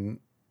 and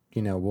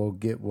you know, we'll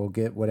get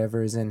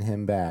whatever is in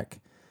him back.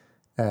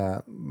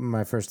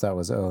 My first thought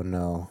was, oh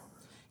no.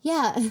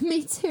 Yeah,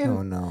 me too.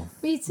 Oh no.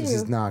 Me too. This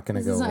is not going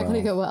to go well. This is not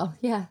going to go well.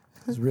 Yeah.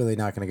 It's really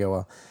not going to go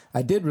well.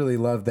 I did really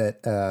love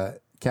that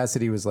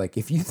Cassidy was like,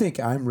 if you think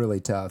I'm really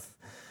tough,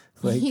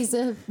 like, he's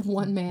a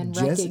one-man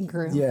wrecking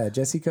crew. Yeah,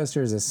 Jesse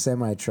Custer is a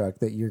semi-truck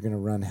that you're going to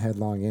run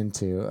headlong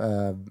into.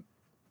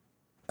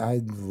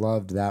 I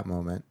loved that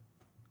moment.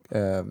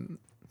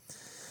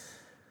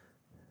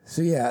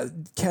 So yeah,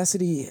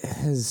 Cassidy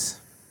has,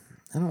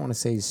 I don't want to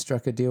say he's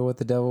struck a deal with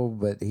the devil,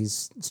 but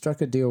he's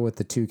struck a deal with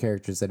the two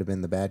characters that have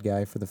been the bad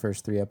guy for the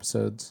first 3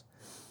 episodes.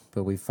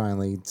 But we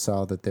finally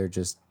saw that they're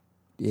just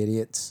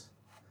idiots.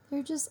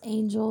 They're just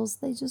angels.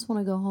 They just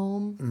want to go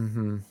home.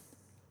 Mm-hmm.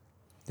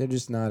 They're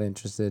just not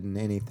interested in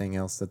anything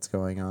else that's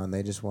going on.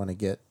 They just want to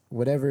get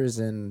whatever's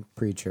in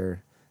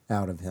Preacher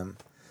out of him.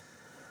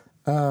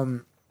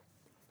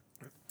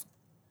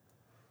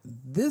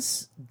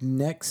 This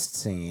next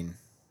scene,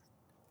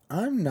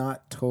 I'm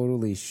not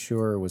totally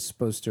sure was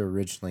supposed to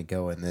originally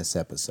go in this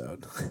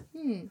episode.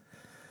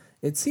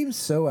 It seems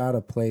so out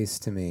of place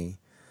to me.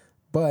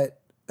 But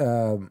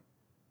the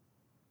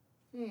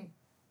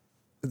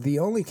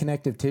only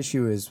connective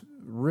tissue is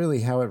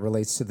really how it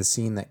relates to the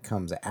scene that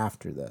comes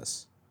after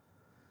this.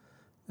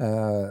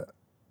 But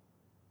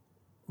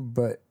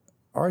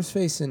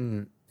Arseface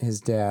and his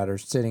dad are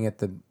sitting at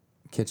the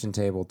kitchen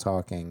table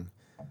talking.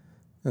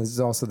 This is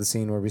also the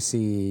scene where we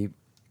see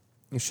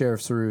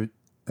Sheriff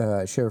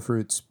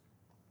Root's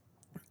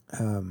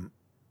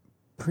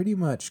pretty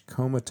much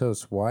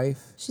comatose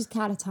wife. She's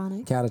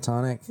catatonic.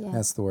 Catatonic? Yeah.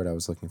 That's the word I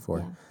was looking for.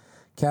 Yeah.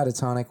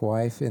 Catatonic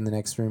wife in the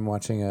next room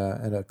watching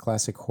a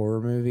classic horror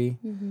movie.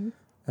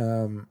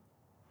 Mm-hmm.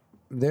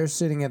 They're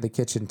sitting at the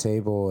kitchen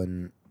table,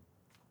 and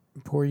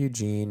poor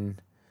Eugene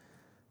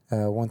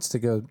wants to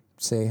go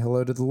say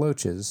hello to the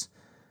Loaches.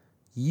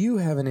 You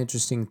have an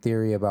interesting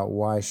theory about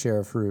why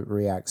Sheriff Root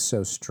reacts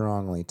so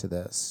strongly to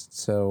this.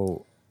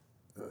 So,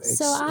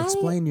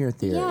 explain your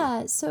theory.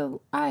 Yeah,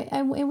 so I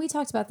and we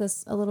talked about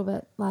this a little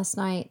bit last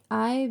night.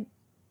 I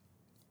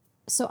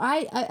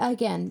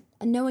again,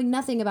 knowing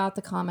nothing about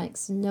the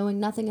comics, knowing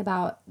nothing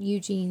about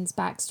Eugene's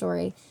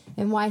backstory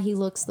and why he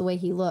looks the way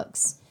he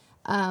looks,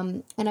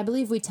 and I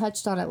believe we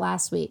touched on it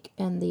last week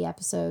in the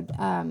episode.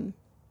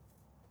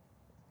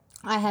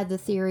 I had the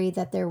theory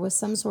that there was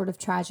some sort of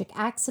tragic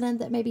accident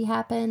that maybe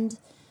happened,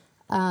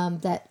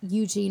 that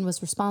Eugene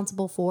was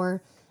responsible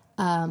for,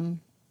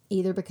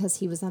 either because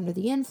he was under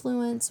the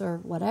influence or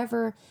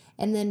whatever.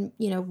 And then,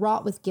 you know,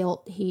 wrought with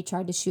guilt, he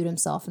tried to shoot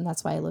himself, and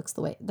that's why he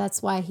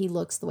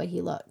looks the way he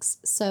looks.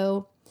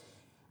 So,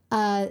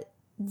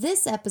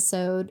 this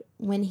episode,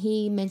 when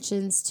he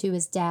mentions to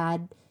his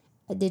dad,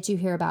 "Did you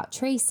hear about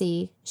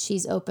Tracy?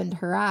 She's opened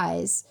her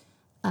eyes."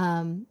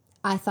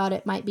 I thought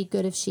it might be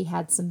good if she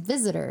had some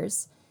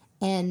visitors.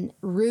 And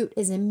Root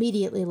is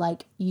immediately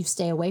like, you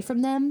stay away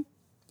from them.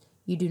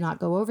 You do not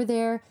go over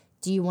there.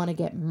 Do you want to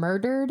get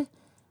murdered?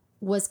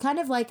 Was kind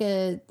of like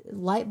a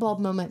light bulb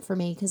moment for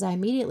me, because I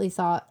immediately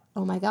thought,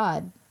 oh my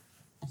God,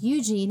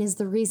 Eugene is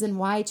the reason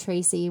why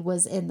Tracy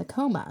was in the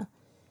coma.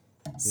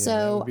 Yeah, So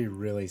that would be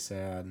really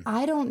sad.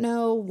 I don't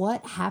know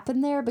what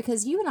happened there,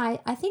 because you and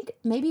I think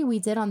maybe we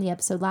did on the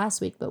episode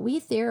last week, but we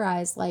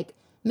theorized like,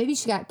 maybe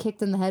she got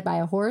kicked in the head by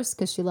a horse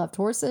because she loved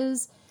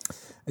horses.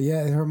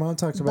 Yeah, her mom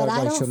talked about But I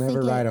like don't she'll never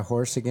think ride a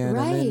horse again.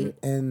 Right.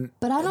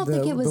 But I don't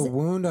think it was- the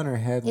wound on her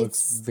head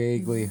looks It's-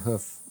 vaguely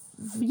hoof.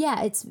 Yeah,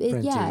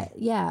 Printy.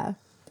 yeah.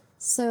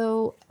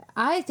 So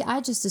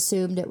I just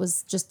assumed it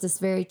was just this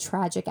very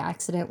tragic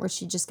accident where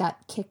she just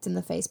got kicked in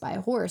the face by a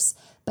horse.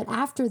 But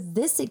after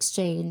this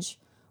exchange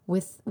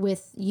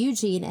with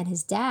Eugene and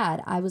his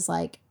dad, I was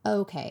like,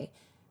 okay,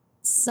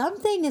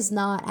 something is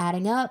not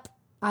adding up.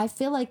 I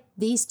feel like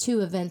these two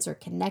events are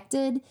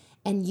connected,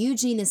 and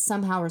Eugene is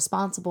somehow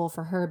responsible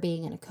for her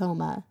being in a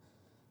coma.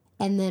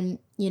 And then,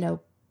 you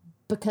know,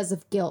 because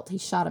of guilt, he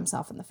shot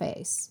himself in the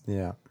face.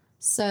 Yeah.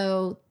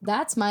 So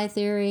that's my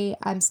theory.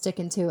 I'm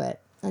sticking to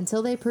it.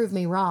 Until they prove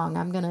me wrong,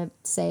 I'm going to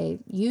say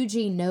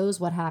Eugene knows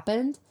what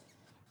happened.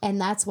 And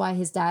that's why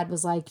his dad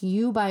was like,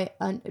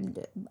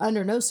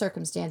 under no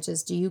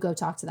circumstances do you go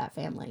talk to that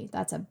family.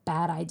 That's a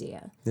bad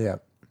idea. Yeah.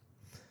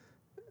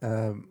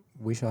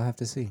 We shall have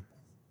to see.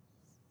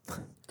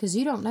 Because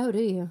you don't know,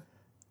 do you?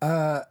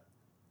 I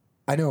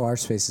know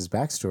Arseface's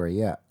backstory,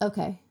 yeah.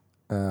 Okay.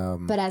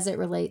 But as it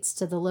relates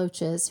to the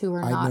Loaches, who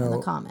are not in the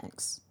know-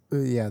 comics.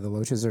 Yeah, the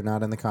Loaches are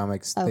not in the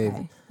comics.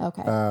 Okay.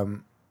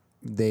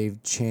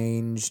 They've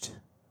changed.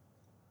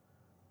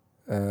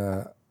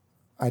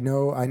 I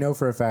know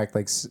for a fact,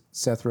 like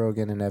Seth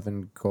Rogen and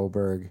Evan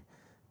Goldberg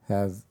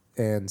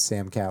and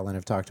Sam Catlin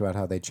have talked about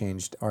how they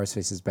changed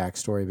Arseface's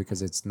backstory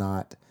because it's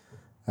not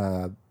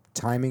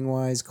timing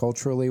wise,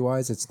 culturally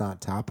wise, it's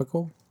not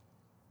topical.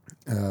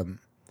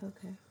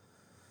 Okay.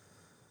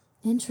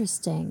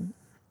 Interesting.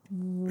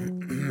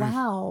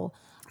 Wow.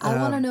 I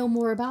want to know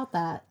more about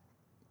that.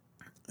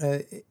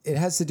 It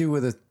has to do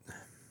with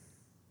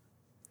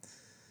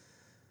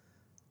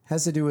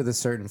a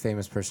certain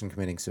famous person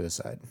committing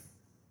suicide.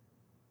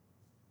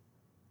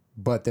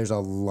 But there's a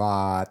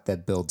lot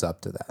that builds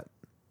up to that.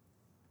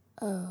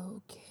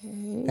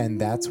 Okay. And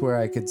that's where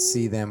I could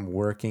see them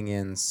working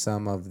in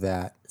some of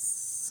that.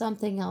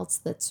 Something else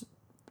that's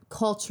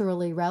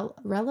culturally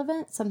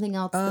relevant? Something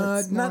else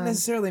that's Not more...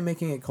 necessarily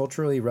making it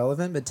culturally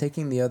relevant, but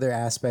taking the other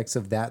aspects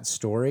of that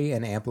story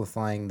and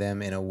amplifying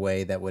them in a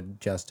way that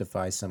would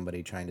justify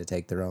somebody trying to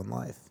take their own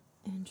life.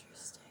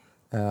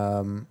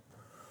 Interesting.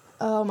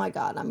 Oh my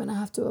God, I'm going to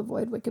have to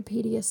avoid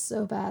Wikipedia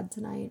so bad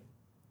tonight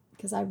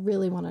because I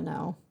really want to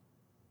know.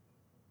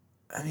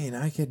 I mean,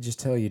 I could just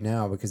tell you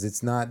now because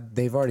it's not,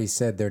 they've already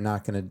said they're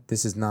not going to,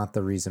 this is not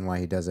the reason why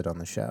he does it on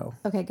the show.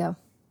 Okay, go.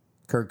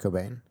 Kurt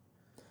Cobain.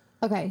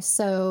 Okay,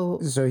 so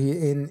he's a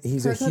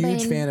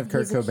huge fan of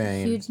Kurt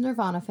Cobain. Huge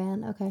Nirvana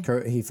fan.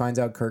 Okay. He finds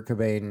out Kurt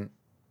Cobain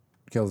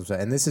killed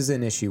himself, and this is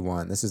in issue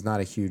 1. This is not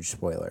a huge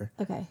spoiler.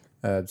 Okay.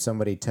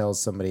 Somebody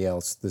tells somebody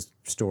else the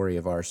story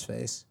of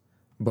Arseface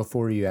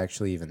before you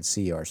actually even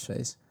see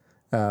Arseface.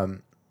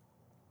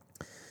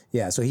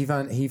 Yeah, so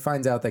he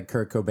finds out that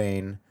Kurt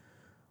Cobain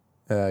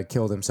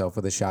killed himself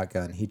with a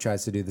shotgun. He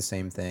tries to do the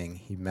same thing.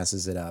 He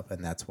messes it up,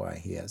 and that's why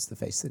he has the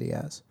face that he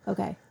has.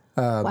 Okay.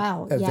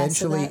 Wow.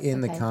 Eventually, yeah, so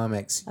in the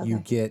comics, you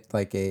get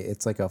like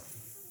it's like a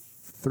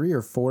 3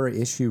 or 4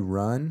 issue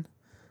run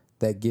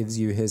that gives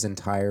you his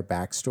entire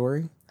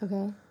backstory.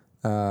 Okay.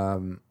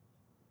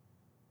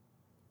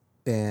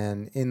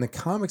 And in the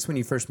comics, when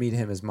you first meet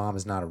him, his mom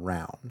is not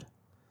around.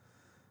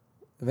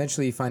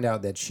 Eventually, you find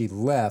out that she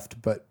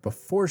left, but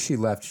before she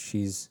left,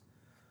 she's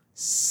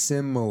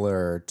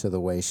similar to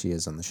the way she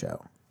is on the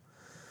show.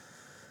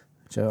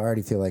 Which I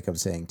already feel like I'm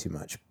saying too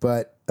much.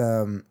 But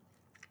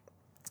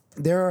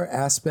there are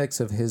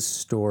aspects of his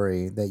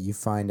story that you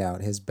find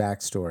out, his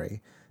backstory,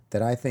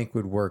 that I think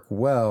would work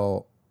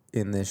well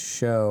in this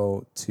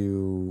show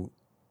to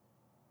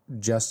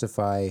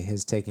justify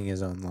his taking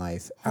his own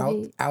life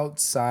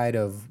outside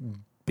of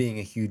being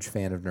a huge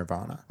fan of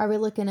Nirvana. Are we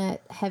looking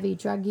at heavy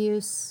drug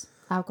use,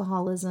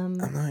 alcoholism?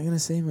 I'm not going to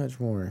say much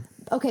more.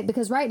 Okay,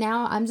 because right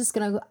now I'm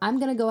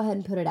gonna go ahead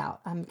and put it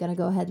out. I'm gonna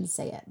go ahead and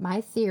say it.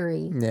 My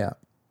theory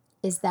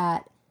is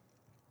that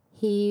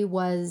he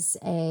was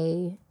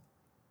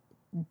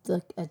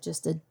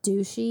just a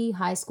douchey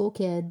high school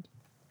kid,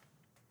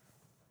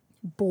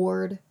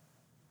 bored.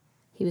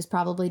 He was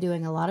probably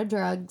doing a lot of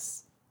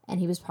drugs, and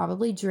he was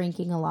probably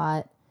drinking a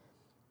lot,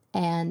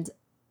 and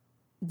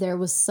there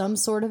was some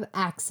sort of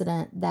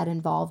accident that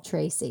involved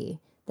Tracy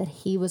that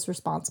he was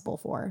responsible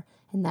for,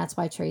 and that's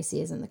why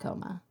Tracy is in the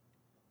coma.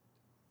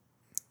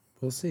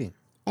 We'll see.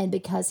 And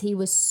because he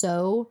was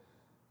so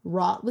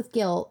wrought with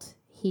guilt,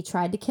 he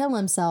tried to kill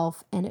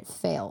himself, and it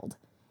failed.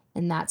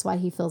 And that's why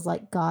he feels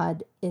like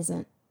God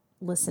isn't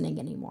listening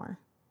anymore,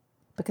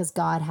 because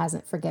God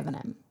hasn't forgiven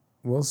him.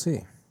 We'll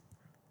see.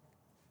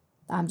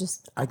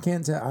 I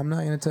can't tell. I'm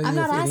not going to tell you I'm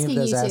if not any of asking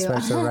those you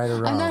aspects to. are right or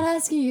wrong. I'm not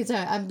asking you to.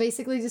 I'm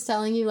basically just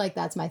telling you, like,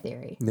 that's my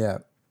theory. Yeah.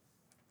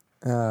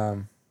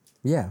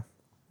 Yeah.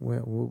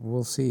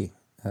 We'll see.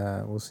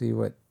 We'll see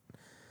what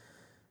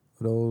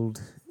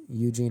old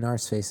Eugene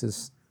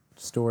Arseface's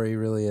story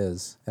really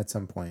is at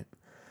some point.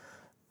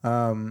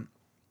 One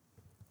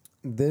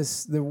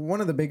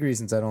of the big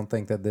reasons I don't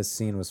think that this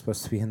scene was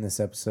supposed to be in this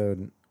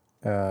episode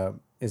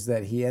is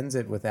that he ends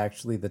it with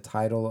actually the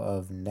title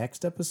of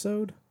next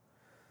episode,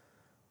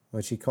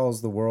 which he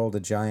calls the world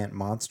a giant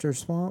monster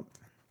swamp,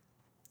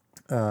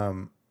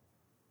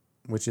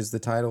 which is the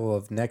title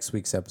of next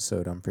week's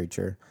episode on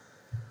Preacher.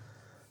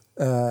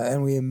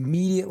 And we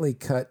immediately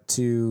cut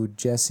to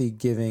Jesse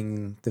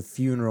giving the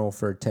funeral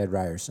for Ted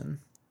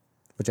Ryerson,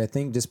 which I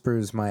think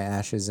disproves my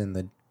ashes in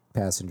the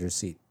passenger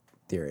seat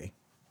theory.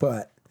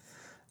 But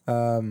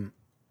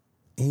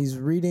he's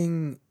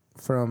reading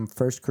from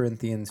 1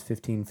 Corinthians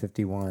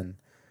 15:51,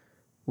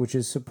 which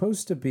is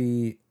supposed to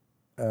be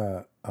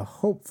a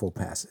hopeful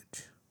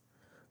passage.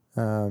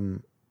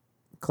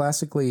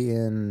 Classically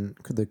in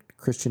the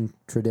Christian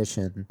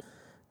tradition,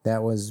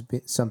 that was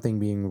something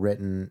being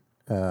written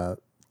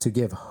to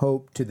give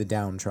hope to the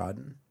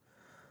downtrodden.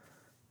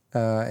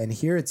 And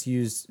here it's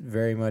used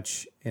very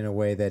much in a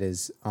way that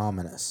is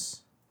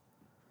ominous.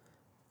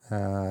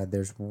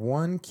 There's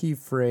one key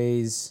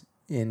phrase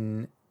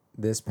in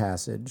this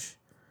passage,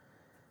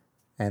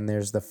 and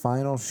there's the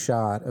final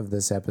shot of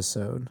this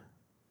episode,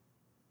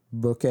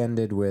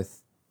 bookended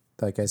with,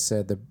 like I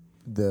said,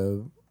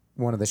 the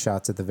one of the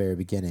shots at the very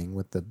beginning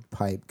with the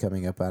pipe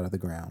coming up out of the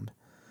ground.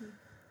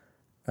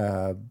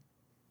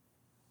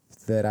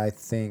 That I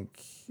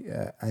think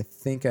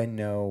I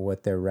know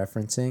what they're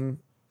referencing,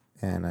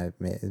 and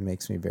it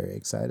makes me very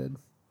excited.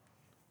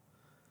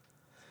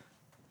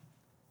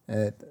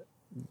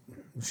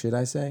 Should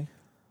I say?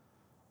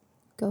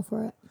 Go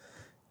for it.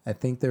 I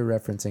think they're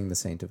referencing the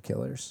Saint of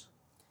Killers.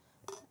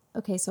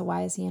 Okay, so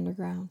why is he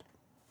underground?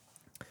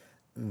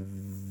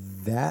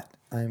 That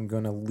I'm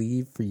going to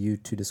leave for you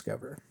to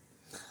discover.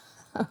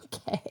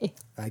 Okay.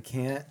 I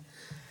can't.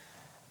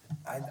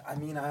 I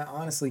mean, I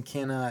honestly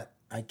cannot.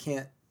 I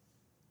can't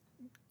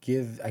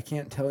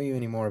tell you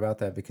any more about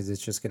that because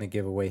it's just going to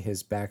give away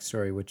his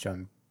backstory, which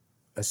I'm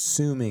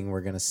assuming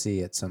we're going to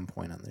see at some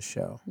point on the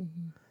show.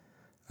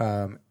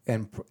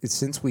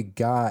 Since we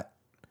got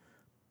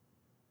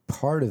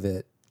part of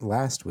it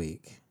last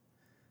week,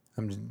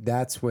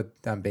 that's what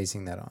I'm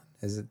basing that on.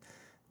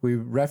 We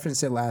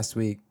referenced it last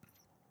week,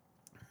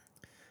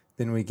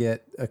 then we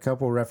get a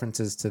couple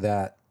references to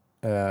that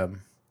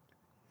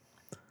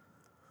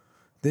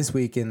this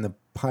week in the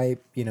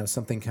pipe,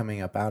 something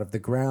coming up out of the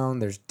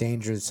ground. There's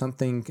danger.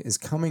 Something is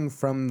coming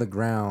from the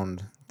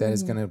ground that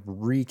is going to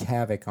wreak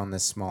havoc on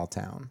this small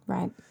town.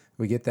 Right.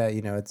 We get that,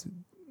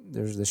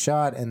 there's the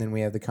shot, and then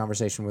we have the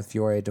conversation with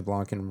Fiore,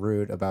 DeBlanc, and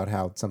Root about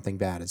how something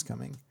bad is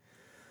coming.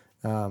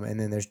 And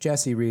then there's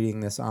Jesse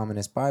reading this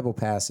ominous Bible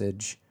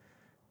passage,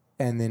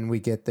 and then we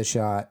get the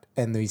shot,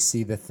 and we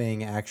see the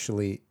thing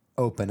actually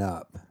open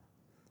up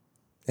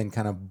and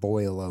kind of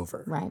boil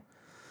over. Right.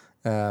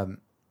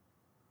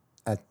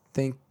 I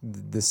think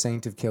the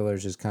Saint of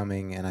Killers is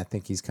coming, and I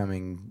think he's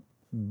coming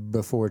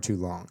before too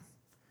long.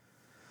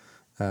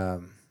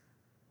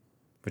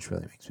 Which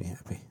really makes me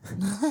happy.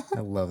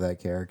 I love that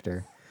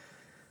character.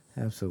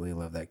 Absolutely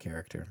love that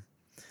character.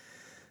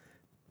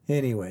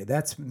 Anyway,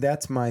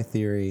 that's my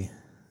theory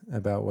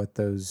about what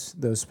those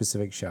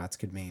specific shots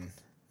could mean.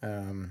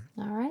 All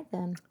right,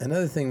 then.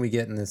 Another thing we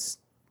get in this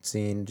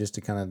scene, just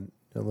to kind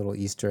of a little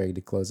Easter egg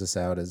to close us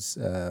out, is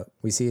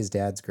we see his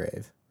dad's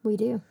grave. We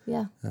do,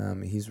 yeah.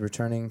 He's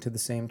returning to the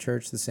same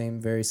church, the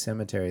same very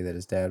cemetery that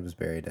his dad was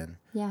buried in.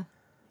 Yeah.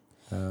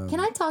 Can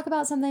I talk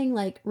about something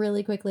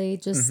really quickly,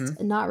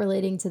 just not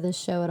relating to this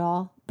show at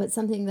all, but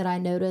something that I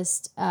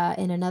noticed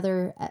in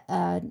another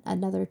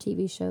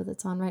TV show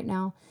that's on right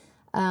now,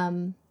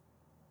 and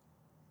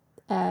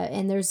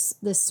there's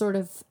this sort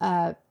of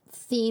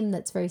theme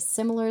that's very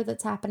similar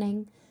that's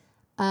happening.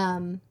 I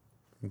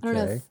don't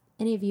know if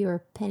any of you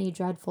are Penny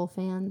Dreadful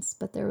fans,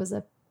 but there was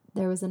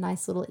a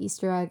nice little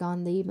Easter egg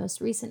on the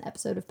most recent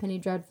episode of Penny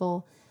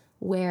Dreadful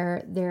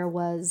where there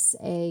was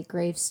a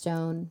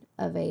gravestone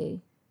of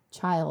a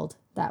child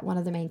that one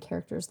of the main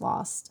characters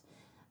lost.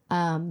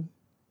 I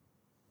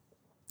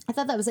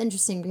thought that was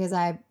interesting because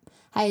I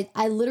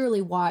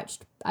literally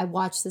watched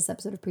this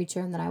episode of Preacher,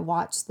 and then I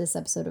watched this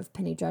episode of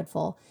Penny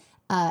Dreadful,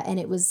 and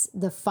it was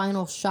the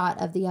final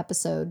shot of the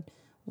episode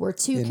were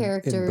two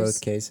characters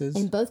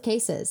in both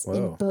cases.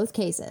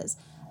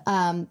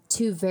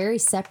 Two very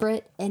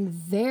separate and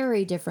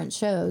very different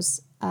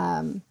shows,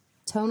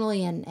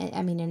 tonally and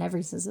I mean in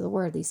every sense of the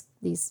word. These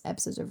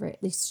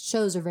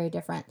shows are very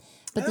different,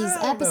 but these I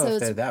don't know if episodes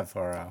they're that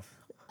far off.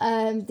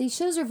 These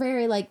shows are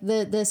very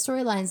the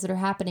storylines that are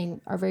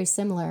happening are very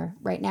similar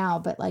right now,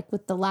 but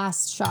with the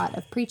last shot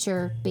of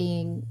Preacher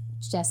being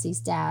Jesse's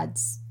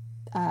dad's.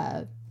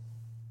 Take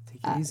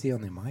it easy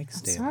on the mic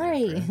stand.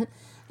 Sorry,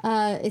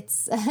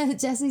 it's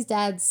Jesse's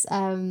dad's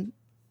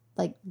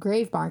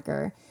grave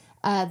marker.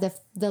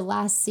 The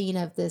last scene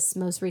of this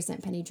most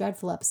recent Penny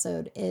Dreadful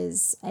episode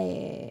is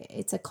a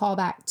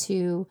callback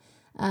to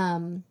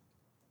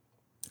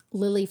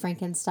Lily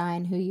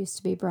Frankenstein, who used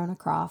to be Brona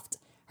Croft.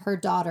 Her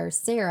daughter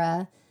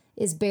Sarah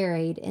is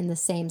buried in the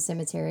same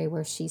cemetery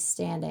where she's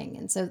standing,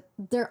 and so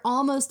they're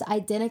almost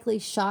identically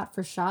shot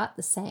for shot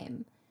the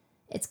same.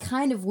 It's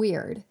kind of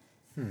weird.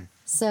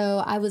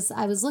 So I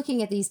was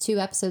looking at these two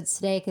episodes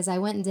today because I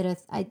went and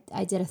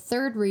I did a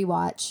third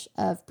rewatch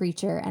of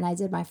Preacher, and I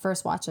did my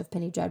first watch of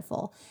Penny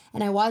Dreadful,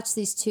 and I watched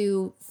these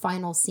two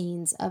final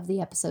scenes of the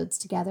episodes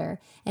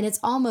together, and it's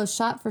almost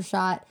shot for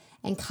shot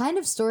and kind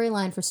of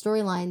storyline for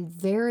storyline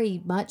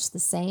very much the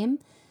same.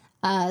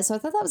 So I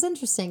thought that was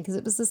interesting because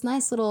it was this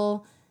nice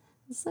little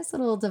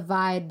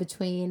divide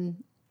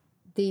between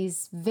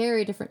these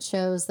very different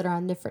shows that are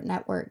on different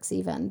networks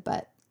even,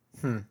 but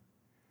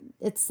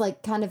it's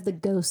kind of the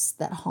ghosts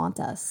that haunt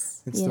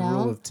us. It's the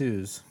rule of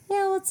twos.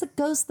 Yeah, well, it's a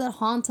ghost that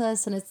haunt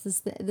us, and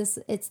it's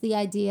it's the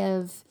idea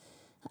of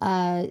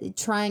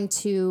trying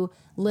to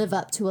live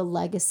up to a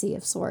legacy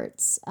of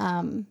sorts.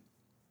 I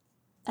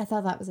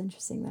thought that was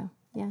interesting, though.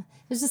 Yeah,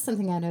 it was just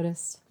something I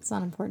noticed. It's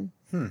not important.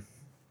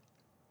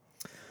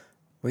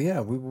 Well,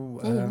 yeah, we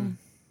will. Anyway.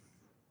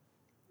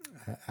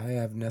 I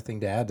have nothing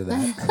to add to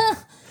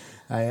that.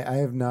 I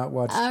have not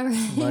watched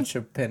much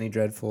of Penny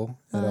Dreadful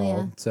at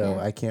all, so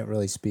I can't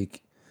really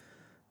speak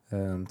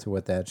to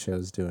what that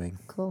show's doing.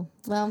 Cool.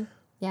 Well,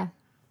 yeah.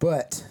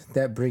 But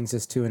that brings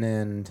us to an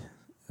end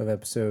of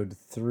episode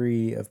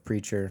 3 of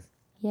Preacher.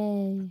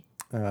 Yay.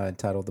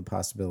 Titled The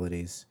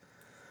Possibilities.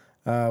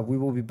 We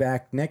will be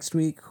back next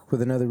week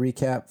with another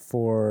recap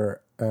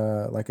for,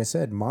 like I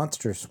said,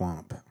 Monster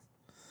Swamp.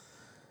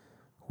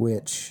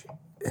 Which,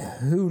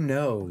 who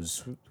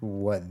knows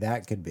what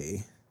that could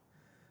be.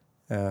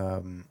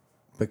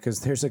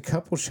 Because there's a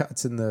couple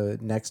shots in the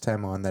next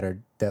time on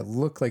that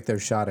look like they're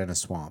shot in a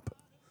swamp.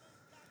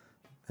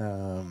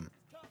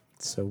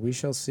 So we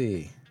shall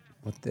see.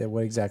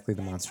 what exactly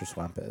the Monster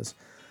Swamp is.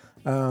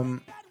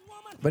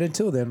 But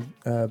until then,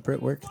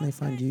 Britt, where can they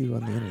find you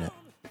on the internet?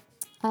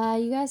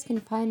 You guys can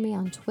find me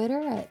on Twitter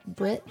at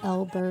Britt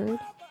L. Bird.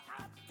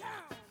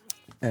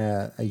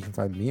 You can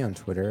find me on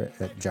Twitter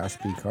at Josh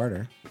B.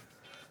 Carter.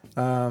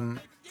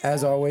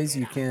 As always,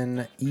 you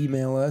can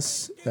email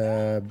us.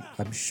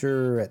 I'm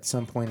sure at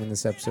some point in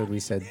this episode we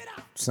said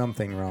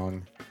something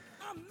wrong.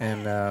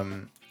 And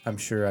I'm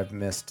sure I've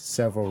missed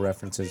several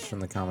references from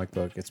the comic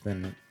book. It's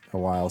been a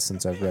while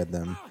since I've read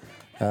them.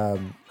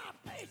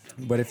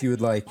 But if you would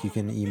like, you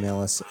can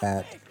email us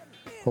at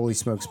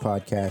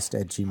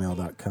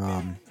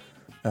holysmokespodcast@gmail.com.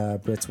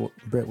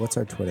 Britt, what's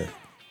our Twitter?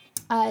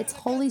 It's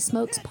Holy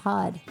Smokes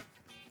Pod.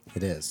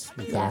 It is.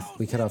 Yeah.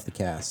 We cut off the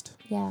cast.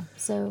 Yeah,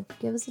 so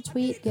give us a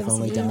tweet, give If us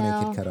an only Donnie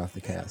email, could cut off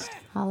the cast.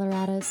 holler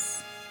at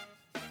us.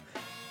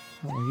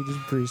 Oh, you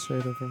just breezed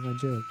right over my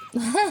joke.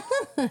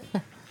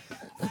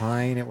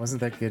 Fine, it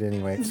wasn't that good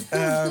anyway.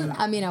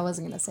 I mean, I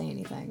wasn't going to say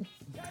anything.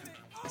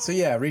 So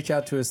yeah, reach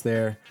out to us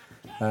there.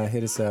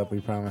 Hit us up.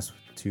 We promise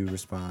to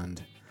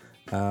respond.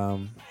 But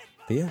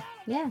yeah,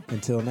 Yeah.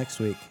 until next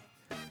week,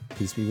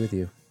 peace be with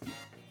you.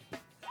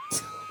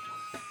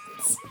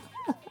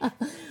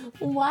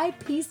 Why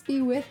peace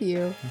be with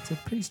you? It's a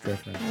priest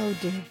reference. Oh,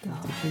 dear God.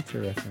 It's a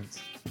preacher reference.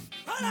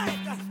 All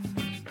right.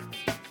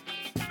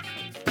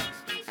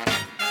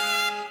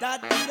 Da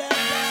dee da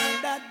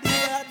da da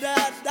dee da da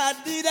da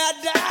dee da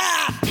da.